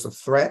bill is a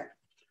threat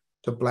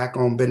to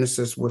Black-owned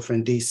businesses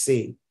within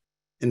D.C.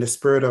 And the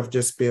spirit of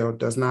this bill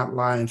does not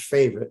lie in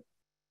favor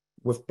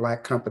with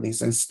Black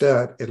companies.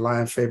 Instead, it lies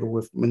in favor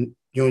with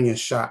union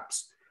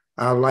shops.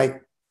 I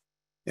like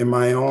in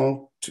my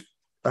own,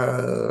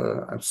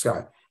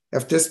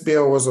 if this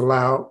bill was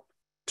allowed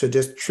to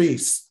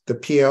decrease the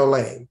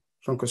PLA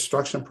from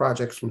construction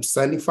projects from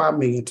 75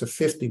 million to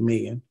 50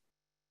 million,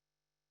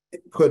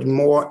 put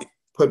more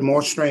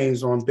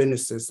strains on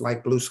businesses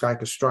like Blue Sky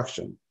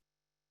Construction.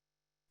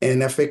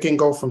 And if it can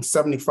go from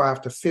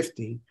 75 to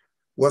 50,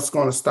 what's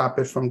going to stop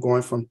it from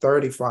going from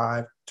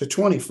 35 to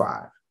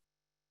 25?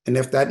 And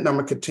if that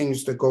number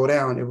continues to go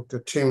down, it will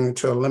continue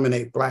to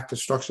eliminate Black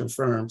construction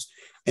firms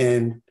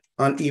and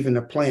uneven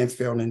the playing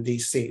field in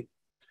DC.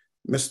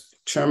 Mr.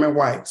 Chairman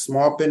White,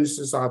 small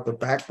businesses are the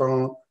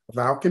backbone of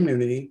our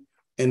community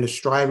and the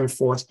striving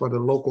force for the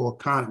local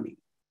economy.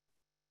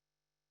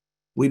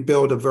 We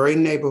build the very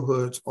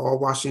neighborhoods all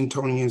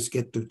Washingtonians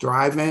get to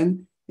thrive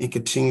in and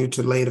continue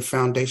to lay the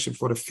foundation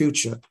for the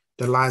future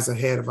that lies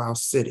ahead of our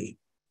city.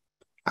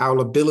 Our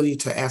ability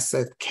to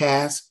access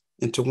cash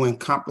and to win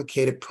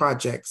complicated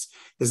projects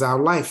is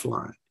our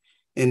lifeline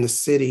in the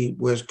city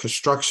where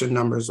construction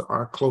numbers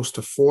are close to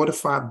 $4 to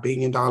 $5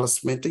 billion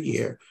spent a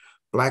year.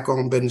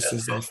 Black-owned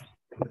businesses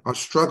are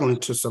struggling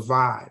to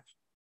survive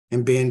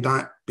and being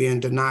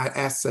denied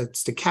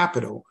access to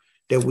capital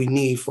that we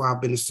need for our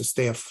business to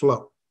stay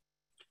afloat.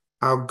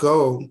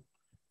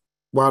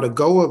 While the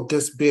goal of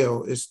this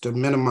bill is to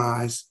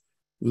minimize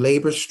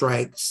labor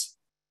strikes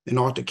and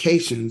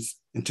altercations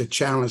and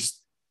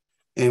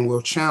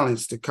will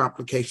challenge the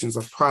complications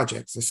of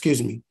projects,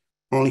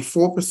 only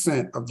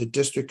 4% of the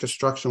district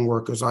construction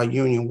workers are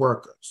union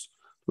workers,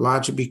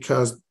 largely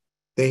because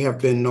there have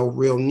been no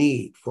real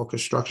need for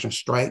construction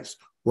strikes,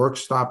 work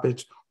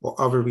stoppage, or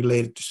other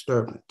related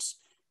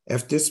disturbance.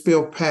 If this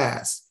bill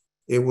passed,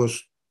 it will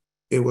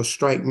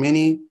strike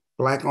many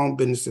Black-owned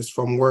businesses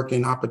from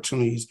working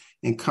opportunities,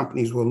 and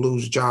companies will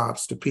lose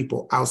jobs to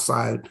people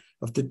outside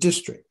of the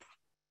district.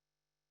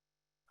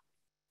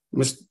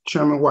 Mr.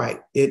 Chairman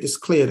White, it is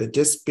clear that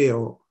this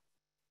bill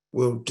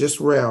will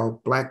disrail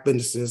Black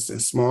businesses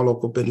and small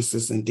local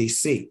businesses in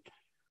DC.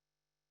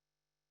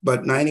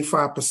 But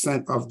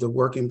 95% of the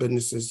workers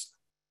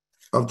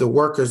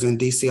in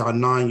DC are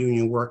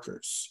non-union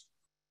workers,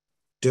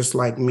 just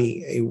like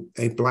me,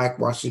 a Black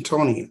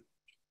Washingtonian.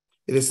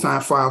 It is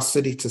time for our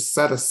city to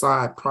set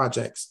aside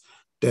projects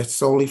that's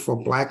solely for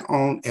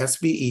Black-owned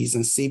SBEs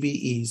and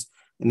CBEs,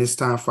 and it's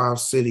time for our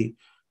city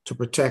to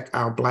protect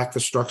our Black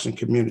construction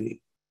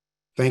community.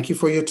 Thank you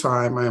for your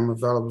time. I am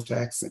available to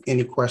answer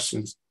any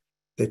questions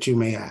that you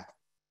may have.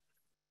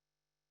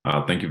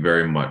 Thank you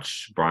very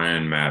much.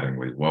 Brian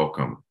Mattingly,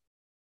 welcome.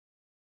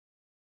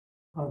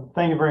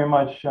 Thank you very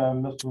much,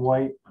 Mr.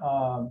 White.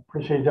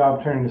 Appreciate the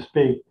opportunity to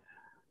speak.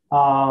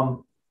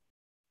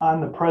 I'm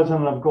the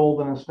president of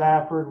Golden and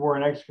Stafford. We're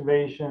an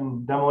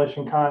excavation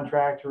demolition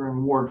contractor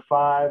in Ward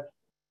 5.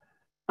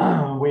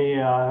 We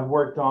have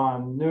worked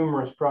on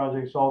numerous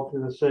projects all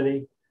through the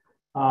city.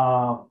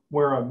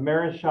 We're a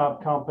merit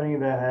shop company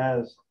that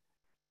has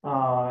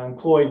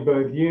employed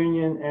both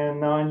union and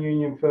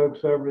non-union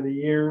folks over the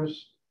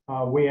years.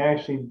 We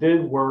actually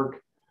did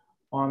work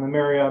on the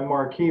Marriott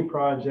Marquis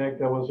project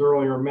that was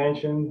earlier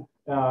mentioned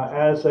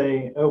as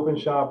an open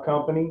shop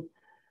company.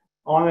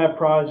 On that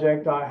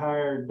project, I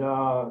hired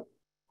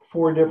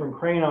 4 different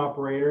crane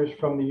operators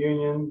from the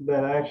union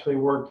that actually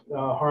worked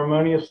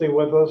harmoniously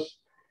with us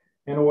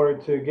in order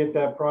to get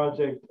that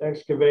project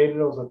excavated.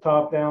 It was a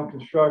top-down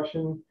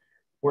construction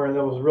where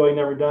that was really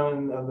never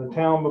done in the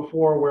town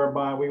before,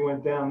 whereby we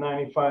went down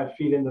 95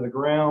 feet into the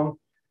ground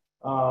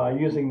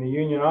using the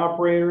union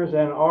operators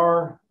and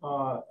our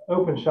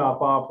open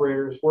shop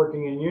operators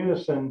working in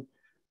unison,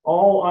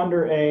 all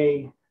under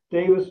a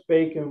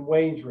Davis-Bacon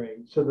wage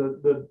rate. So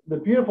the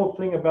beautiful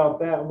thing about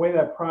that, the way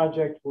that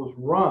project was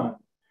run,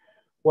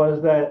 was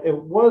that it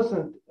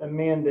wasn't a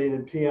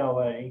mandated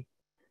PLA.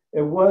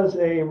 It was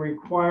a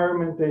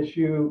requirement that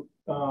you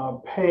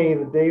pay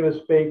the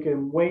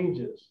Davis-Bacon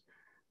wages.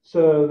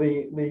 So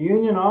the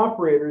union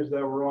operators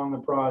that were on the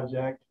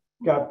project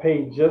got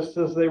paid just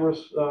as they were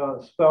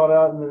spelled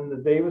out in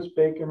the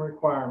Davis-Bacon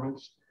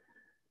requirements.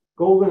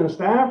 Golden and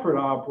Stafford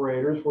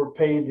operators were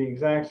paid the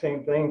exact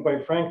same thing.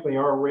 Quite frankly,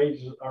 our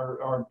wages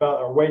are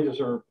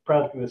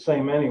practically the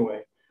same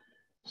anyway.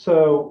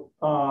 So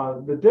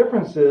the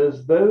difference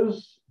is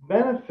those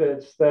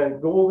benefits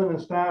that Golden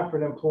and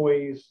Stafford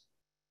employees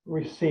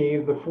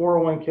receive, the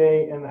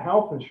 401k and the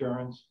health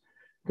insurance,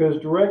 goes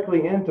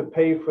directly in to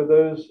pay for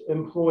those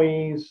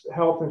employees'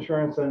 health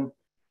insurance and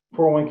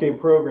 401k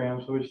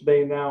programs, which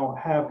they now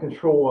have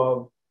control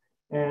of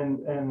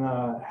and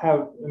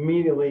have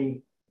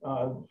immediately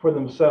for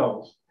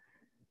themselves.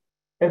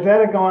 If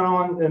that had gone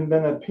on and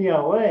been a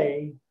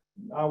PLA,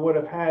 I would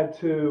have had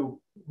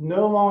to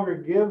no longer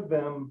give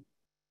them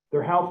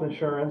their health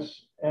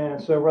insurance,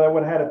 and so I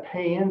would have had to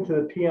pay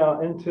into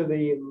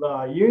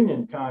the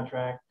union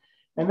contract.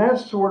 And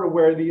that's sort of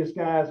where these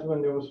guys,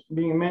 when it was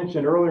being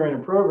mentioned earlier in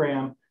the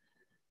program,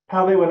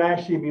 how they would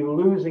actually be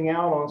losing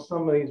out on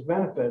some of these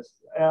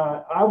benefits.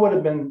 I would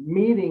have been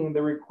meeting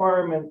the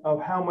requirement of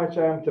how much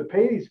I have to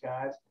pay these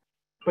guys,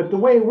 but the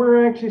way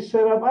we're actually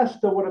set up, I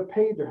still would have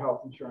paid their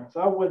health insurance.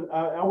 I would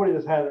have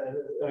just had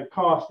a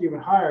cost even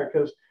higher,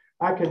 because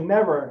I could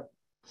never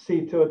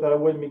see to it that I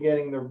wouldn't be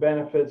getting their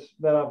benefits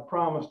that I've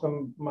promised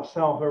them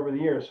myself over the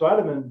years. So I'd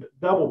have been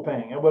double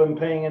paying. I would have been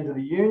paying into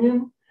the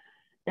union,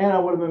 and I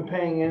would have been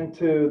paying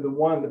into the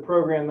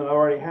program that I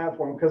already have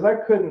for them, because I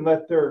couldn't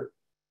let their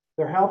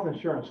health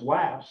insurance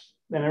lapse,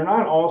 and they're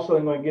not also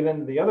going to get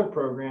into the other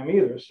program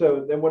either.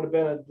 So there would have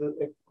been a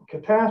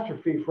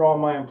catastrophe for all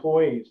my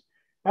employees.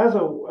 As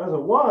it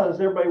was,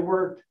 everybody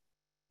worked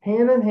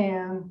hand in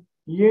hand,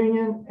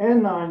 union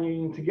and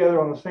non-union, together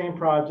on the same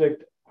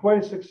project.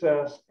 Quite a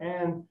success,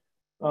 and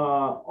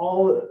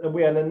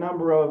we had a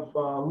number of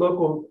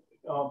local,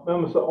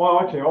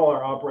 actually all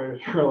our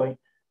operators really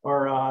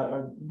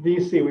are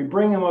DC. We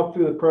bring them up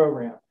through the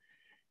program,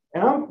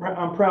 and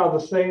I'm proud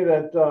to say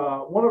that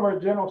one of our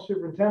general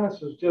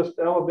superintendents was just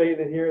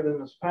elevated here in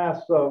this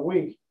past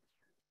week.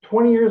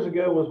 20 years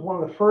ago was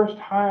one of the first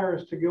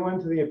hires to go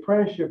into the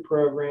apprenticeship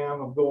program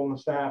of Golden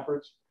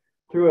Staffords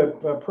through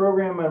a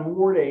program in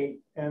Ward 8.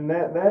 And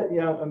that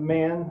young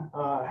man,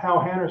 Hal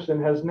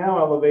Henderson, has now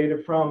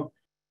elevated from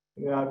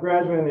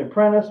graduating the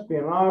apprentice,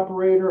 being an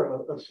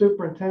operator, a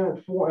superintendent,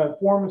 a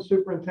foreman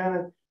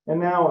superintendent, and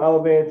now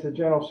elevated to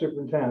general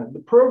superintendent. The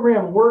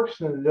program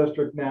works in the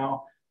district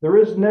now. There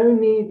is no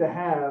need to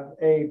have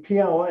a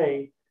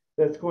PLA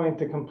that's going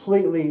to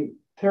completely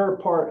tear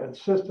apart a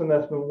system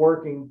that's been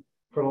working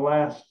for the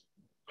last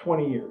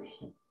 20 years.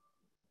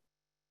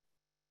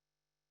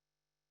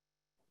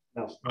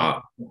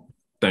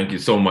 Thank you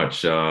so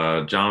much,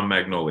 John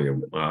Magnolia.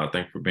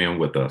 Thanks for being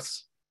with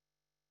us.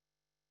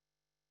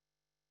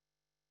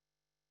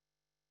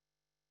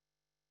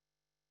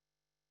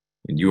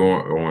 And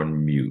you're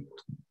on mute.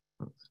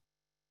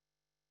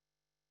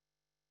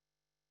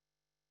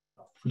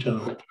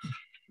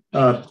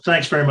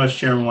 Thanks very much,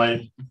 Chairman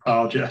White.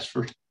 Apologize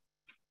for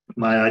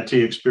my IT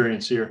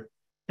experience here.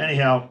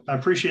 Anyhow, I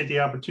appreciate the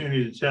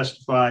opportunity to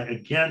testify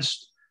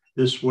against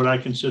this, what I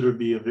consider to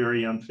be a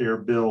very unfair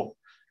bill,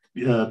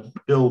 Bill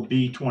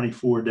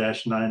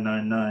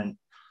B24-999.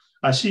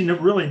 I see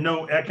really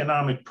no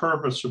economic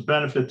purpose or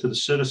benefit to the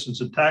citizens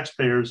and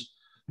taxpayers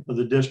of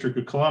the District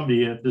of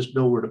Columbia if this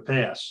bill were to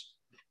pass.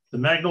 The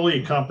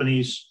Magnolia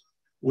companies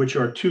which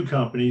are two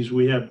companies.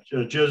 We have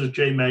Joseph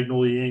J.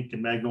 Magnolia Inc.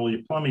 and Magnolia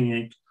Plumbing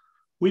Inc.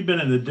 We've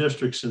been in the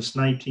district since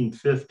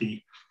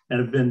 1950 and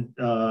have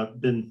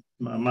been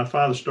my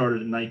father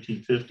started in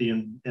 1950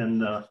 and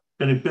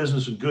been in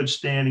business in good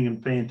standing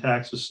and paying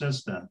taxes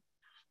since then.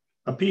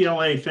 A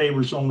PLA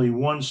favors only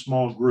one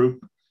small group,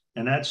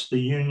 and that's the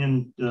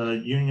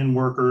union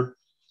worker,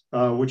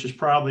 which is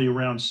probably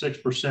around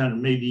 6% or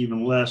maybe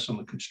even less on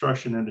the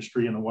construction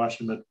industry in the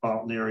Washington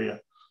metropolitan area.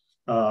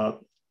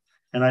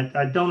 And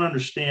I don't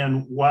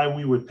understand why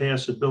we would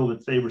pass a bill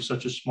that favors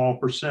such a small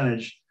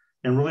percentage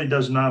and really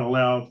does not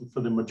allow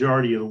for the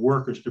majority of the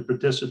workers to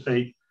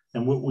participate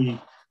in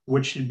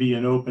what should be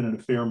an open and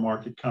a fair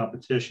market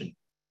competition.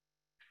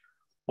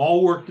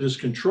 All work that is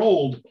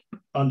controlled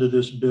under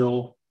this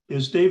bill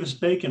is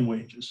Davis-Bacon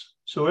wages.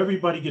 So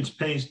everybody gets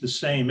paid the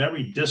same.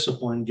 Every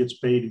discipline gets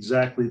paid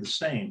exactly the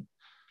same.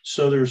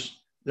 So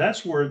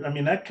that's where, I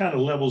mean, that kind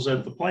of levels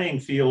out the playing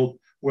field,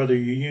 whether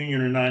you're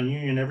union or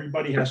non-union.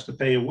 Everybody has to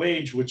pay a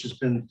wage, which has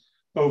been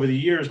over the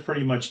years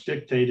pretty much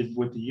dictated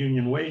what the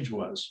union wage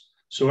was.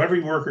 So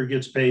every worker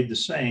gets paid the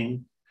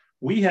same.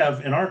 We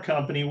have, in our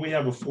company, we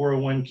have a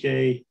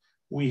 401k,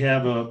 we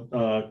have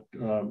a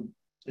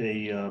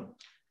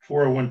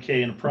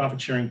 401k and a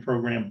profit sharing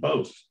program,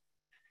 both.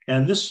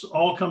 And this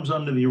all comes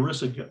under the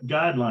ERISA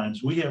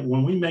guidelines. We have,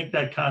 when we make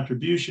that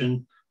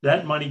contribution,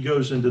 that money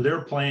goes into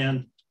their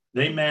plan.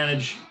 They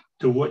manage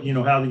to what,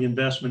 how the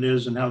investment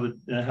is and how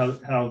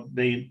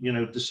they,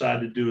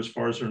 decide to do as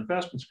far as their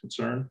investment's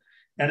concerned.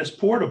 And it's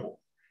portable.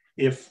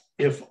 If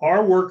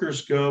our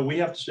workers go,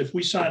 if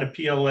we sign a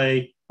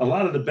PLA, a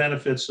lot of the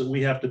benefits that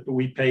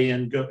we pay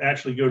in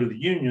actually go to the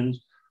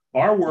unions.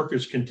 Our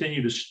workers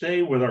continue to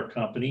stay with our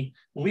company.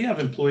 We have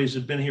employees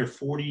that have been here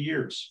 40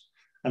 years.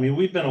 I mean,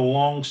 we've been a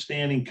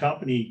long-standing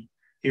company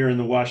here in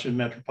the Washington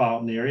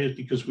metropolitan area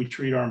because we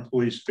treat our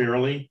employees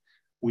fairly.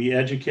 We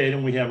educate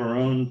them. We have our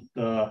own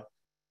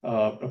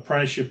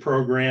apprenticeship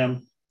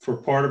program for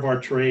part of our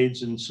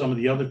trades, and some of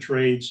the other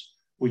trades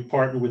we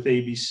partner with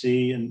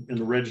ABC and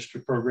the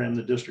registered program in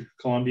the District of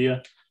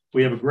Columbia.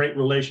 We have a great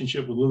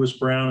relationship with Lewis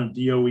Brown and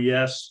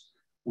DOES.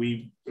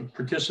 We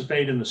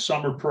participate in the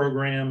summer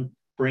program,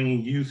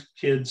 bringing youth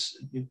kids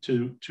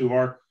to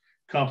our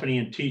company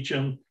and teach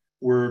them.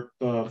 We're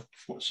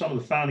some of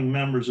the founding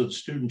members of the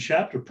student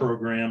chapter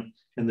program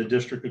in the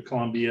District of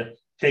Columbia,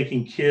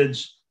 taking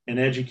kids and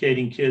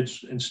educating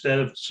kids. Instead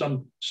of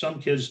some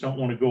kids don't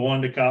want to go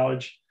on to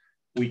college,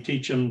 we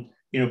teach them,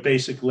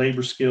 basic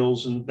labor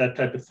skills and that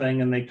type of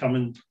thing. And they come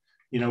and,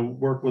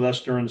 work with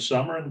us during the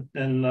summer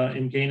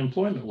and gain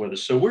employment with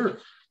us. So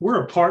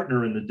we're a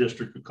partner in the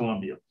District of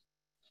Columbia.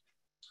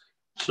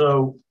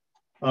 So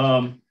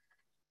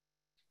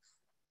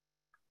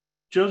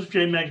Joseph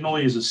J.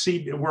 Magnolia is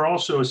we're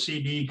also a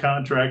CBE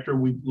contractor.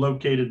 We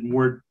located in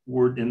Ward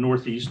in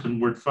Northeast in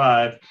Ward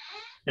 5,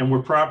 and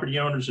we're property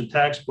owners and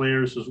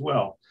taxpayers as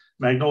well.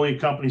 Magnolia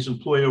companies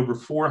employ over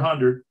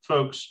 400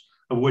 folks,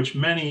 of which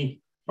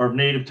many are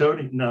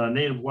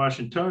native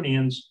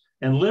Washingtonians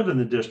and live in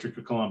the District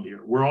of Columbia.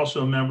 We're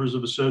also members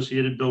of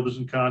Associated Builders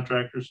and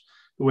Contractors,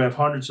 who have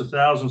hundreds of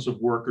thousands of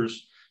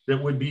workers that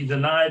would be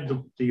denied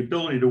the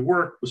ability to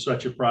work with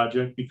such a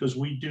project because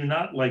we do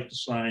not like to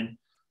sign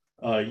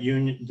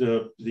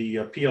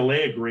the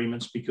PLA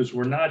agreements, because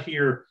we're not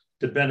here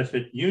to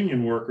benefit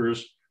union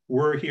workers.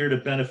 We're here to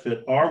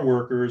benefit our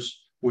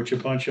workers, which a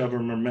bunch of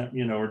them are,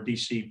 are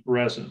DC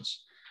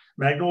residents.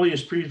 Magnolia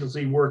has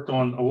previously worked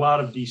on a lot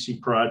of DC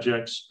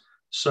projects,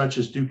 such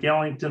as Duke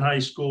Ellington High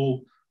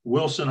School,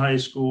 Wilson High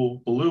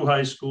School, Ballou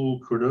High School,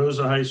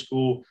 Cardozo High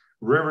School,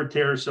 River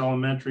Terrace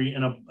Elementary,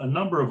 and a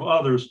number of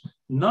others,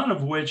 none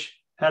of which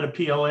had a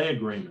PLA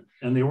agreement.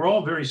 And they were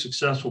all very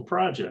successful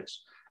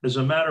projects. As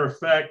a matter of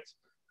fact,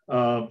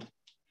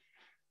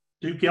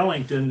 Duke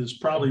Ellington is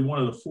probably one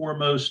of the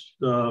foremost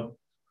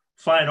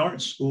fine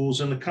arts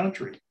schools in the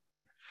country.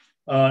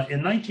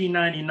 In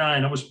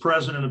 1999, I was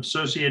president of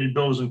Associated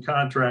Builders and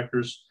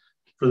Contractors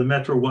for the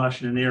Metro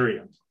Washington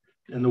area.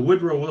 And the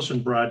Woodrow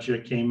Wilson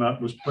project came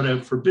up, was put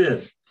out for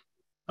bid.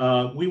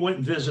 We went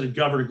and visited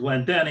Governor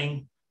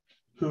Glendening,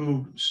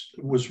 who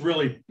was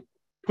really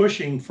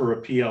pushing for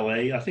a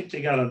PLA. I think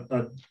they got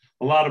a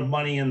lot of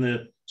money in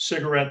the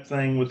cigarette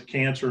thing with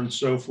cancer and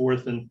so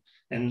forth. And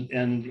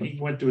he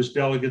went to his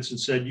delegates and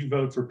said, you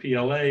vote for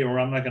PLA or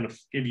I'm not going to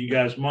give you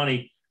guys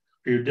money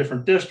for your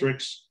different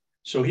districts.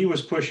 So he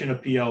was pushing a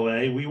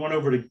PLA. We went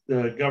over to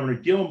Governor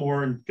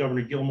Gilmore, and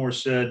Governor Gilmore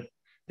said,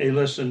 hey,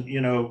 listen,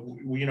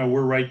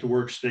 we're right to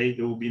work state.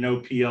 There will be no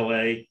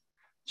PLA,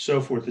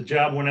 so forth. The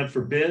job went up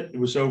for bid. It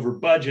was over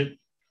budget.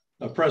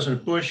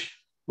 President Bush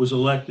was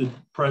elected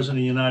president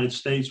of the United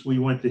States. We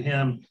went to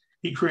him.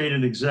 He created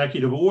an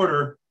executive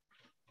order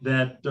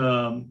that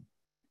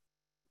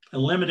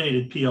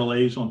eliminated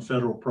PLAs on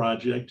federal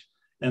project,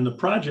 and the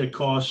project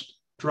cost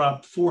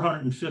dropped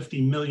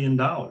 $450 million.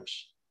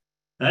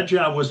 That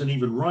job wasn't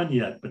even run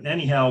yet, but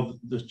anyhow,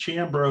 the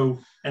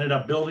Chambro ended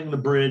up building the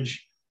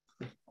bridge,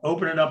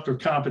 opening up their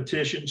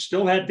competition,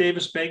 still had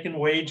Davis-Bacon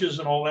wages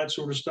and all that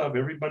sort of stuff.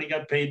 Everybody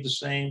got paid the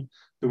same.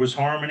 There was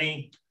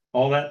harmony.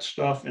 all that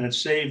stuff, and it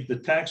saved the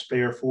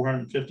taxpayer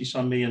 $450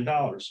 some million.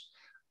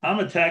 I'm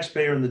a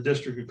taxpayer in the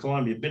District of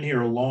Columbia, been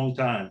here a long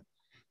time.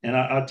 And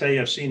I'll tell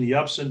you, I've seen the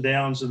ups and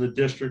downs in the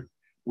district.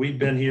 We've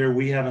been here,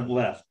 we haven't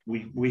left.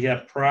 We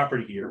have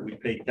property here, we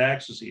pay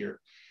taxes here.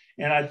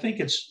 And I think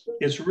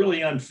it's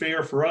really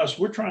unfair for us.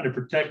 We're trying to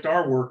protect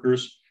our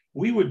workers.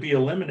 We would be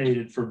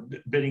eliminated for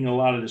bidding a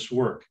lot of this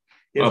work.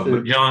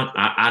 But John,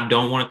 I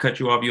don't want to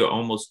cut you off. You're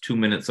almost 2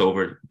 minutes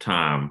over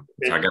time.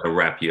 So I got to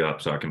wrap you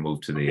up so I can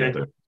move to the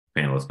other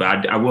panelists.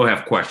 But I will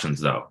have questions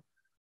though.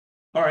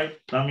 All right.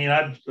 I mean,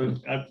 I've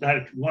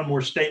had one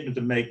more statement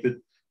to make, that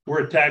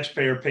we're a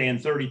taxpayer paying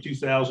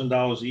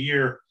 $32,000 a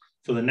year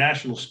for the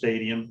National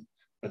Stadium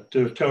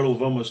to a total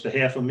of almost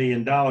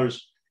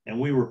 $500,000. And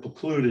we were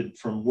precluded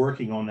from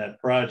working on that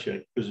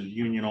project because of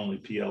union-only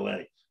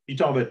PLA. You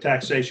talk about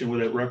taxation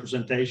without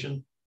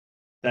representation,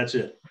 that's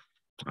it.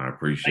 I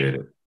appreciate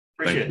it.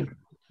 Appreciate it.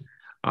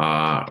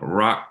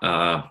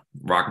 Rachna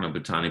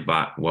Bhutani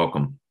Bhatt,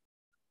 welcome.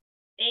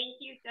 Thank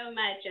you so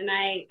much. And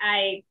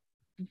I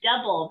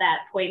double that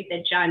point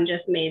that John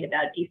just made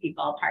about DC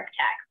ballpark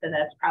tax. So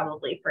that's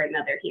probably for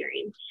another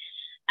hearing.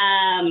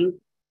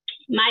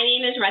 My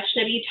name is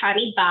Rachna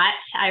Bhutani Bhatt.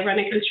 I run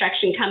a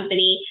construction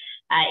company,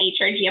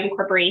 HRGM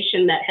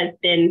Corporation, that has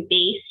been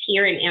based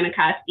here in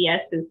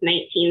Anacostia since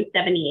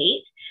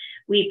 1978.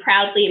 We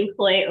proudly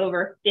employ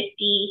over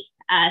 50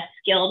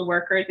 skilled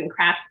workers and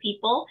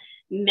craftspeople,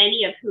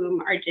 many of whom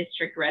are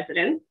district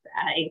residents,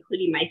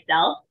 including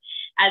myself.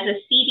 As a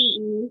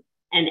CBE,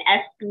 an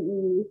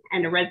SBE,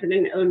 and a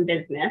resident-owned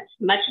business,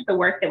 much of the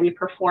work that we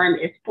perform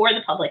is for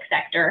the public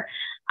sector,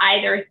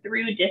 either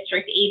through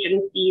district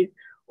agencies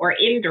or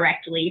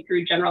indirectly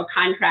through general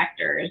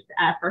contractors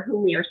for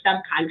whom we are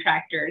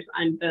subcontractors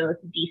on both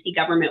DC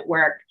government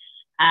work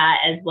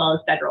as well as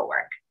federal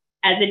work.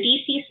 As a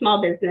DC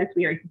small business,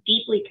 we are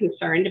deeply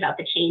concerned about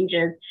the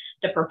changes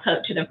to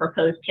the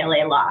proposed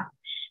PLA law.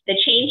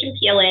 The change in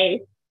PLA,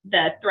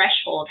 the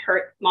threshold,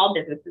 hurts small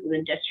businesses in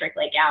a district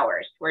like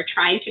ours who are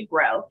trying to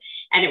grow,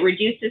 and it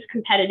reduces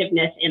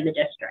competitiveness in the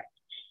district.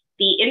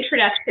 The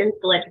introduction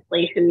to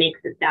legislation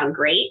makes it sound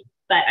great,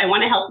 but I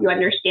want to help you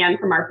understand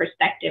from our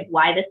perspective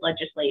why this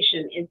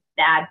legislation is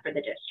bad for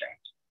the district.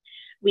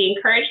 We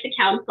encourage the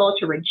council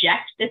to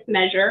reject this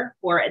measure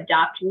or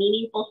adopt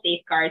meaningful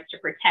safeguards to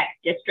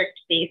protect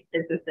district-based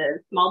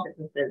businesses, small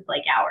businesses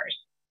like ours.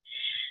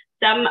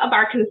 Some of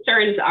our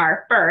concerns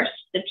are, first,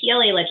 the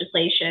PLA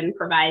legislation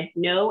provides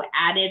no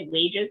added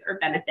wages or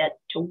benefits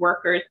to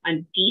workers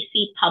on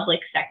DC public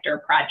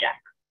sector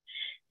projects.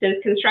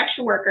 Since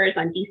construction workers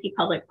on DC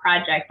public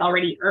projects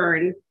already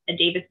earn a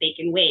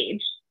Davis-Bacon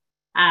wage,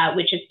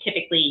 which is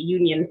typically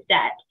union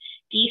set,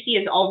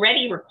 DC is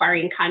already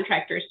requiring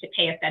contractors to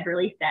pay a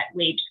federally set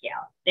wage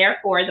scale.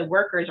 Therefore, the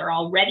workers are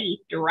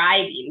already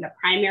deriving the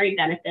primary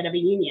benefit of a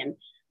union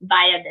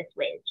via this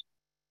wage.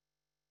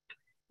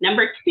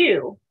 Number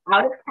two,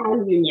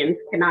 out-of-town unions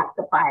cannot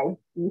supply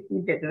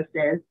DC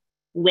businesses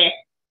with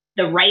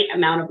the right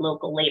amount of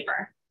local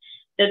labor.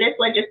 So this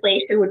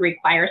legislation would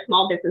require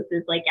small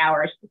businesses like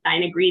ours to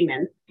sign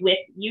agreements with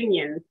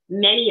unions,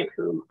 many of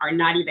whom are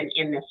not even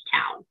in this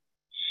town.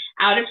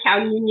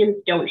 Out-of-town unions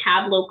don't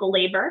have local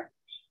labor,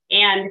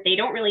 and they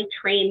don't really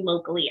train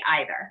locally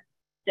either.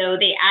 So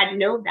they add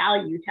no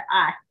value to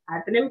us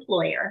as an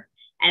employer,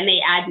 and they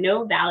add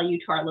no value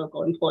to our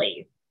local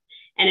employees.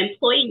 An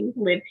employee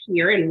who lives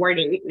here in Ward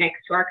 8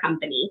 next to our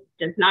company,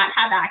 does not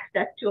have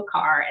access to a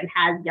car, and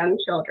has young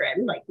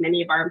children, like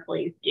many of our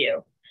employees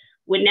do,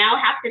 would now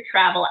have to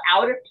travel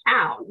out of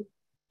town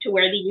to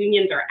where the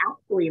unions are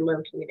actually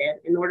located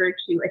in order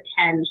to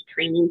attend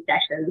training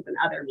sessions and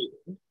other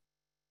meetings.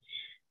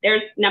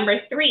 There's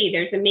number three,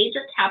 there's a major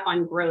cap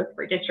on growth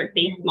for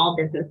district-based small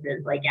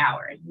businesses like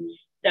ours.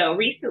 So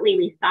recently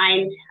we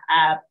signed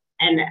a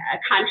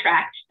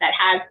contract that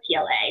has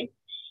PLA,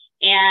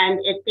 and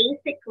it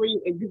basically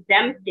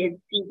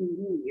exempted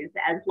CBEs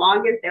as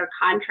long as their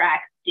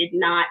contracts did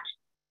not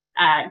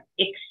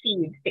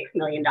exceed $6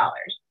 million.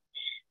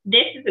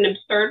 This is an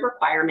absurd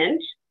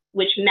requirement,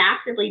 which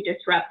massively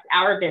disrupts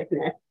our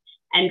business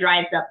and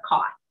drives up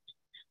costs.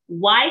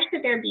 Why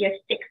should there be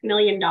a $6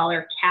 million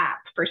cap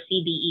for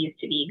CBEs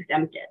to be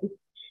exempted?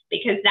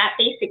 Because that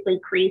basically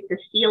creates a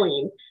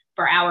ceiling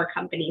for our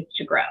companies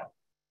to grow.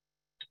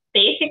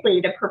 Basically,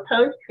 the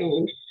proposed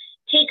change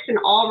takes an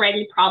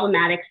already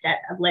problematic set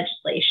of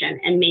legislation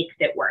and makes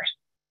it worse.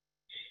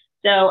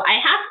 So I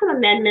have some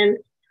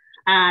amendments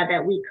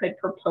that we could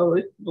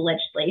propose to the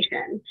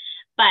legislation,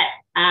 but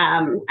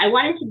I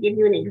wanted to give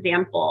you an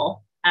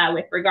example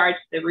with regards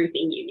to the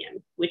roofing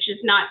union, which is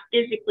not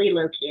physically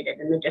located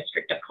in the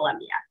District of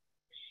Columbia.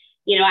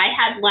 You know, I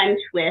had lunch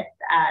with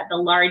the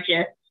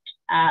largest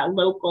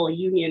local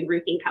union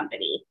roofing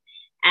company,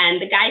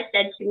 and the guy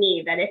said to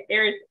me that if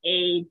there's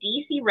a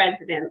DC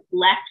resident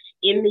left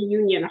in the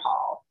union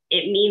hall,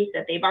 it means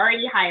that they've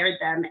already hired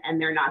them and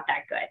they're not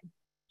that good.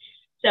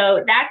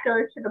 So that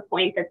goes to the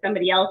point that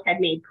somebody else had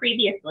made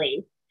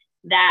previously,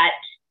 that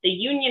the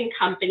union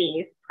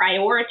companies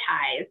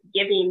prioritize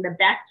giving the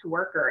best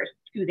workers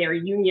to their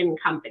union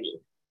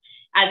companies.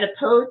 as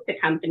opposed to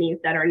companies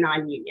that are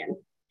non-union.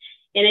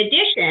 In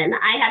addition,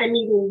 I had a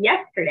meeting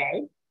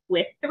yesterday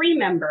with 3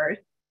 members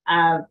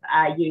of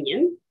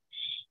unions,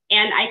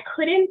 and I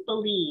couldn't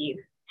believe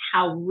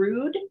how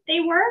rude they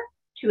were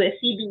to a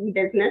CBE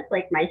business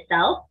like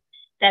myself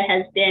that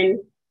has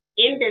been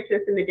in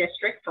business in the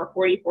district for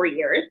 44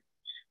 years.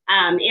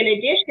 In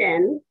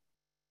addition,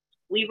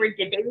 we were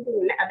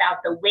debating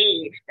about the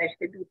wage that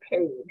should be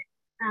paid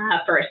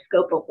for a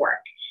scope of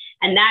work.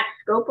 And that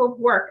scope of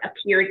work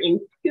appeared in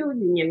 2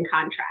 union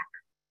contracts.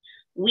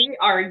 We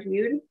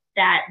argued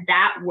that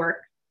that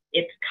work,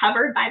 it's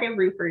covered by the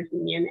roofers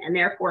union, and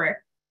therefore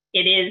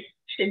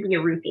should be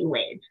a roofing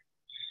wage.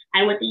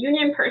 And what the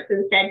union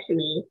person said to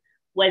me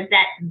was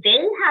that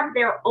they have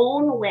their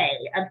own way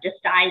of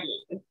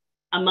deciding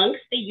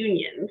amongst the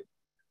unions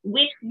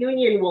which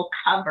union will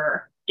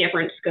cover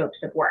different scopes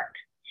of work.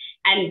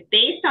 And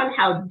based on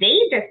how they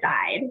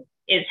decide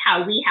is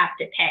how we have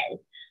to pay,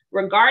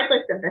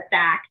 regardless of the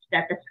fact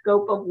that the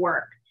scope of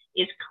work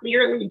is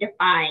clearly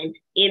defined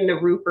in the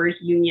roofers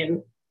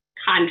union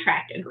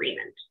contract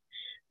agreement.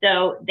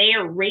 So they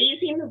are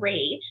raising the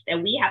wage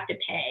that we have to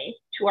pay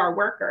to our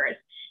workers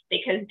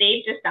because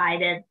they've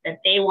decided that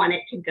they want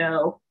it to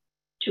go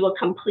to a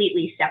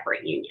completely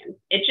separate union.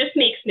 It just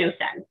makes no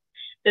sense.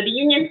 So the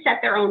unions set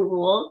their own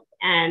rules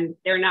and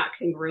they're not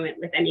congruent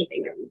with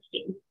anything that we've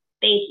seen.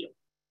 Thank you.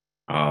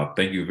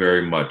 Thank you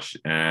very much.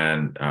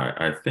 And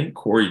I think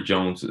Corey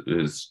Jones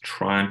is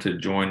trying to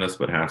join us,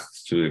 but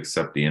has to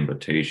accept the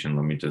invitation.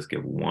 Let me just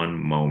give one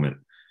moment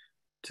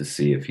to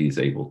see if he's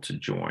able to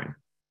join.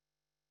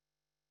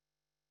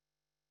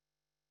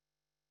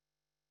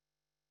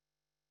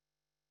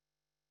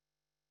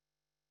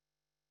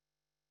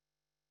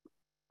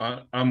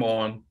 I'm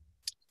on.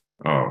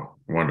 Oh,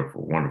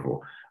 wonderful,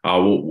 wonderful.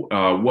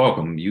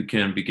 Welcome. You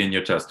can begin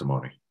your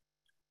testimony.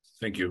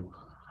 Thank you.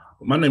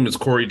 My name is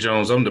Corey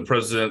Jones. I'm the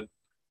president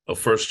of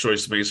First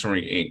Choice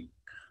Masonry, Inc.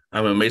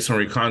 I'm a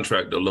masonry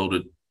contractor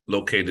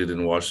located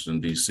in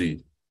Washington,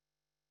 D.C.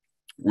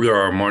 We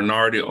are a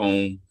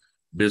minority-owned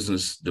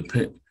business.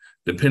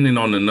 Depending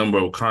on the number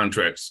of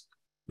contracts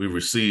we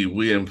receive,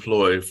 we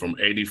employ from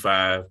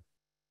 85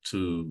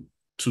 to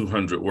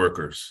 200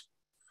 workers.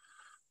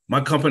 My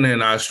company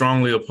and I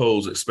strongly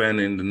oppose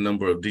expanding the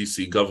number of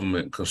DC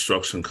government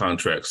construction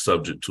contracts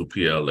subject to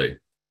PLA.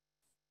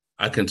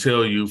 I can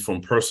tell you from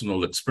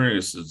personal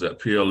experiences that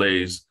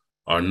PLAs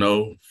are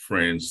no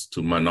friends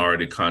to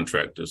minority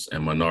contractors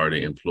and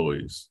minority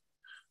employees.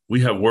 We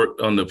have worked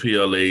on the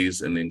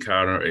PLAs and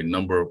encounter a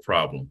number of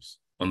problems.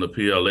 On the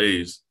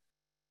PLAs,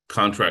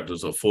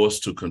 contractors are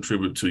forced to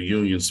contribute to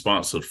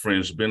union-sponsored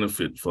fringe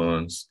benefit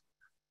funds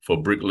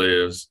for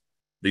bricklayers.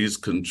 These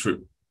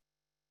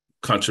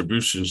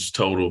contributions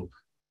total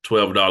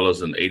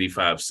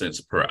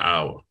 $12.85 per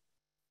hour.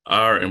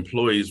 Our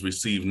employees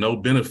receive no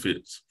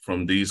benefits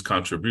from these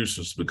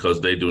contributions because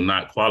they do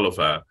not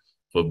qualify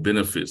for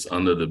benefits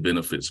under the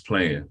benefits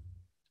plan.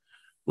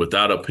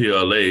 Without a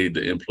PLA,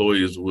 the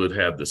employees would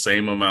have the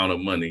same amount of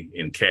money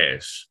in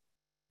cash.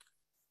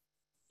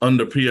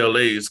 Under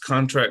PLAs,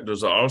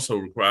 contractors are also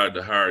required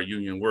to hire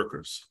union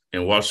workers.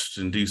 In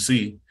Washington,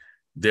 D.C.,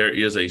 there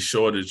is a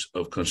shortage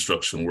of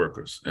construction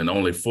workers, and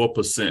only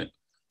 4%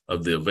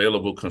 of the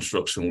available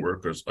construction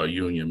workers are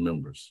union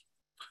members.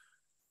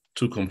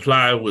 To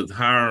comply with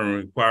hiring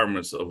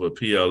requirements of a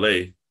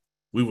PLA,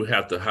 we would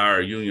have to hire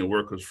union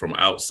workers from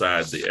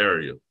outside the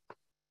area.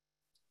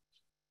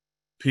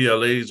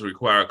 PLAs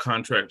require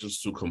contractors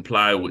to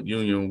comply with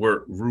union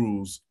work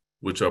rules,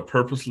 which are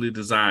purposely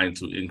designed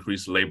to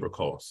increase labor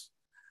costs.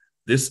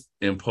 This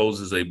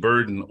imposes a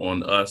burden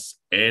on us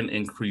and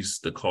increase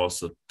the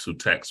cost to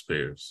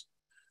taxpayers.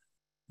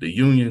 The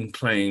union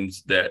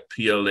claims that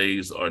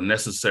PLAs are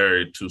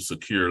necessary to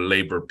secure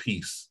labor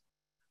peace.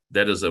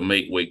 That is a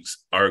make-weight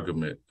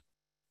argument.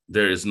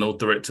 There is no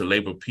threat to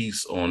labor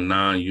peace on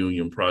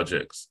non-union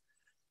projects.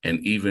 And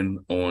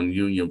even on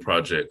union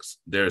projects,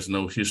 there is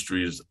no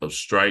histories of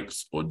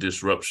strikes or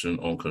disruption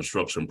on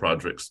construction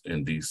projects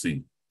in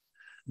DC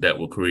that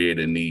will create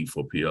a need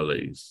for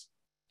PLAs.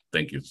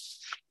 Thank you.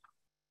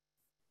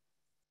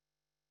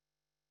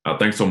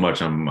 Thanks so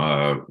much. I'm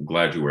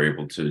glad you were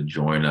able to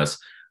join us.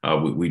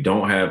 We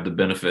don't have the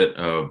benefit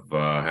of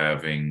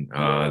having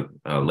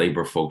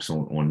labor folks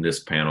on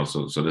this panel,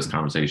 so this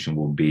conversation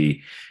will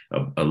be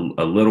a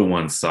little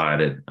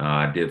one-sided.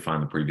 I did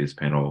find the previous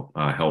panel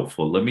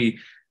helpful. Let me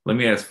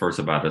ask first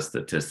about the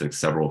statistics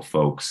several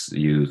folks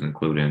use,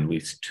 including at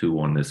least 2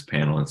 on this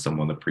panel and some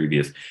on the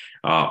previous.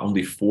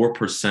 Only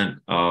 4%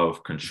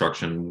 of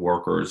construction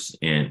workers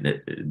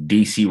in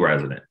DC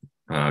resident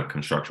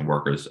construction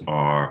workers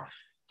are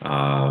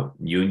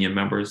union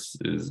members.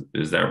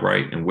 Is that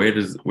right? And where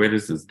does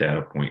this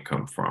data point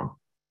come from?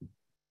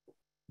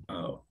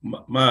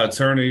 My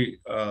attorney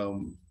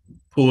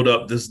pulled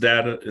up this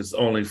data. It's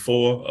only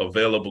 4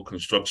 available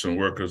construction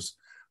workers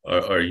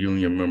are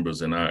union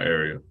members in our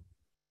area.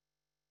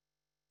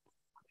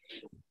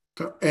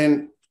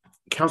 And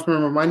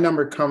Councilmember, my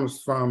number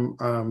comes from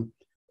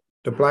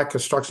the Black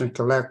Construction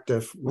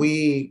Collective.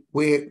 We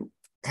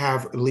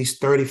have at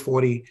least 30,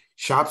 40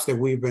 shops that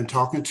we've been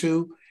talking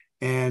to.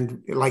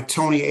 And like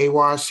Tony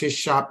Awash, his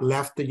shop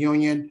left the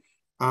union.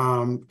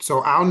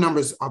 So our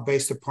numbers are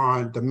based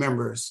upon the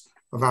members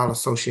of our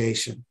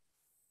association.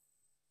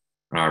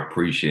 I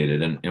appreciate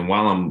it. And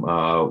while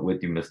I'm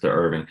with you, Mr.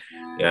 Irving,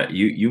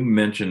 you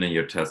mentioned in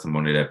your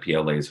testimony that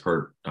PLAs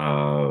hurt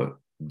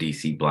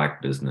DC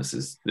Black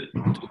businesses.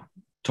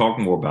 Talk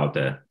more about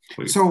that,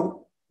 please.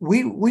 So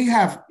we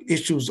have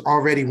issues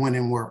already when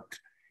in work.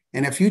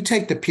 And if you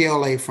take the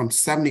PLA from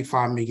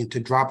 75 million to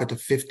drop it to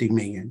 50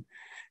 million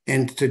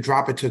and to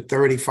drop it to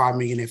 35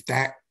 million, if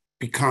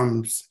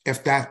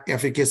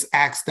it gets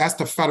axed, that's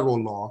the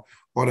federal law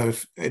or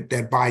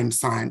that Biden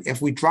signed.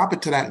 If we drop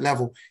it to that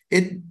level,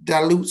 it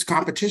dilutes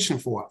competition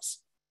for us.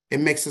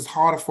 It makes it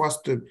harder for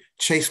us to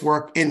chase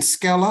work and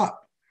scale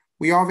up.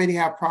 We already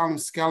have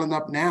problems scaling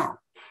up now.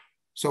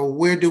 So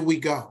where do we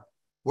go?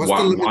 What's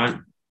the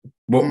limit?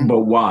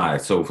 But why?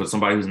 So for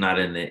somebody who's not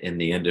in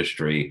the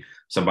industry,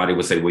 somebody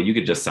would say, well, you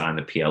could just sign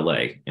the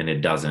PLA and it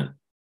doesn't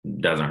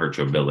hurt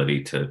your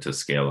ability to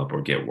scale up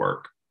or get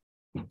work.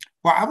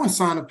 Well, I wouldn't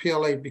sign a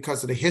PLA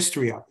because of the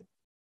history of it.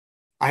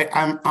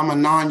 I'm a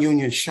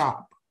non-union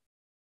shop.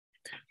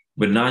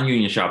 But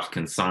non-union shops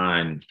can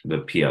sign the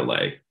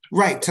PLA.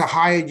 Right, to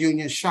hire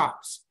union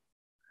shops.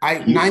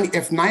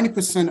 If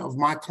 90% of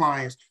my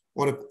clients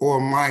or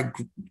my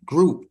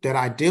group that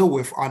I deal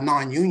with are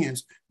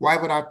non-unions, why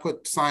would I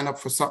sign up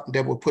for something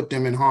that would put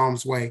them in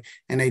harm's way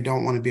and they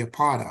don't want to be a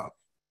part of?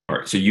 All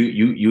right. So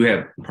you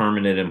have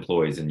permanent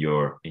employees in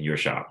your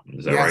shop.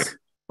 Is that right?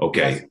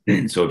 Okay.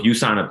 Yes. So if you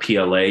sign a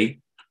PLA,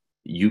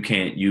 you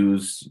can't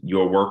use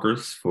your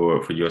workers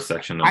for your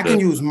section of I can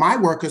use my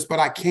workers, but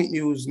I can't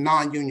use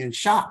non-union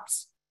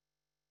shops.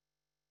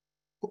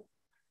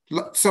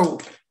 So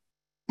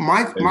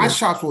my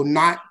shops will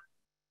not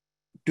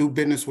do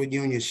business with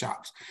union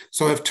shops.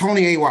 So if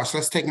Tony Awash,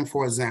 let's take him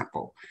for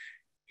example,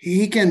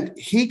 he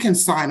can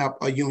sign up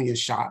a union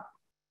shop,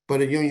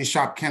 but a union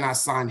shop cannot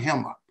sign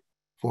him up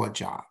for a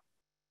job,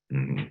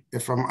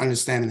 if I'm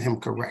understanding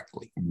him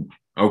correctly.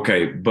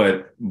 Okay,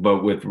 but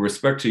with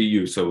respect to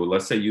you, so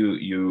let's say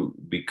you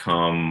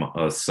become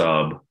a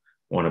sub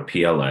on a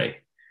PLA.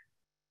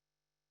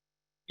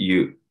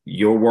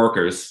 Your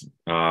workers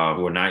who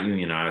are not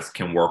unionized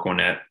can work on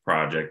that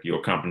project.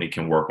 Your company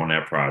can work on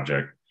that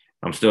project.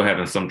 I'm still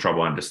having some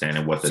trouble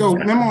understanding what. So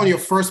remember on your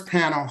first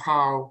panel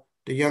how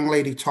the young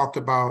lady talked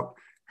about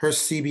her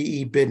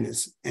CBE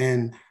business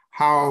and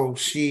how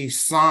she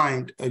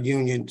signed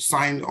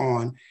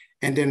on,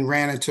 and then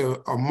ran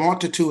into a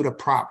multitude of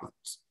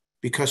problems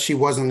because she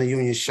wasn't a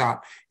union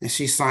shop and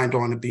she signed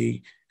on to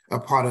be a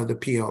part of the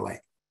PLA.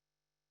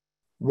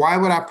 Why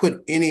would I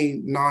put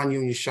any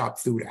non-union shop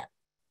through that?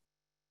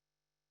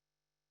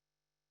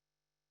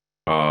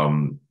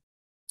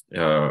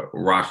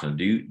 Roshan,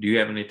 do you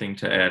have anything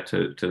to add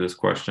to this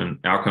question?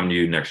 I'll come to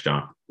you next,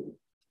 John.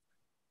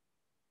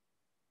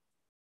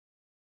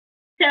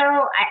 So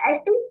I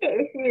think the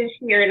issue is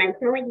here, and I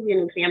can only give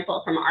you an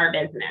example from our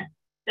business.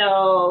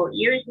 So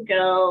years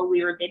ago,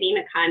 we were bidding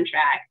a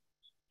contract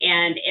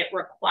and it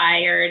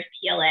required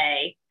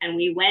PLA. And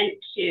we went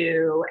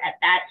to, at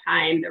that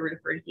time, the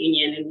Roofers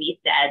Union, and we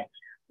said,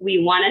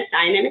 we want to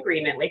sign an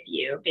agreement with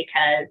you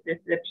because this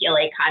is a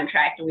PLA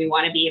contract and we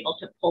want to be able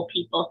to pull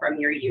people from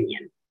your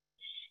union.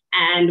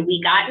 And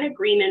we got an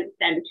agreement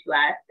sent to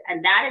us,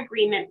 and that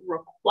agreement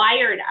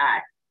required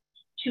us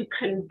to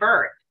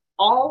convert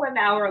all of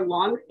our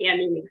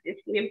longstanding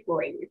existing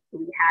employees who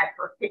we had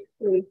for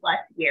 15 plus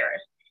years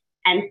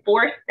and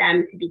force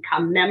them to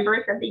become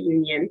members of the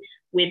union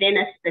within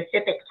a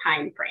specific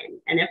time frame.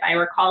 And if I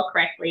recall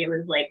correctly, it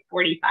was like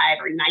 45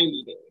 or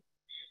 90 days.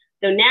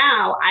 So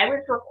now I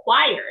was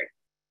required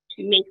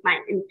to make my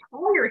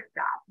entire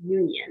shop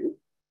union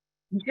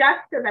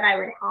just so that I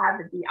would have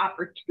the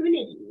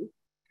opportunity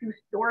to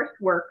source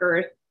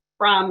workers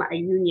from a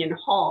union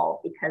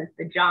hall because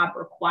the job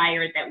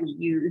required that we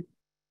use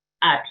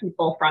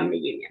people from the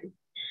union.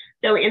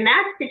 So in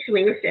that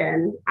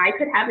situation, I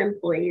could have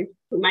employees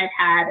whom I've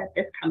had at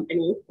this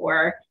company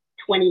for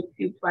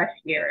 22 plus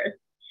years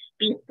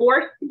be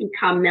forced to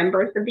become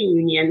members of the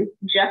union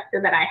just so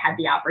that I had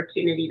the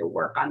opportunity to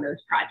work on those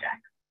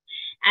projects.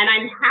 And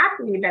I'm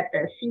happy that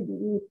the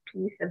CBE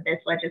piece of this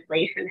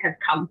legislation has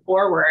come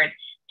forward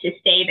to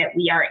say that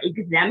we are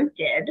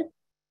exempted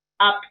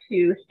up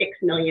to $6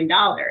 million.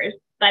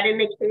 But in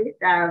the case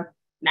of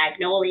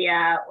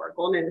Magnolia or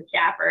Goldman and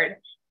Stafford,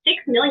 $6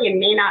 million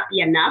may not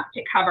be enough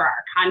to cover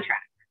our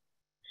contract.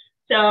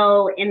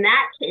 So in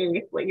that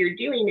case, what you're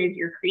doing is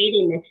you're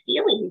creating this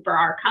ceiling for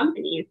our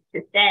companies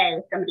to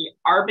say somebody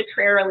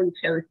arbitrarily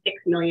chose $6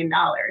 million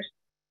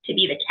to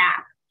be the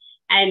cap.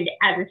 And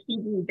as a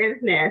CBE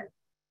business,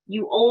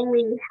 you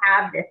only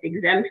have this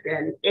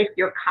exemption if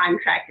your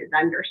contract is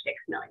under $6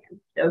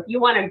 million. So if you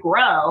want to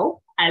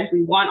grow, as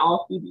we want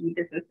all CBE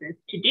businesses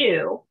to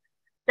do,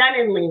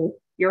 suddenly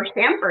you're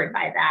hampered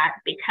by that,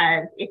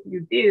 because if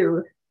you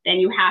do, then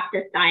you have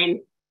to sign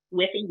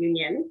with a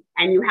union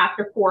and you have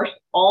to force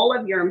all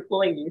of your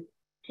employees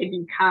to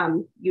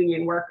become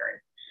union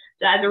workers.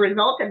 So as a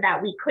result of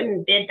that, we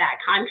couldn't bid that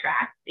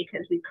contract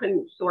because we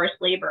couldn't source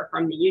labor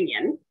from the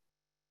union,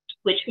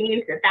 which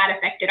means that that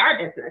affected our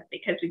business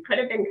because we could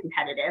have been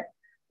competitive.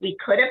 We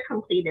could have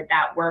completed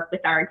that work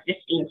with our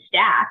existing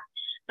staff,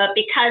 but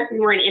because we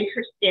weren't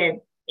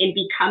interested in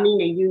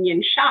becoming a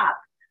union shop,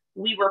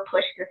 we were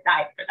pushed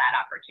aside for that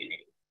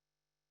opportunity.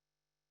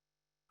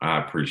 I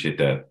appreciate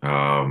that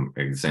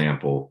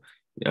example.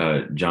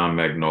 John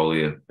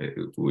Magnolia,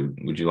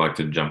 would you like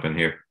to jump in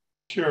here?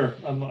 Sure,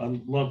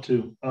 I'd love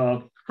to.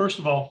 First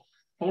of all,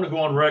 I want to go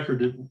on record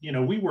that,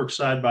 we work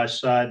side by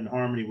side in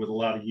harmony with a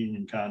lot of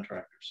union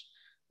contractors,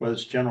 whether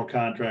it's general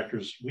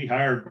contractors. We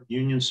hired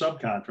union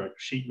subcontractors,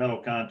 sheet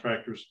metal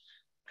contractors,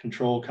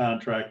 control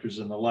contractors,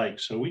 and the like.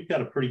 So we've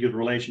got a pretty good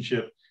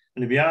relationship.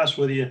 And to be honest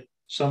with you,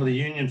 some of the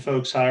union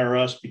folks hire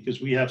us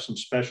because we have some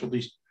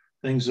specialty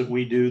things that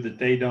we do that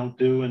they don't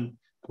do, and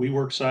we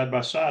work side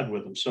by side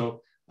with them.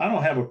 So I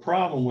don't have a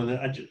problem with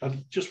it.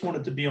 I just want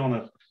it to be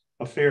on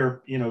a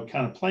fair,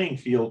 kind of playing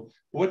field.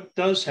 What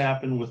does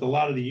happen with a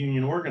lot of the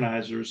union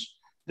organizers,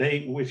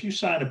 if you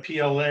sign a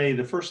PLA,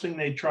 the first thing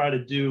they try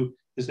to do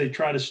is they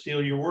try to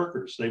steal your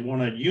workers. They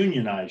want to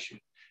unionize you.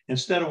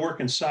 Instead of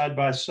working side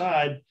by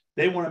side,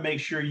 they want to make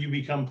sure you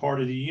become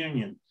part of the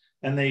union.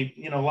 And they,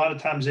 a lot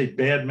of times they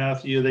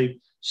badmouth you. They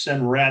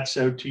send rats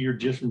out to your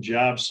different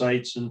job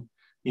sites and,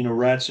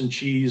 rats and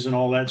cheese and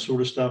all that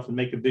sort of stuff and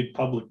make a big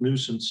public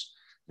nuisance.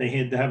 They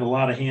had to have a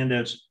lot of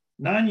handouts.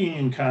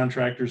 Non-union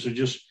contractors are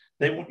just,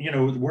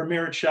 we're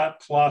merit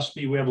shop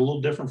philosophy. We have a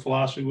little different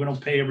philosophy. We don't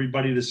pay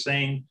everybody the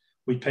same.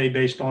 We pay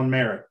based on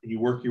merit. You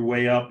work your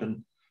way up.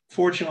 And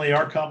fortunately,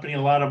 our company,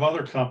 a lot of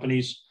other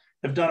companies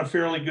have done a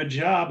fairly good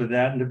job of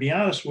that. And to be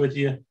honest with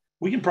you,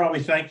 we can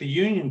probably thank the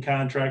union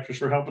contractors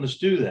for helping us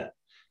do that,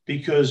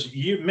 because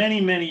many,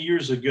 many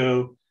years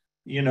ago,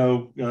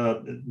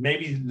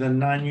 maybe the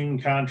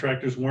non-union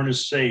contractors weren't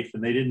as safe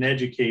and they didn't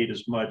educate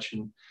as much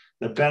and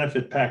the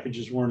benefit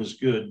packages weren't as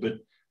good. But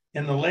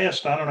in the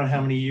last, I don't know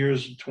how many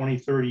years, 20,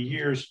 30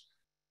 years,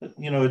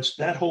 it's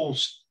that whole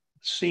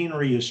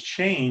scenery has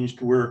changed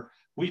where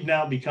we've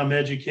now become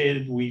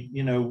educated. We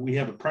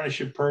have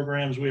apprenticeship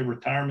programs, we have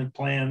retirement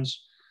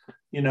plans.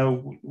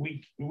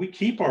 We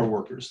keep our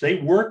workers.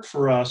 They work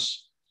for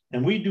us,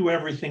 and we do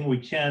everything we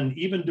can,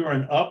 even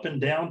during up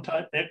and down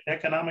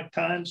economic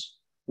times.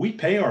 We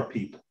pay our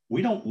people.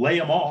 We don't lay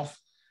them off.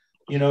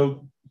 We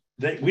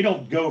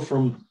don't go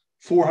from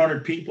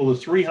 400 people to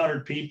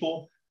 300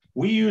 people.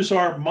 We use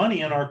our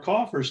money in our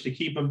coffers to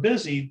keep them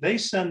busy. They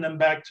send them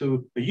back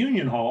to a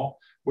union hall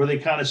where they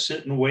kind of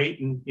sit and wait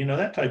and,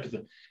 that type of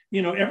thing.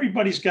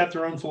 Everybody's got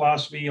their own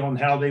philosophy on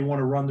how they want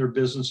to run their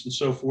business and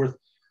so forth.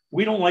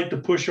 We don't like to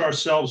push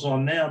ourselves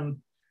on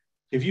them.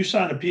 If you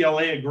sign a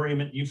PLA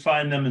agreement, you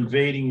find them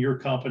invading your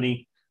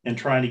company and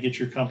trying to get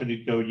your company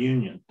to go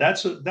union.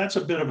 That's a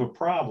bit of a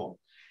problem.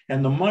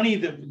 And the money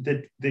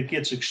that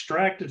gets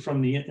extracted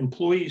from the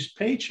employee's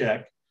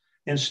paycheck,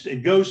 and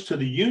it goes to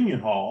the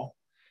union hall,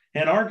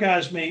 and our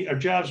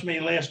jobs may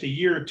last a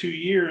year or 2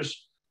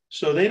 years,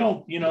 so they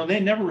don't, they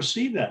never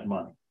receive that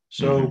money.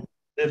 So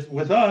if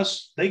with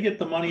us, they get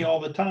the money all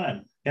the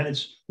time.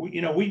 And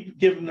we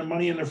give them the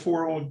money in their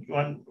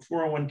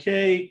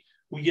 401k,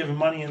 we give them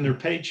money in their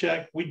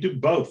paycheck. We do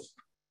both,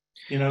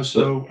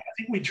 so I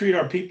think we treat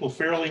our people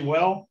fairly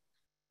well.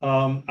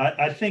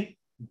 I think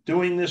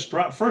doing this,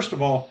 first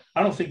of all,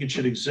 I don't think it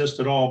should exist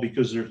at all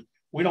because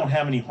we don't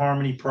have any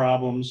harmony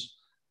problems.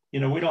 We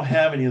don't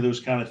have any of those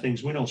kind of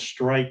things. We don't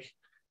strike.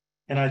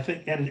 And I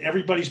think, and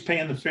everybody's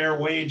paying the fair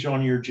wage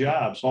on your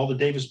jobs. All the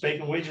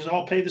Davis-Bacon wages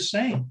all pay the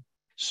same.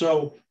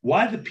 So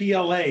why the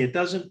PLA? It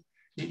doesn't,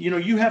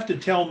 you have to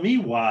tell me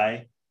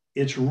why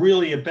it's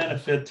really a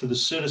benefit to the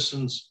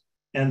citizens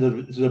and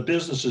the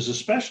businesses,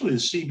 especially the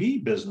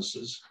CB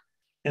businesses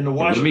in the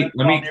Washington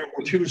area,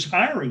 who's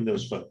hiring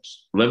those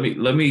folks. Let me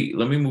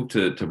move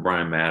to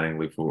Brian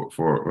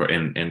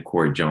Mattingly and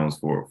Corey Jones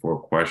for a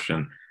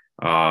question.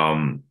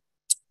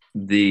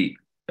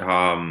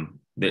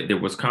 There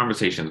was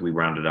conversations, we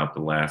rounded out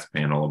the last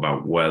panel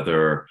about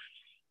whether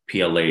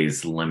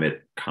PLAs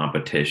limit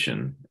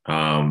competition.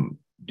 Do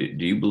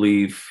you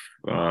believe,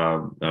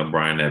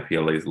 Brian, that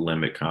PLAs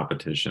limit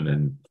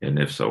competition, and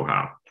if so,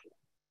 how?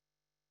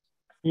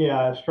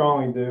 Yeah, I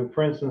strongly do.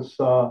 For instance,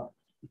 the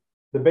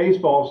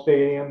baseball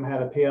stadium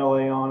had a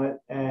PLA on it,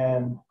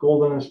 and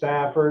Golden and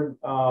Stafford,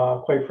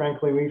 quite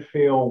frankly, we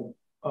feel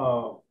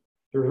there's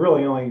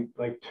really only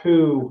like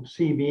 2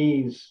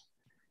 CBs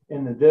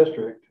in the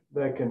district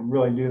that can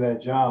really do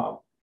that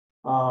job.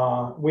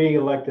 We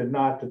elected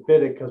not to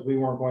bid it because we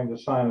weren't going to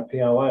sign a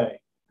PLA.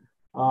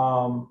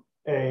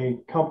 A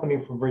company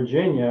from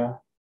Virginia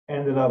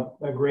ended up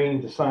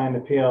agreeing to sign the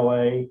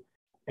PLA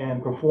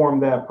and perform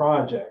that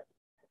project.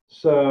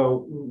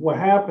 So what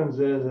happens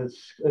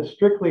is it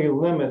strictly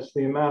limits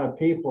the amount of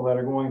people that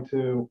are going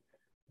to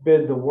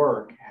bid the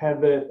work.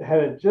 Had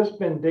it just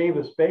been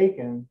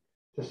Davis-Bacon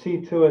to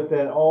see to it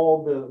that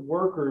all the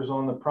workers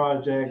on the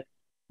project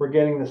were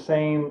getting the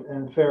same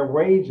and fair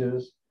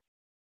wages,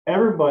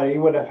 everybody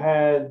would have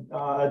had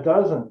a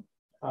dozen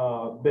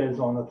bids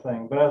on the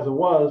thing. But as it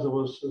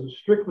was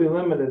strictly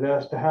limited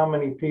as to how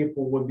many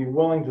people would be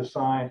willing to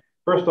sign.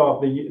 First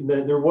off,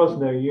 there was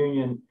no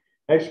union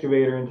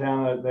excavator in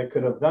town that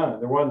could have done it.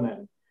 There wasn't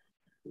any.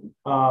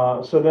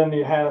 So then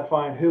you had to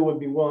find who would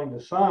be willing to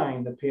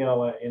sign the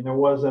PLA. And there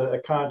was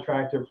a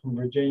contractor from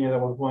Virginia that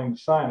was willing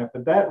to sign it.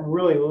 But that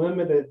really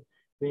limited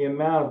the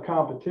amount of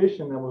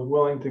competition that was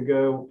willing to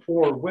go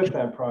forward with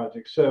that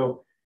project.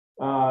 So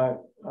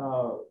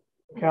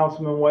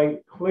Councilman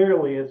White,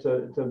 clearly it's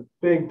a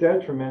big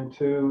detriment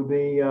to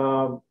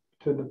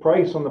the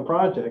price on the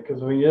project,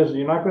 because when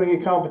you're not going to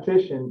get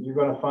competition, you're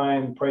going to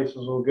find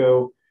prices will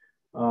go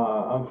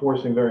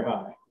unfortunately very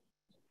high.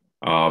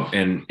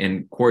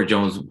 And Corey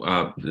Jones,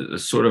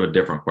 sort of a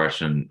different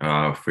question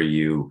for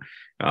you.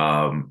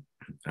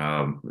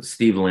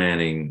 Steve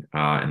Lanning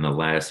in the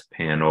last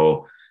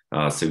panel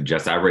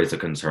suggests, I raised a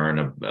concern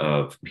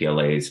of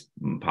PLAs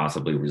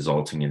possibly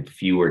resulting in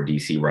fewer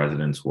DC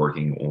residents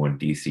working on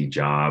DC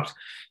jobs.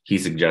 He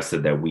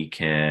suggested that we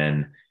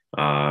can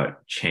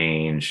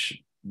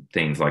change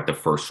things like the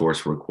first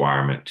source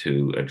requirement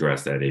to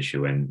address that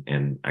issue.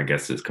 And I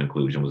guess his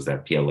conclusion was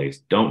that PLAs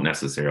don't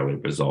necessarily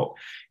result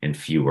in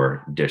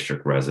fewer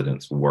district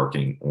residents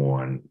working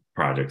on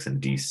projects in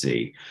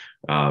DC.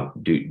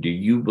 Do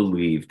you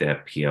believe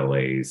that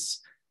PLAs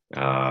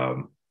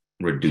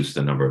reduce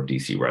the number of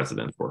DC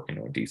residents working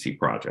on DC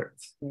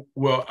projects?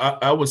 Well,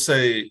 I would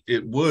say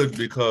it would,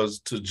 because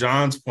to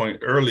John's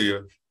point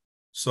earlier,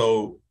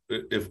 so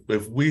if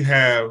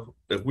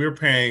we're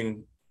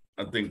paying,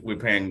 I think we're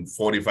paying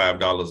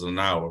 $45 an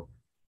hour,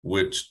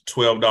 which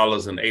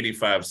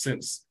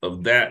 $12.85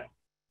 of that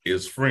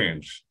is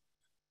fringe.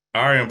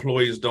 Our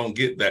employees don't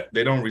get that.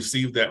 They don't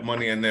receive that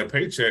money in their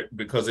paycheck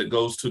because it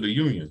goes to the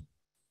union.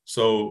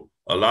 So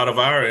a lot of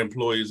our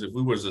employees, if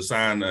we were to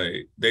sign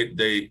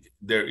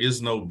there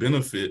is no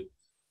benefit,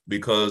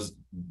 because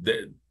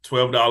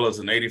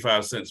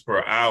 $12.85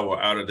 per hour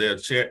out of their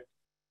check,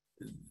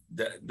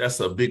 that's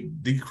a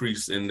big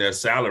decrease in their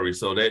salary.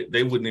 So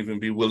they wouldn't even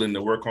be willing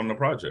to work on the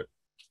project.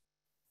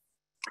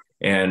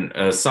 And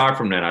aside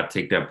from that, I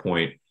take that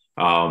point.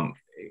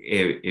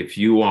 If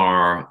you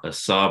are a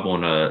sub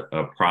on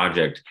a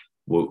project,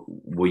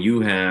 will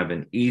you have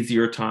an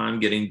easier time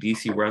getting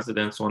DC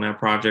residents on that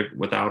project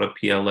without a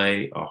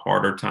PLA, a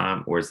harder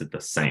time, or is it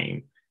the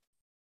same?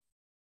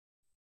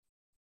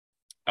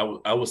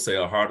 I would say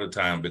a harder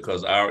time,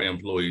 because our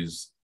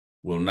employees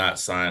will not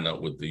sign up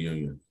with the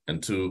union.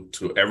 And to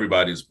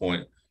everybody's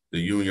point, the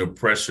union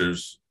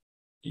pressures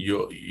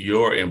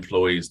your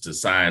employees to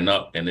sign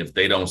up. And if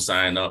they don't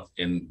sign up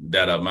in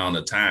that amount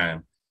of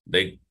time,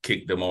 they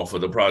kick them off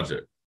of the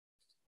project.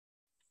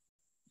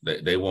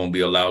 They won't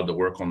be allowed to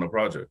work on the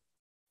project.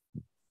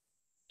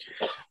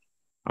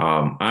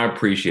 I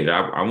appreciate it.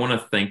 I want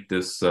to thank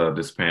this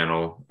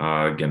panel.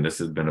 Again, this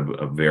has been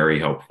a very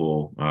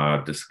helpful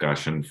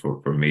discussion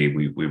for me.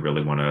 We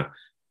really want to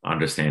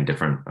understand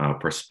different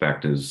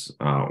perspectives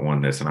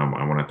on this, and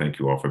I want to thank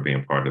you all for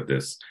being part of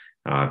this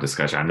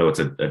discussion. I know it's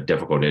a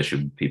difficult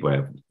issue. People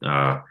have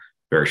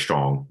very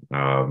strong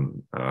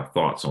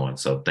thoughts on,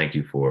 so thank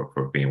you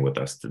for being with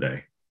us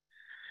today.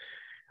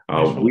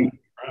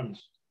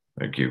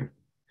 Thank you.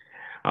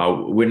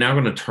 We're now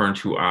going to turn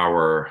to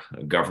our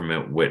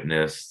government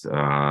witness,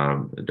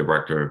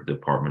 Director of the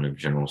Department of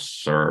General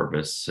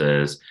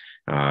Services,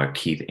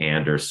 Keith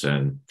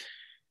Anderson,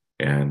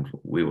 and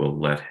we will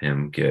let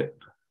him get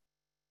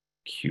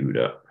queued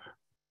up.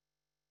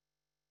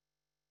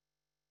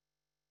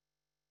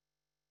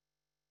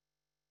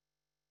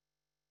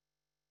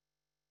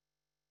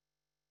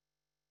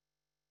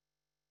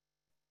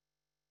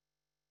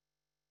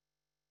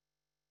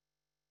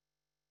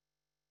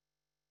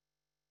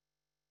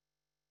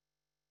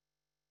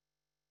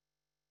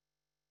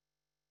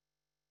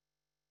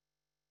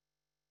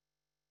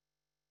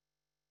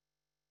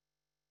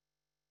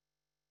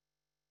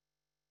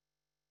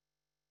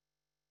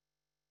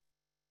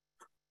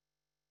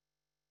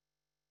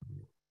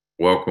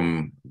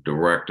 Welcome,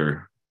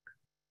 Director.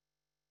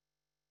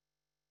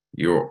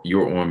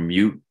 You're on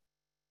mute.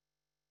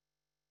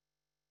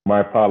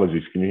 My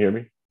apologies. Can you hear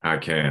me? I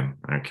can.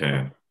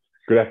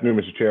 Good afternoon,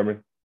 Mr.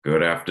 Chairman.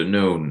 Good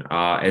afternoon.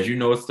 As you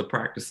know, it's the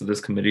practice of this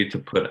committee to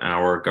put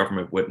our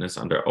government witness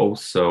under oath.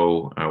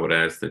 So I would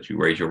ask that you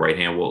raise your right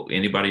hand. Will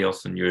anybody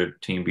else in your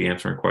team be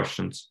answering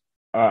questions?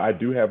 I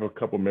do have a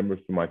couple members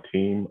of my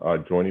team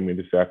joining me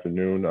this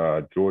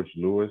afternoon. George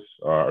Lewis,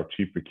 our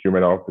Chief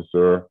Procurement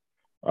Officer,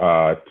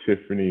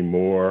 Tiffany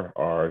Moore,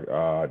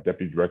 our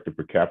Deputy Director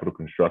for Capital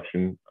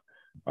Construction,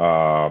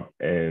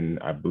 and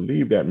I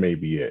believe that may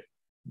be it.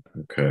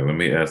 Okay, let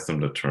me ask them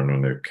to turn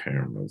on their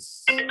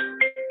cameras.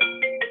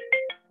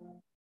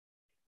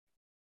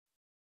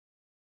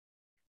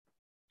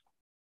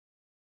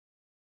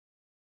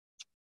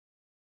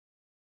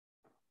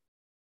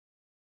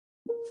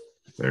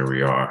 There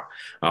we are.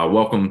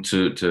 Welcome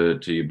to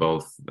you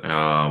both.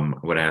 I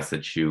would ask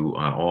that you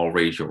all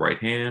raise your right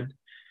hand.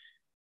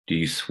 Do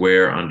you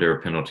swear under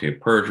penalty of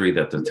perjury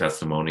that the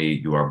testimony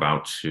you are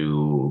about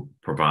to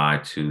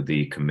provide to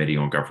the Committee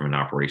on Government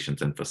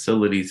Operations and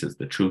Facilities is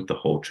the truth, the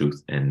whole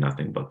truth, and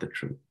nothing but the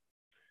truth?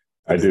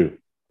 I do.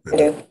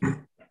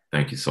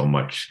 Thank you so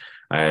much.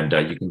 And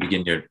you can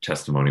begin your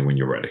testimony when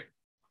you're ready.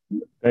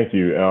 Thank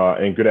you.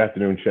 And good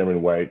afternoon,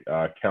 Chairman White,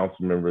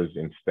 council members,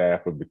 and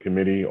staff of the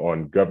Committee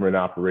on Government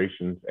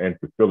Operations and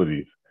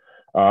Facilities.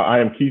 I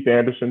am Keith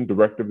Anderson,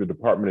 Director of the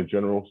Department of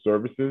General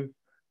Services.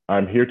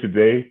 I'm here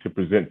today to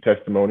present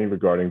testimony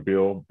regarding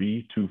Bill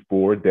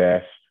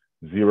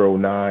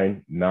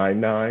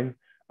B24-0999,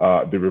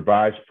 the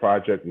Revised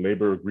Project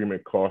Labor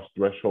Agreement Cost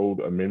Threshold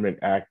Amendment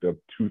Act of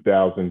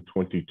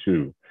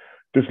 2022.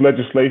 This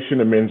legislation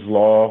amends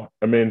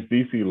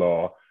DC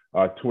Law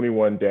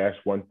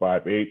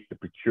 21-158, the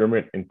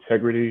Procurement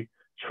Integrity,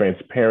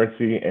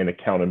 Transparency, and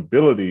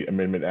Accountability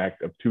Amendment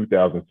Act of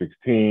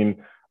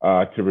 2016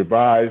 to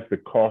revise the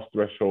cost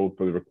threshold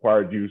for the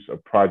required use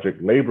of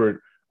project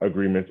labor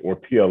agreements, or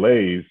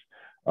PLAs,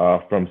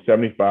 from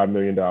 $75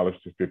 million to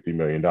 $50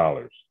 million.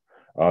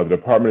 The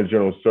Department of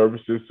General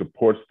Services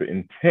supports the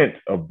intent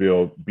of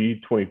Bill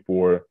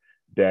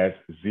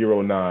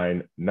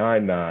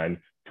B24-0999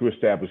 to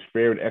establish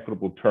fair and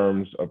equitable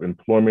terms of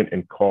employment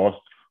and cost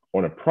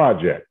on a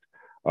project,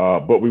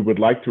 but we would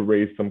like to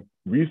raise some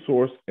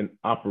resource and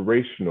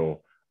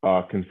operational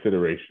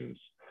considerations.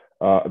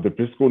 The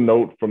fiscal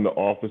note from the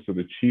Office of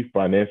the Chief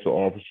Financial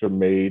Officer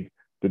made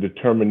the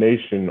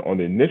determination on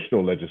the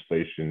initial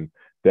legislation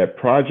that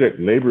project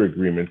labor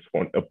agreements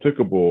on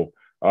applicable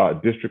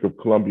District of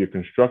Columbia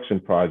construction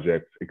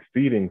projects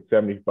exceeding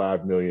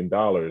 $75 million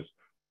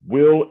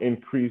will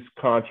increase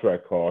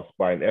contract costs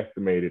by an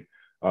estimated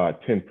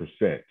 10%.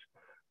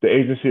 The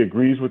agency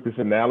agrees with this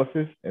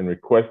analysis and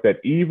requests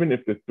that even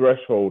if the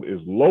threshold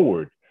is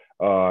lowered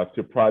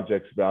to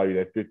projects valued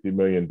at $50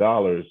 million,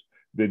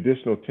 the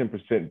additional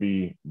 10%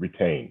 be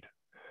retained.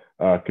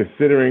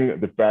 Considering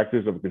the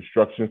factors of a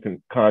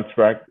construction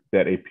contract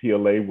that a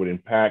PLA would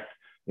impact,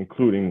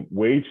 including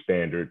wage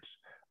standards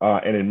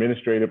and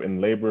administrative and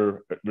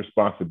labor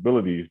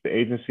responsibilities, the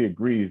agency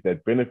agrees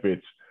that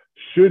benefits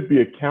should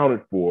be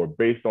accounted for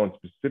based on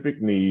specific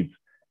needs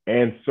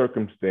and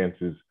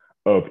circumstances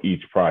of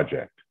each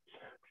project.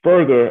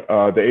 Further,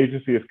 the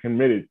agency is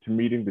committed to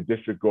meeting the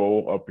district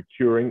goal of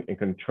procuring and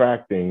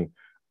contracting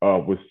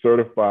with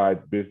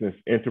certified business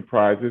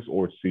enterprises,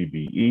 or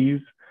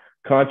CBEs.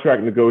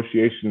 Contract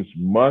negotiations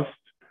must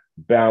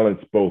balance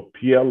both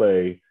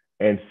PLA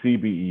and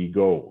CBE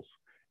goals.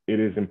 It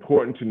is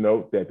important to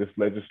note that this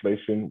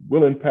legislation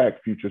will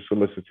impact future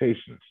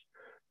solicitations.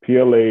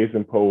 PLAs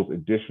impose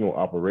additional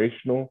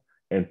operational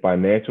and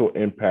financial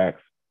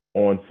impacts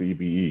on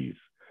CBEs.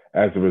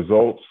 As a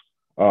result,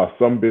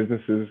 some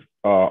businesses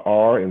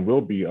are and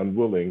will be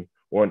unwilling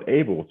or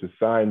unable to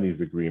sign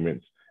these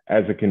agreements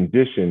as a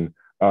condition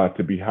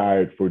to be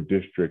hired for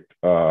district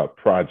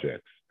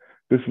projects.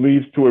 This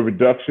leads to a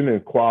reduction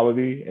in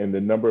quality and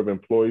the number of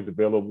employees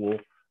available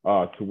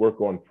to work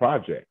on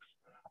projects.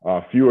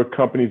 Fewer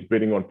companies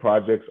bidding on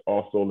projects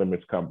also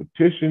limits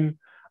competition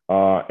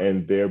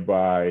and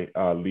thereby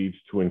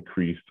leads to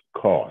increased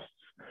costs.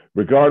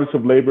 Regardless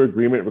of labor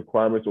agreement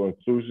requirements or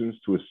inclusions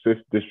to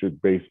assist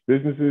district-based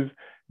businesses,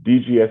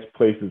 DGS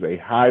places a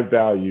high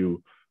value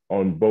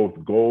on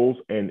both goals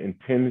and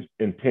intends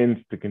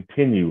to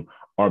continue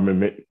our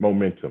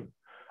momentum.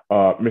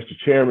 Mr.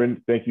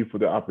 Chairman, thank you for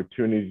the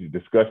opportunity to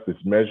discuss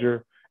this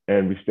measure,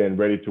 and we stand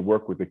ready to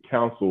work with the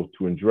council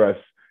to address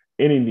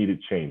any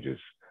needed changes.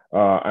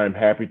 I'm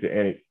happy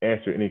to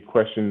answer any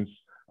questions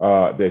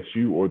that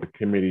you or the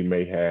committee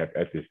may have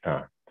at this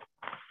time.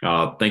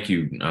 Thank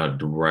you,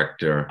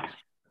 Director.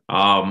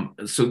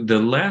 So the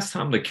last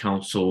time the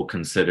council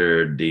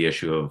considered the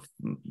issue of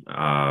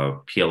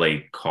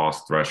PLA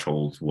cost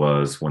thresholds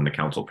was when the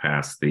council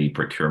passed the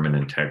Procurement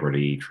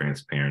Integrity,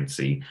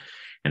 Transparency,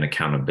 and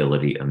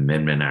Accountability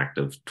Amendment Act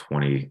of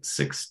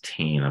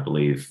 2016. I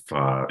believe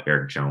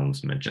Eric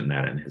Jones mentioned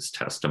that in his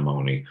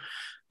testimony.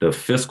 The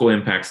fiscal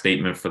impact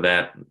statement for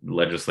that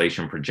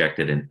legislation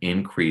projected an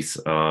increase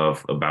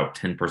of about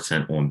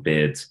 10% on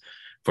bids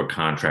for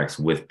contracts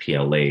with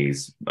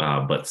PLAs,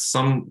 but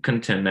some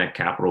contend that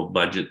capital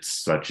budgets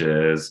such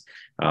as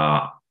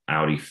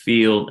Audi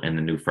Field and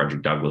the new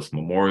Frederick Douglass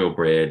Memorial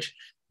Bridge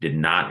did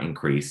not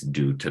increase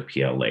due to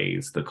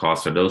PLAs. The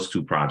cost of those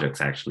two projects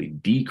actually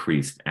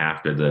decreased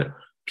after the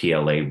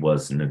PLA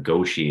was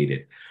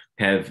negotiated.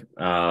 Has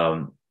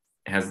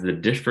the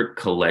district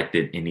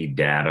collected any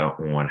data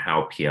on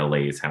how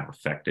PLAs have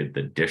affected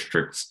the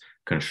district's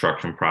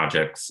construction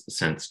projects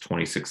since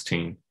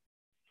 2016?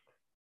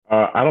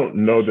 I don't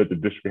know that the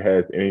district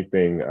has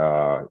anything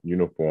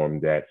uniform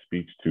that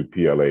speaks to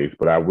PLAs,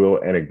 but I will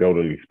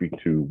anecdotally speak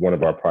to one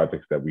of our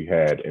projects that we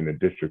had in the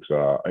district's,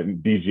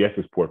 in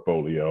DGS's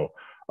portfolio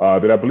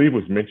that I believe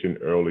was mentioned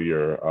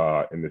earlier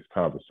in this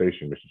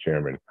conversation, Mr.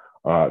 Chairman.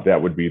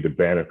 That would be the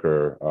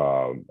Banneker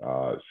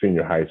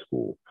Senior High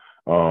School.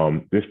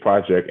 This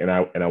project, and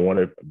I want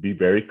to be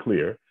very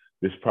clear,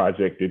 this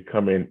project did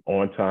come in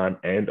on time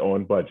and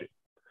on budget.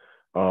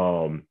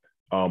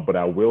 But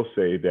I will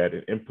say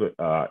that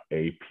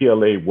a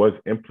PLA was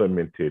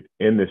implemented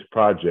in this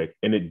project,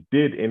 and it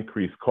did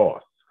increase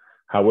costs.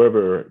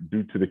 However,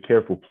 due to the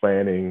careful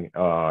planning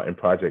and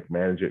project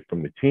management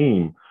from the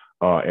team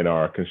and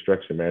our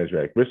construction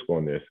manager at risk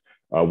on this,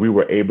 we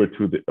were able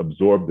to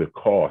absorb the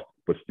cost,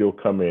 but still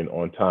come in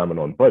on time and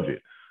on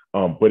budget.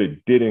 But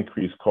it did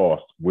increase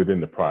costs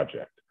within the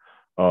project.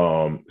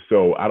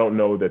 So I don't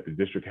know that the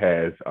district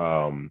has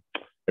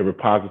a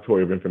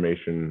repository of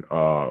information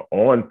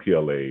on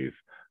PLAs,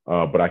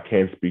 but I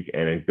can speak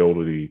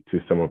anecdotally to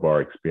some of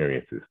our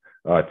experiences.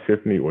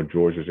 Tiffany or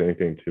George, is there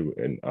anything to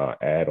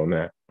add on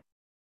that?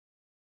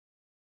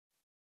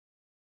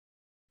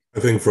 I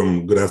think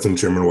good afternoon,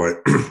 Chairman White.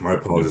 My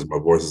apologies, my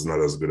voice is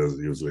not as good as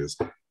it usually is.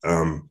 But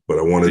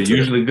I wanted to.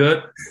 Usually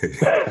good?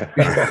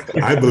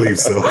 I believe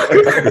so.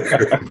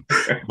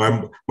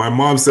 my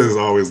mom says it's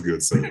always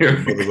good, so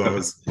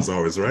it's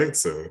always right.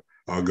 So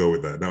I'll go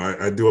with that. Now,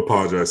 I do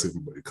apologize if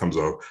it comes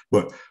off,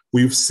 but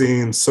we've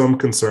seen some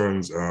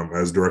concerns,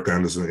 as Director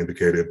Anderson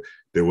indicated,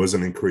 there was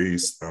an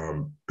increase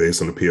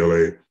based on the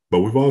PLA, but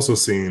we've also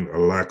seen a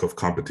lack of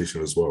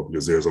competition as well,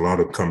 because there's a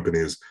lot of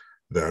companies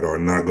that are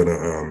not going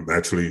to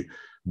actually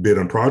bid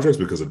on projects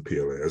because of the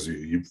PLA. As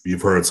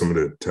you've heard some of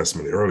the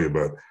testimony earlier,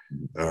 but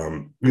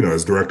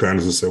as Director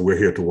Anderson said, we're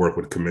here to work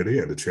with the committee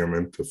and the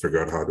chairman to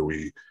figure out how do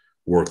we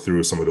work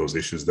through some of those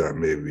issues that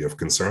may be of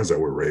concerns that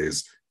were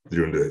raised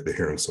during the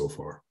hearing so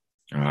far.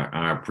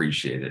 I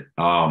appreciate it.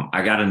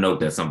 I got a note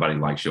that somebody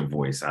likes your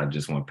voice. I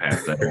just want to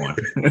pass that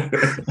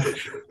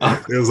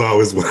on. There's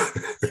always one.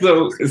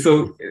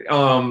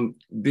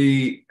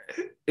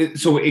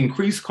 So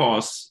increased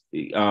costs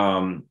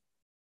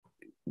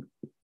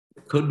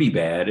could be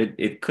bad.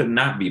 It could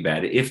not be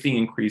bad. If the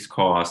increased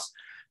cost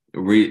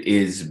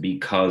is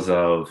because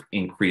of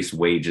increased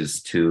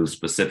wages to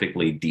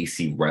specifically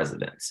DC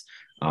residents,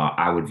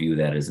 I would view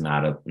that as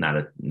not a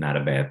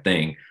bad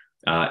thing.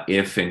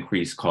 If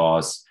increased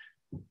costs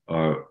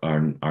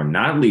are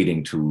not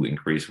leading to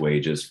increased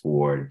wages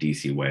for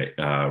DC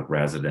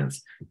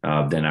residents,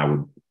 then I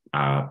would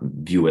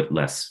view it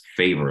less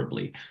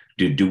favorably.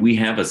 Do we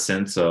have a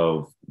sense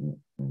of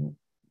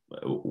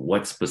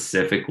what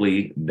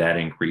specifically that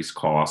increased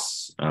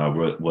costs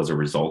was a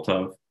result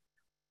of?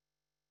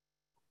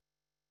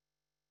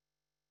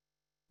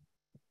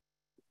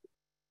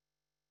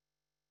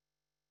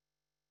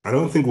 I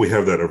don't think we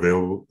have that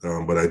available,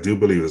 but I do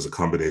believe there's a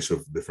combination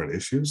of different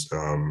issues.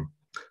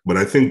 But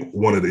I think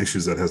one of the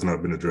issues that has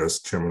not been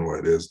addressed, Chairman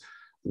White, is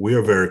we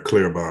are very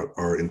clear about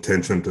our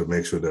intention to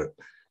make sure that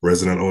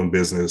resident-owned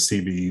business,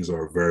 CBEs,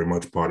 are very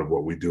much part of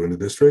what we do in the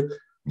district.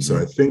 Mm-hmm. So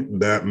I think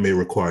that may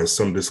require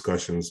some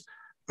discussions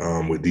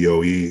with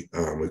DOE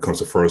when it comes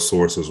to First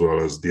Source, as well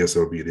as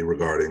DSLBD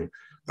regarding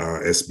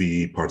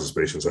SBE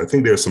participation. So I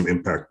think there's some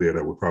impact there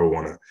that we probably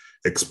want to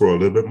explore a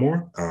little bit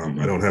more.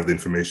 I don't have the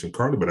information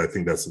currently, but I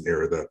think that's an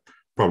area that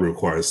probably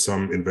requires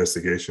some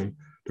investigation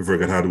to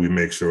figure out how do we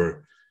make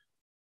sure,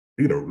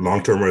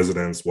 long-term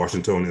residents,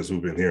 Washingtonians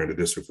who've been here in the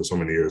district for so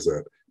many years,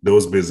 that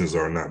those businesses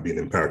are not being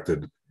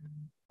impacted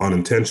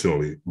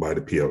unintentionally by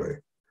the PLA.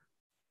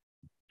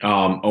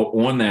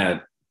 On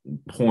that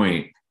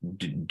point,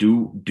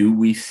 do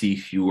we see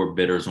fewer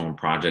bidders on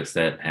projects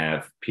that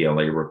have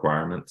PLA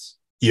requirements?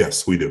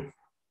 Yes, we do.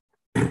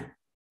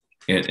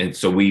 And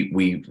so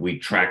we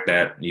track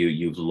that.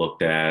 You've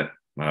looked at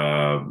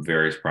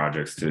various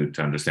projects to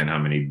understand how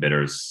many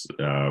bidders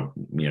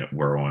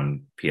were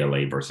on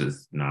PLA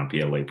versus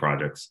non-PLA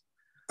projects.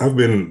 I've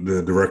been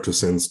the director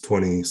since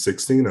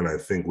 2016, and I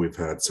think we've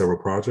had several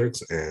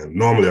projects. And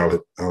normally,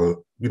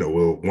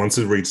 we'll once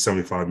it reaches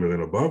 75 million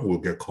above, we'll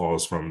get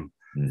calls from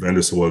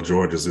vendors who, well,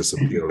 George, is this a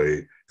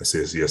PLA? I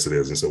say, yes, it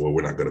is. And so, well,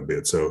 we're not going to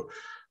bid. So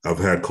I've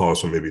had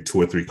calls from maybe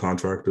 2 or 3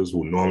 contractors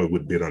who normally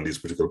would bid on these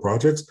particular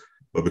projects,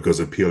 but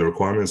because of PLA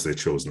requirements, they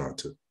chose not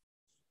to.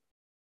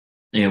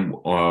 And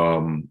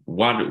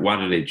why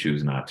do they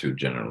choose not to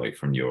generally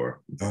from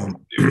your?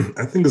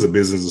 I think it's a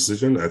business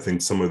decision. I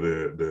think some of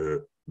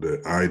the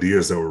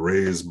ideas that were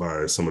raised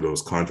by some of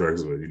those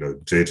contractors,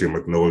 JJ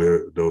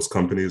Magnolia, those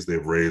companies,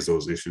 they've raised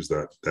those issues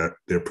that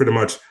they're pretty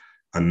much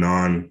a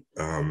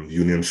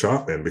non-union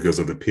shop. And because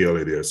of the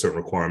PLA, there are certain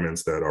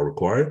requirements that are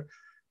required.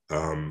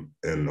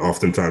 And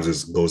oftentimes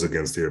it goes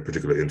against their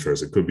particular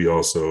interest. It could be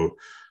also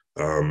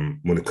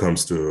when it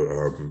comes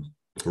to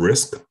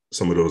risk,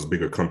 some of those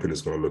bigger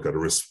companies are going to look at a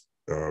risk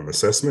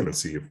assessment and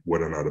see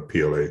whether or not a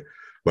PLA,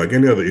 like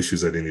any other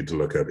issues that they need to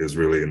look at, is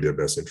really in their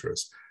best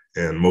interest.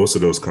 And most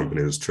of those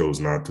companies chose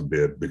not to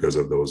bid because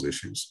of those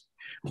issues.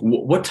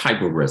 What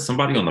type of risk?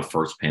 Somebody on the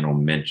first panel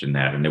mentioned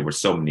that, and there were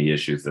so many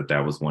issues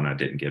that was one I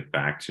didn't get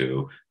back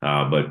to.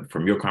 But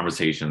from your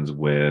conversations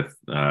with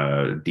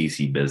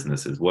DC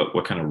businesses,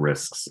 what kind of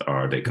risks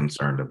are they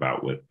concerned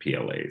about with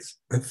PLAs?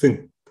 I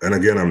think, and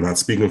again, I'm not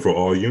speaking for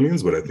all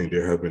unions, but I think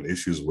there have been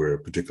issues where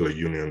particular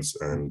unions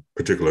and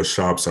particular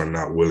shops are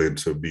not willing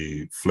to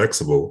be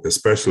flexible,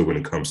 especially when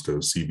it comes to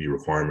CB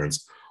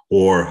requirements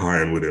or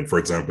hiring within, for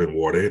example, in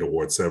Ward 8 or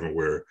Ward 7,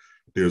 where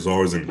there's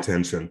always an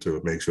intention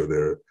to make sure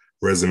their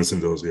residents in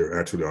those are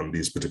actually on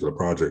these particular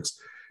projects.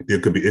 there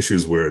could be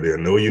issues where there are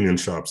no union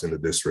shops in the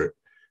district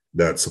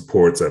that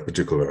supports that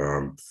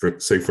particular,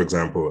 say for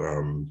example,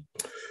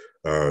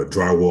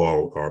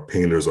 drywall or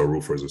painters or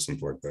roofers or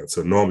something like that.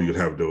 So normally you'd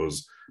have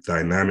those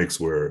dynamics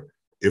where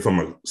if I'm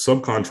a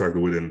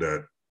subcontractor within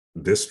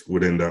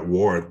that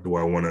ward, do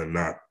I want to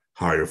not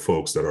hire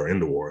folks that are in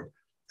the ward?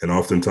 And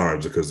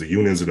oftentimes, because the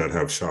unions do not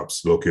have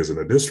shops located in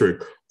the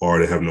district or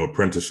they have no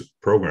apprenticeship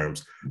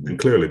programs, and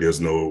clearly there's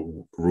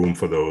no room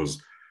for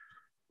those,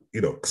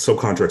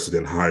 subcontractors to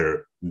then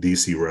hire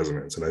DC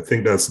residents. And I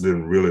think that's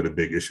been really the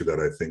big issue that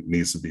I think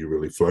needs to be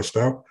really flushed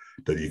out,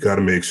 that you got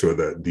to make sure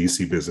that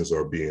DC business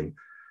are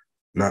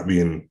not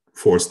being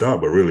forced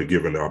out, but really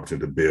given the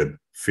opportunity to bid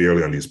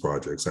fairly on these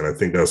projects. And I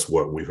think that's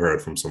what we've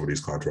heard from some of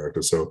these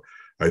contractors. So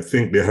I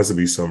think there has to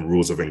be some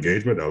rules of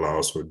engagement that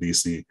allows for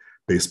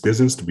DC-based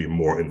business to be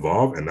more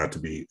involved and not to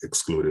be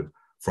excluded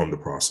from the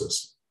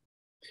process.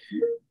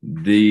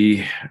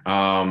 The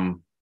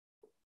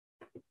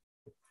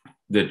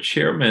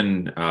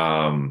chairman,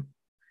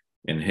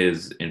 in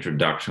his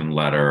introduction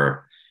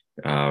letter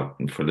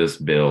for this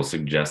bill,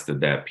 suggested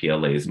that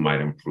PLAs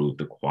might improve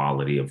the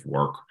quality of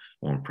work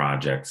on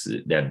projects.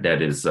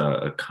 That is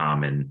a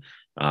common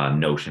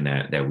notion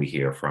that we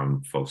hear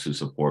from folks who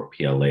support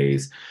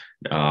PLAs.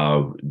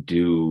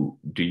 Do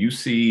you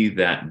see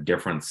that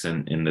difference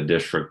in the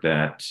district,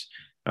 that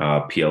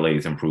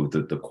PLAs improve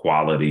the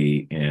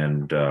quality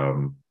and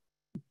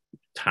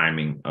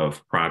timing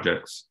of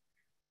projects?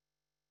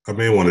 I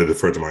may want to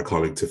defer to my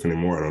colleague Tiffany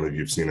Moore. I don't know if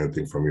you've seen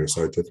anything from your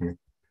side, Tiffany.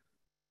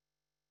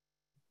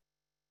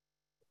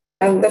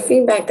 The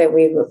feedback that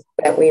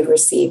we've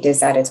received is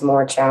that it's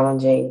more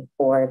challenging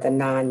for the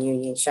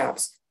non-union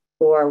shops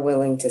who are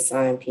willing to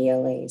sign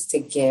PLAs to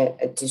get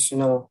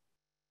additional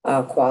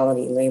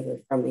quality labor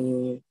from the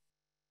union,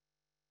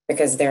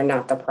 because they're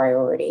not the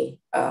priority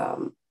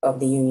of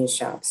the union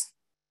shops.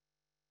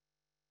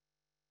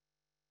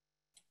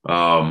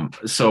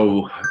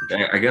 So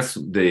I guess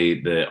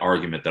the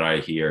argument that I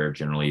hear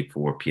generally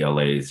for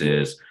PLAs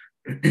is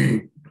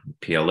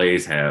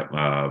PLAs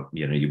have,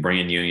 you bring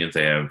in unions,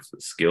 they have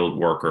skilled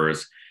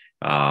workers,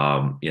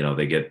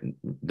 they get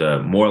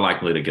more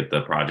likely to get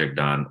the project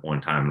done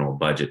on time and on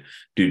budget.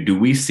 Do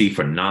we see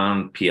for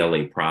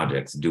non-PLA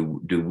projects, do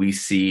we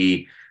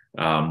see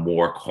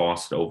more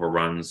cost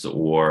overruns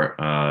or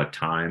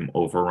time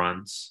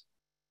overruns?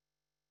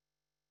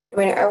 I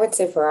mean, I would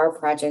say for our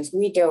projects,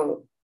 we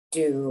don't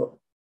do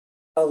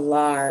a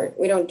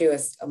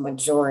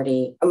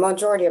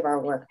majority of our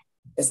work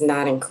does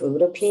not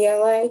include a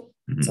PLA.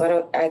 Mm-hmm.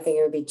 So I think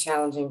it would be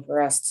challenging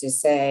for us to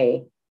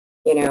say,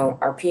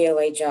 our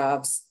PLA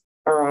jobs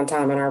are on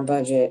time and our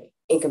budget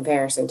in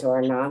comparison to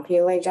our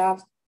non-PLA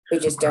jobs. We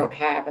just don't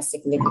have a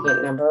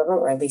significant number of them,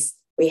 or at least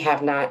we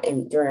have not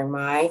during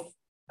my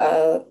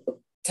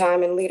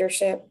time in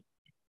leadership.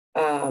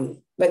 But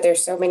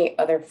there's so many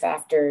other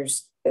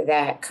factors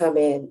that come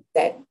in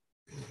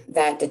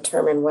that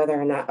determine whether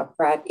or not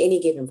any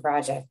given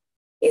project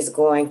is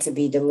going to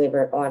be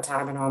delivered on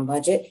time and on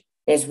budget.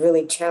 It's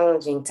really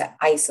challenging to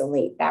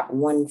isolate that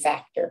one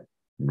factor.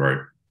 Right.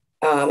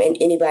 And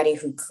anybody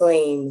who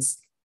claims,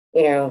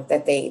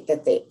 that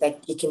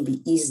it can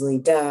be easily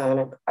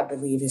done, I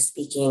believe is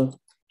speaking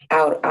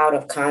out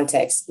of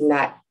context,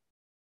 not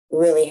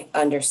really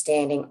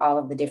understanding all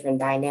of the different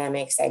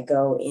dynamics that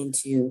go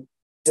into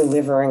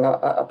delivering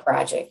a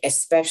project,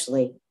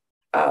 especially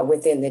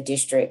within the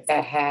district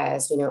that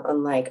has,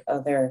 unlike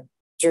other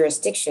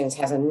jurisdictions,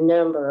 has a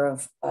number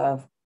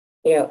of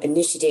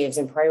initiatives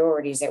and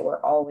priorities that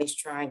we're always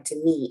trying to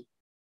meet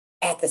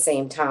at the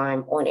same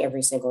time on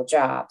every single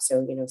job.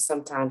 So,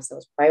 sometimes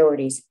those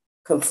priorities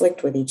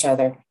conflict with each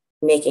other,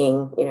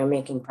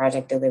 making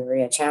project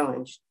delivery a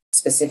challenge,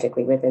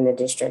 specifically within the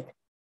district.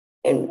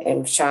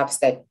 And shops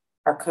that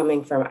are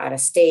coming from out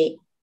of state,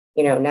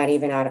 not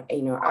even out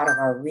of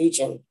our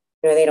region,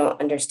 they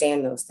don't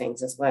understand those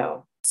things as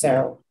well.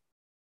 So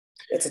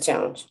it's a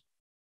challenge.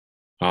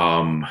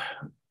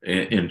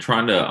 In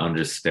trying to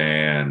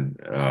understand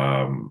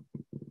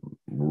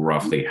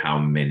roughly how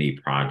many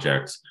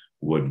projects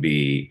would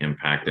be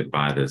impacted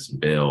by this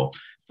bill,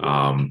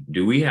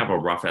 do we have a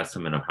rough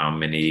estimate of how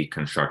many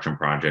construction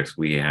projects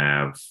we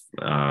have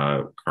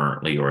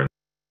currently or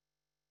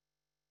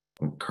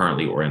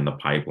in the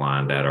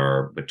pipeline that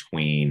are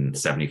between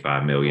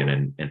 $75 million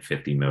and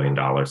 $50 million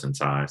in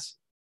size?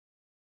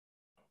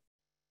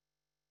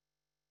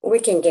 We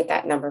can get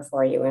that number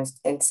for you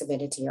and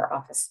submit it to your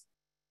office.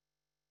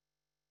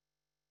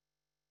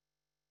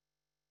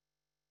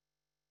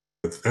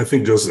 I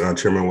think just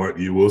Chairman White,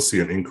 you will see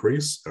an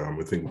increase.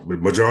 I think the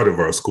majority of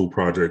our school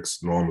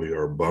projects normally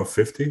are above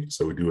 50.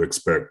 So we do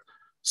expect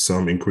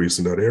some increase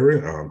in that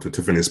area. To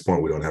Tiffany's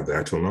point, we don't have the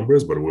actual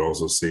numbers, but we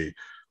also see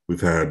we've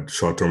had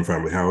short-term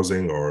family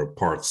housing or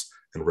parks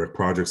and rec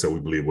projects that we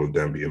believe will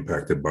then be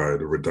impacted by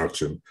the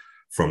reduction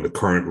from the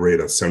current rate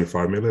of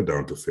 75 million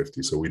down to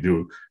 50. So we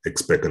do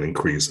expect an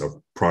increase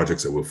of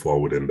projects that will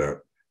fall within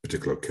that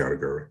particular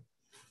category.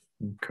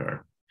 Okay.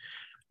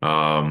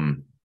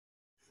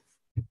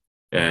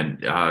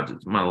 And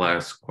my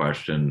last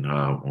question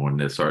on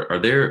this: Are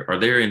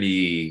there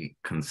any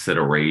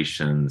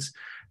considerations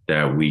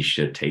that we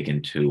should take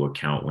into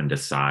account when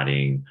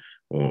deciding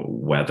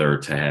whether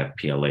to have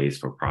PLAs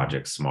for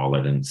projects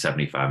smaller than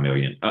 75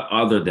 million,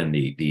 other than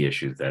the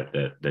issues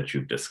that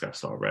you've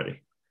discussed already?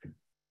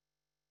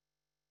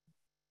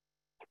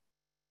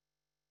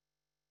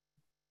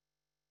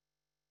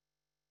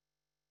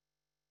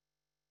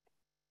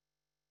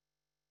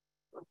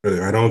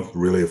 I don't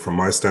really, from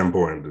my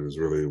standpoint, is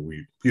really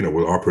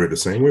we'll operate the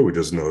same way. We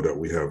just know that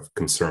we have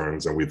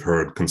concerns, and we've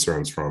heard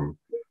concerns from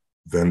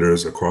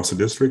vendors across the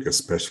district,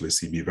 especially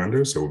CB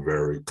vendors. So we're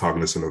very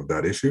cognizant of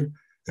that issue.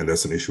 And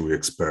that's an issue we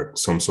expect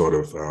some sort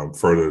of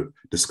further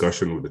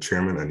discussion with the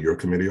chairman and your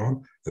committee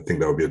on. I think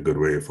that would be a good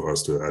way for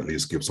us to at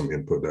least give some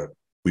input that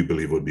we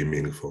believe would be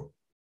meaningful.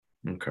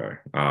 Okay,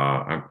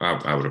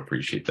 I would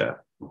appreciate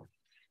that.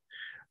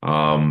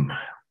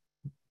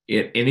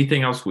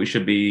 Anything else we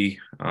should be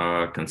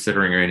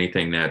considering, or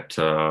anything that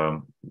I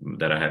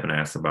haven't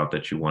asked about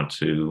that you want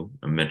to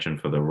mention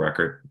for the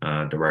record,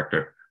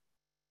 Director?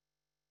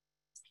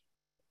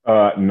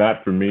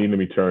 Not for me. Let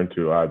me turn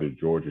to either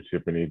George or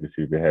Tiffany to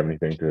see if they have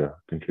anything to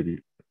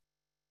contribute.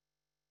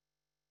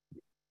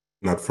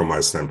 Not from my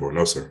standpoint,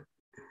 no, sir.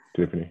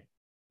 Tiffany?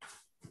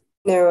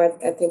 No, I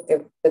think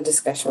the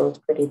discussion was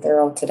pretty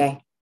thorough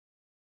today.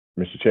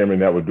 Mr. Chairman,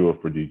 that would do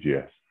it for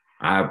DGS.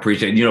 I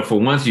appreciate, for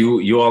once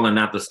you all are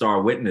not the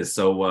star witness,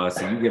 so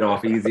you get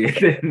off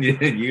easier than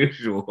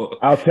usual.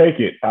 I'll take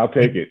it.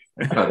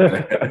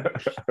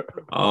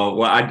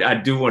 Well, I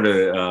do want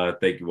to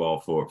thank you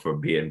all for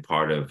being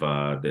part of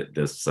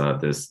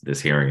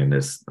this hearing and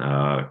this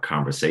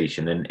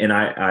conversation, and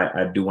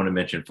I do want to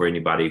mention, for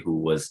anybody who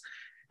was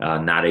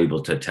not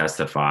able to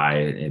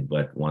testify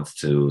but wants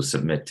to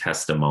submit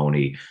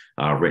testimony,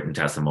 written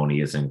testimony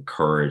is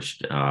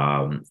encouraged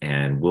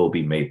and will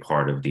be made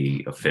part of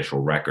the official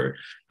record.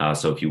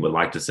 So if you would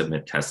like to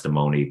submit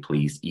testimony,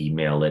 please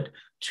email it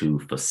to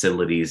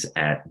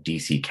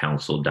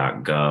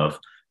facilities@dccouncil.gov,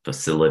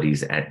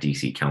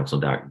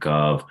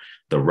 facilities@dccouncil.gov.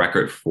 The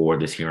record for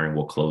this hearing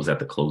will close at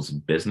the close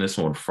of business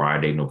on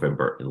Friday,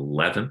 November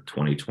 11th,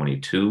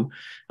 2022.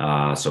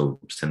 So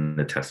send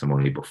the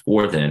testimony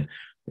before then.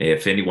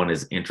 If anyone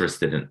is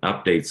interested in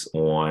updates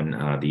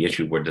on the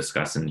issue we're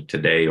discussing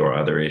today or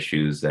other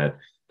issues that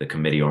the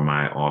committee or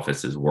my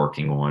office is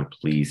working on,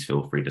 please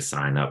feel free to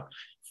sign up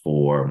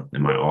for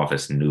my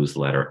office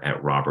newsletter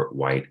at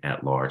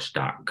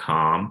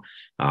robertwhiteatlarge.com.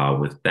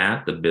 With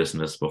that, the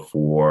business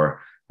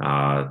before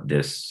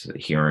this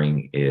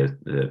hearing is,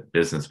 the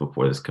business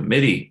before this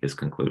committee is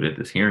concluded.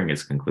 This hearing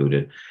is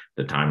concluded.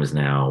 The time is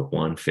now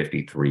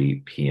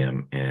 1:53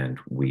 p.m. and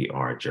we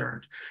are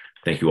adjourned.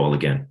 Thank you all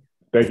again.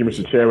 Thank you,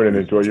 Mr. Chairman, and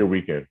enjoy your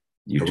weekend.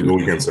 You Have too. a good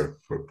weekend, sir.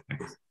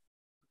 Thanks.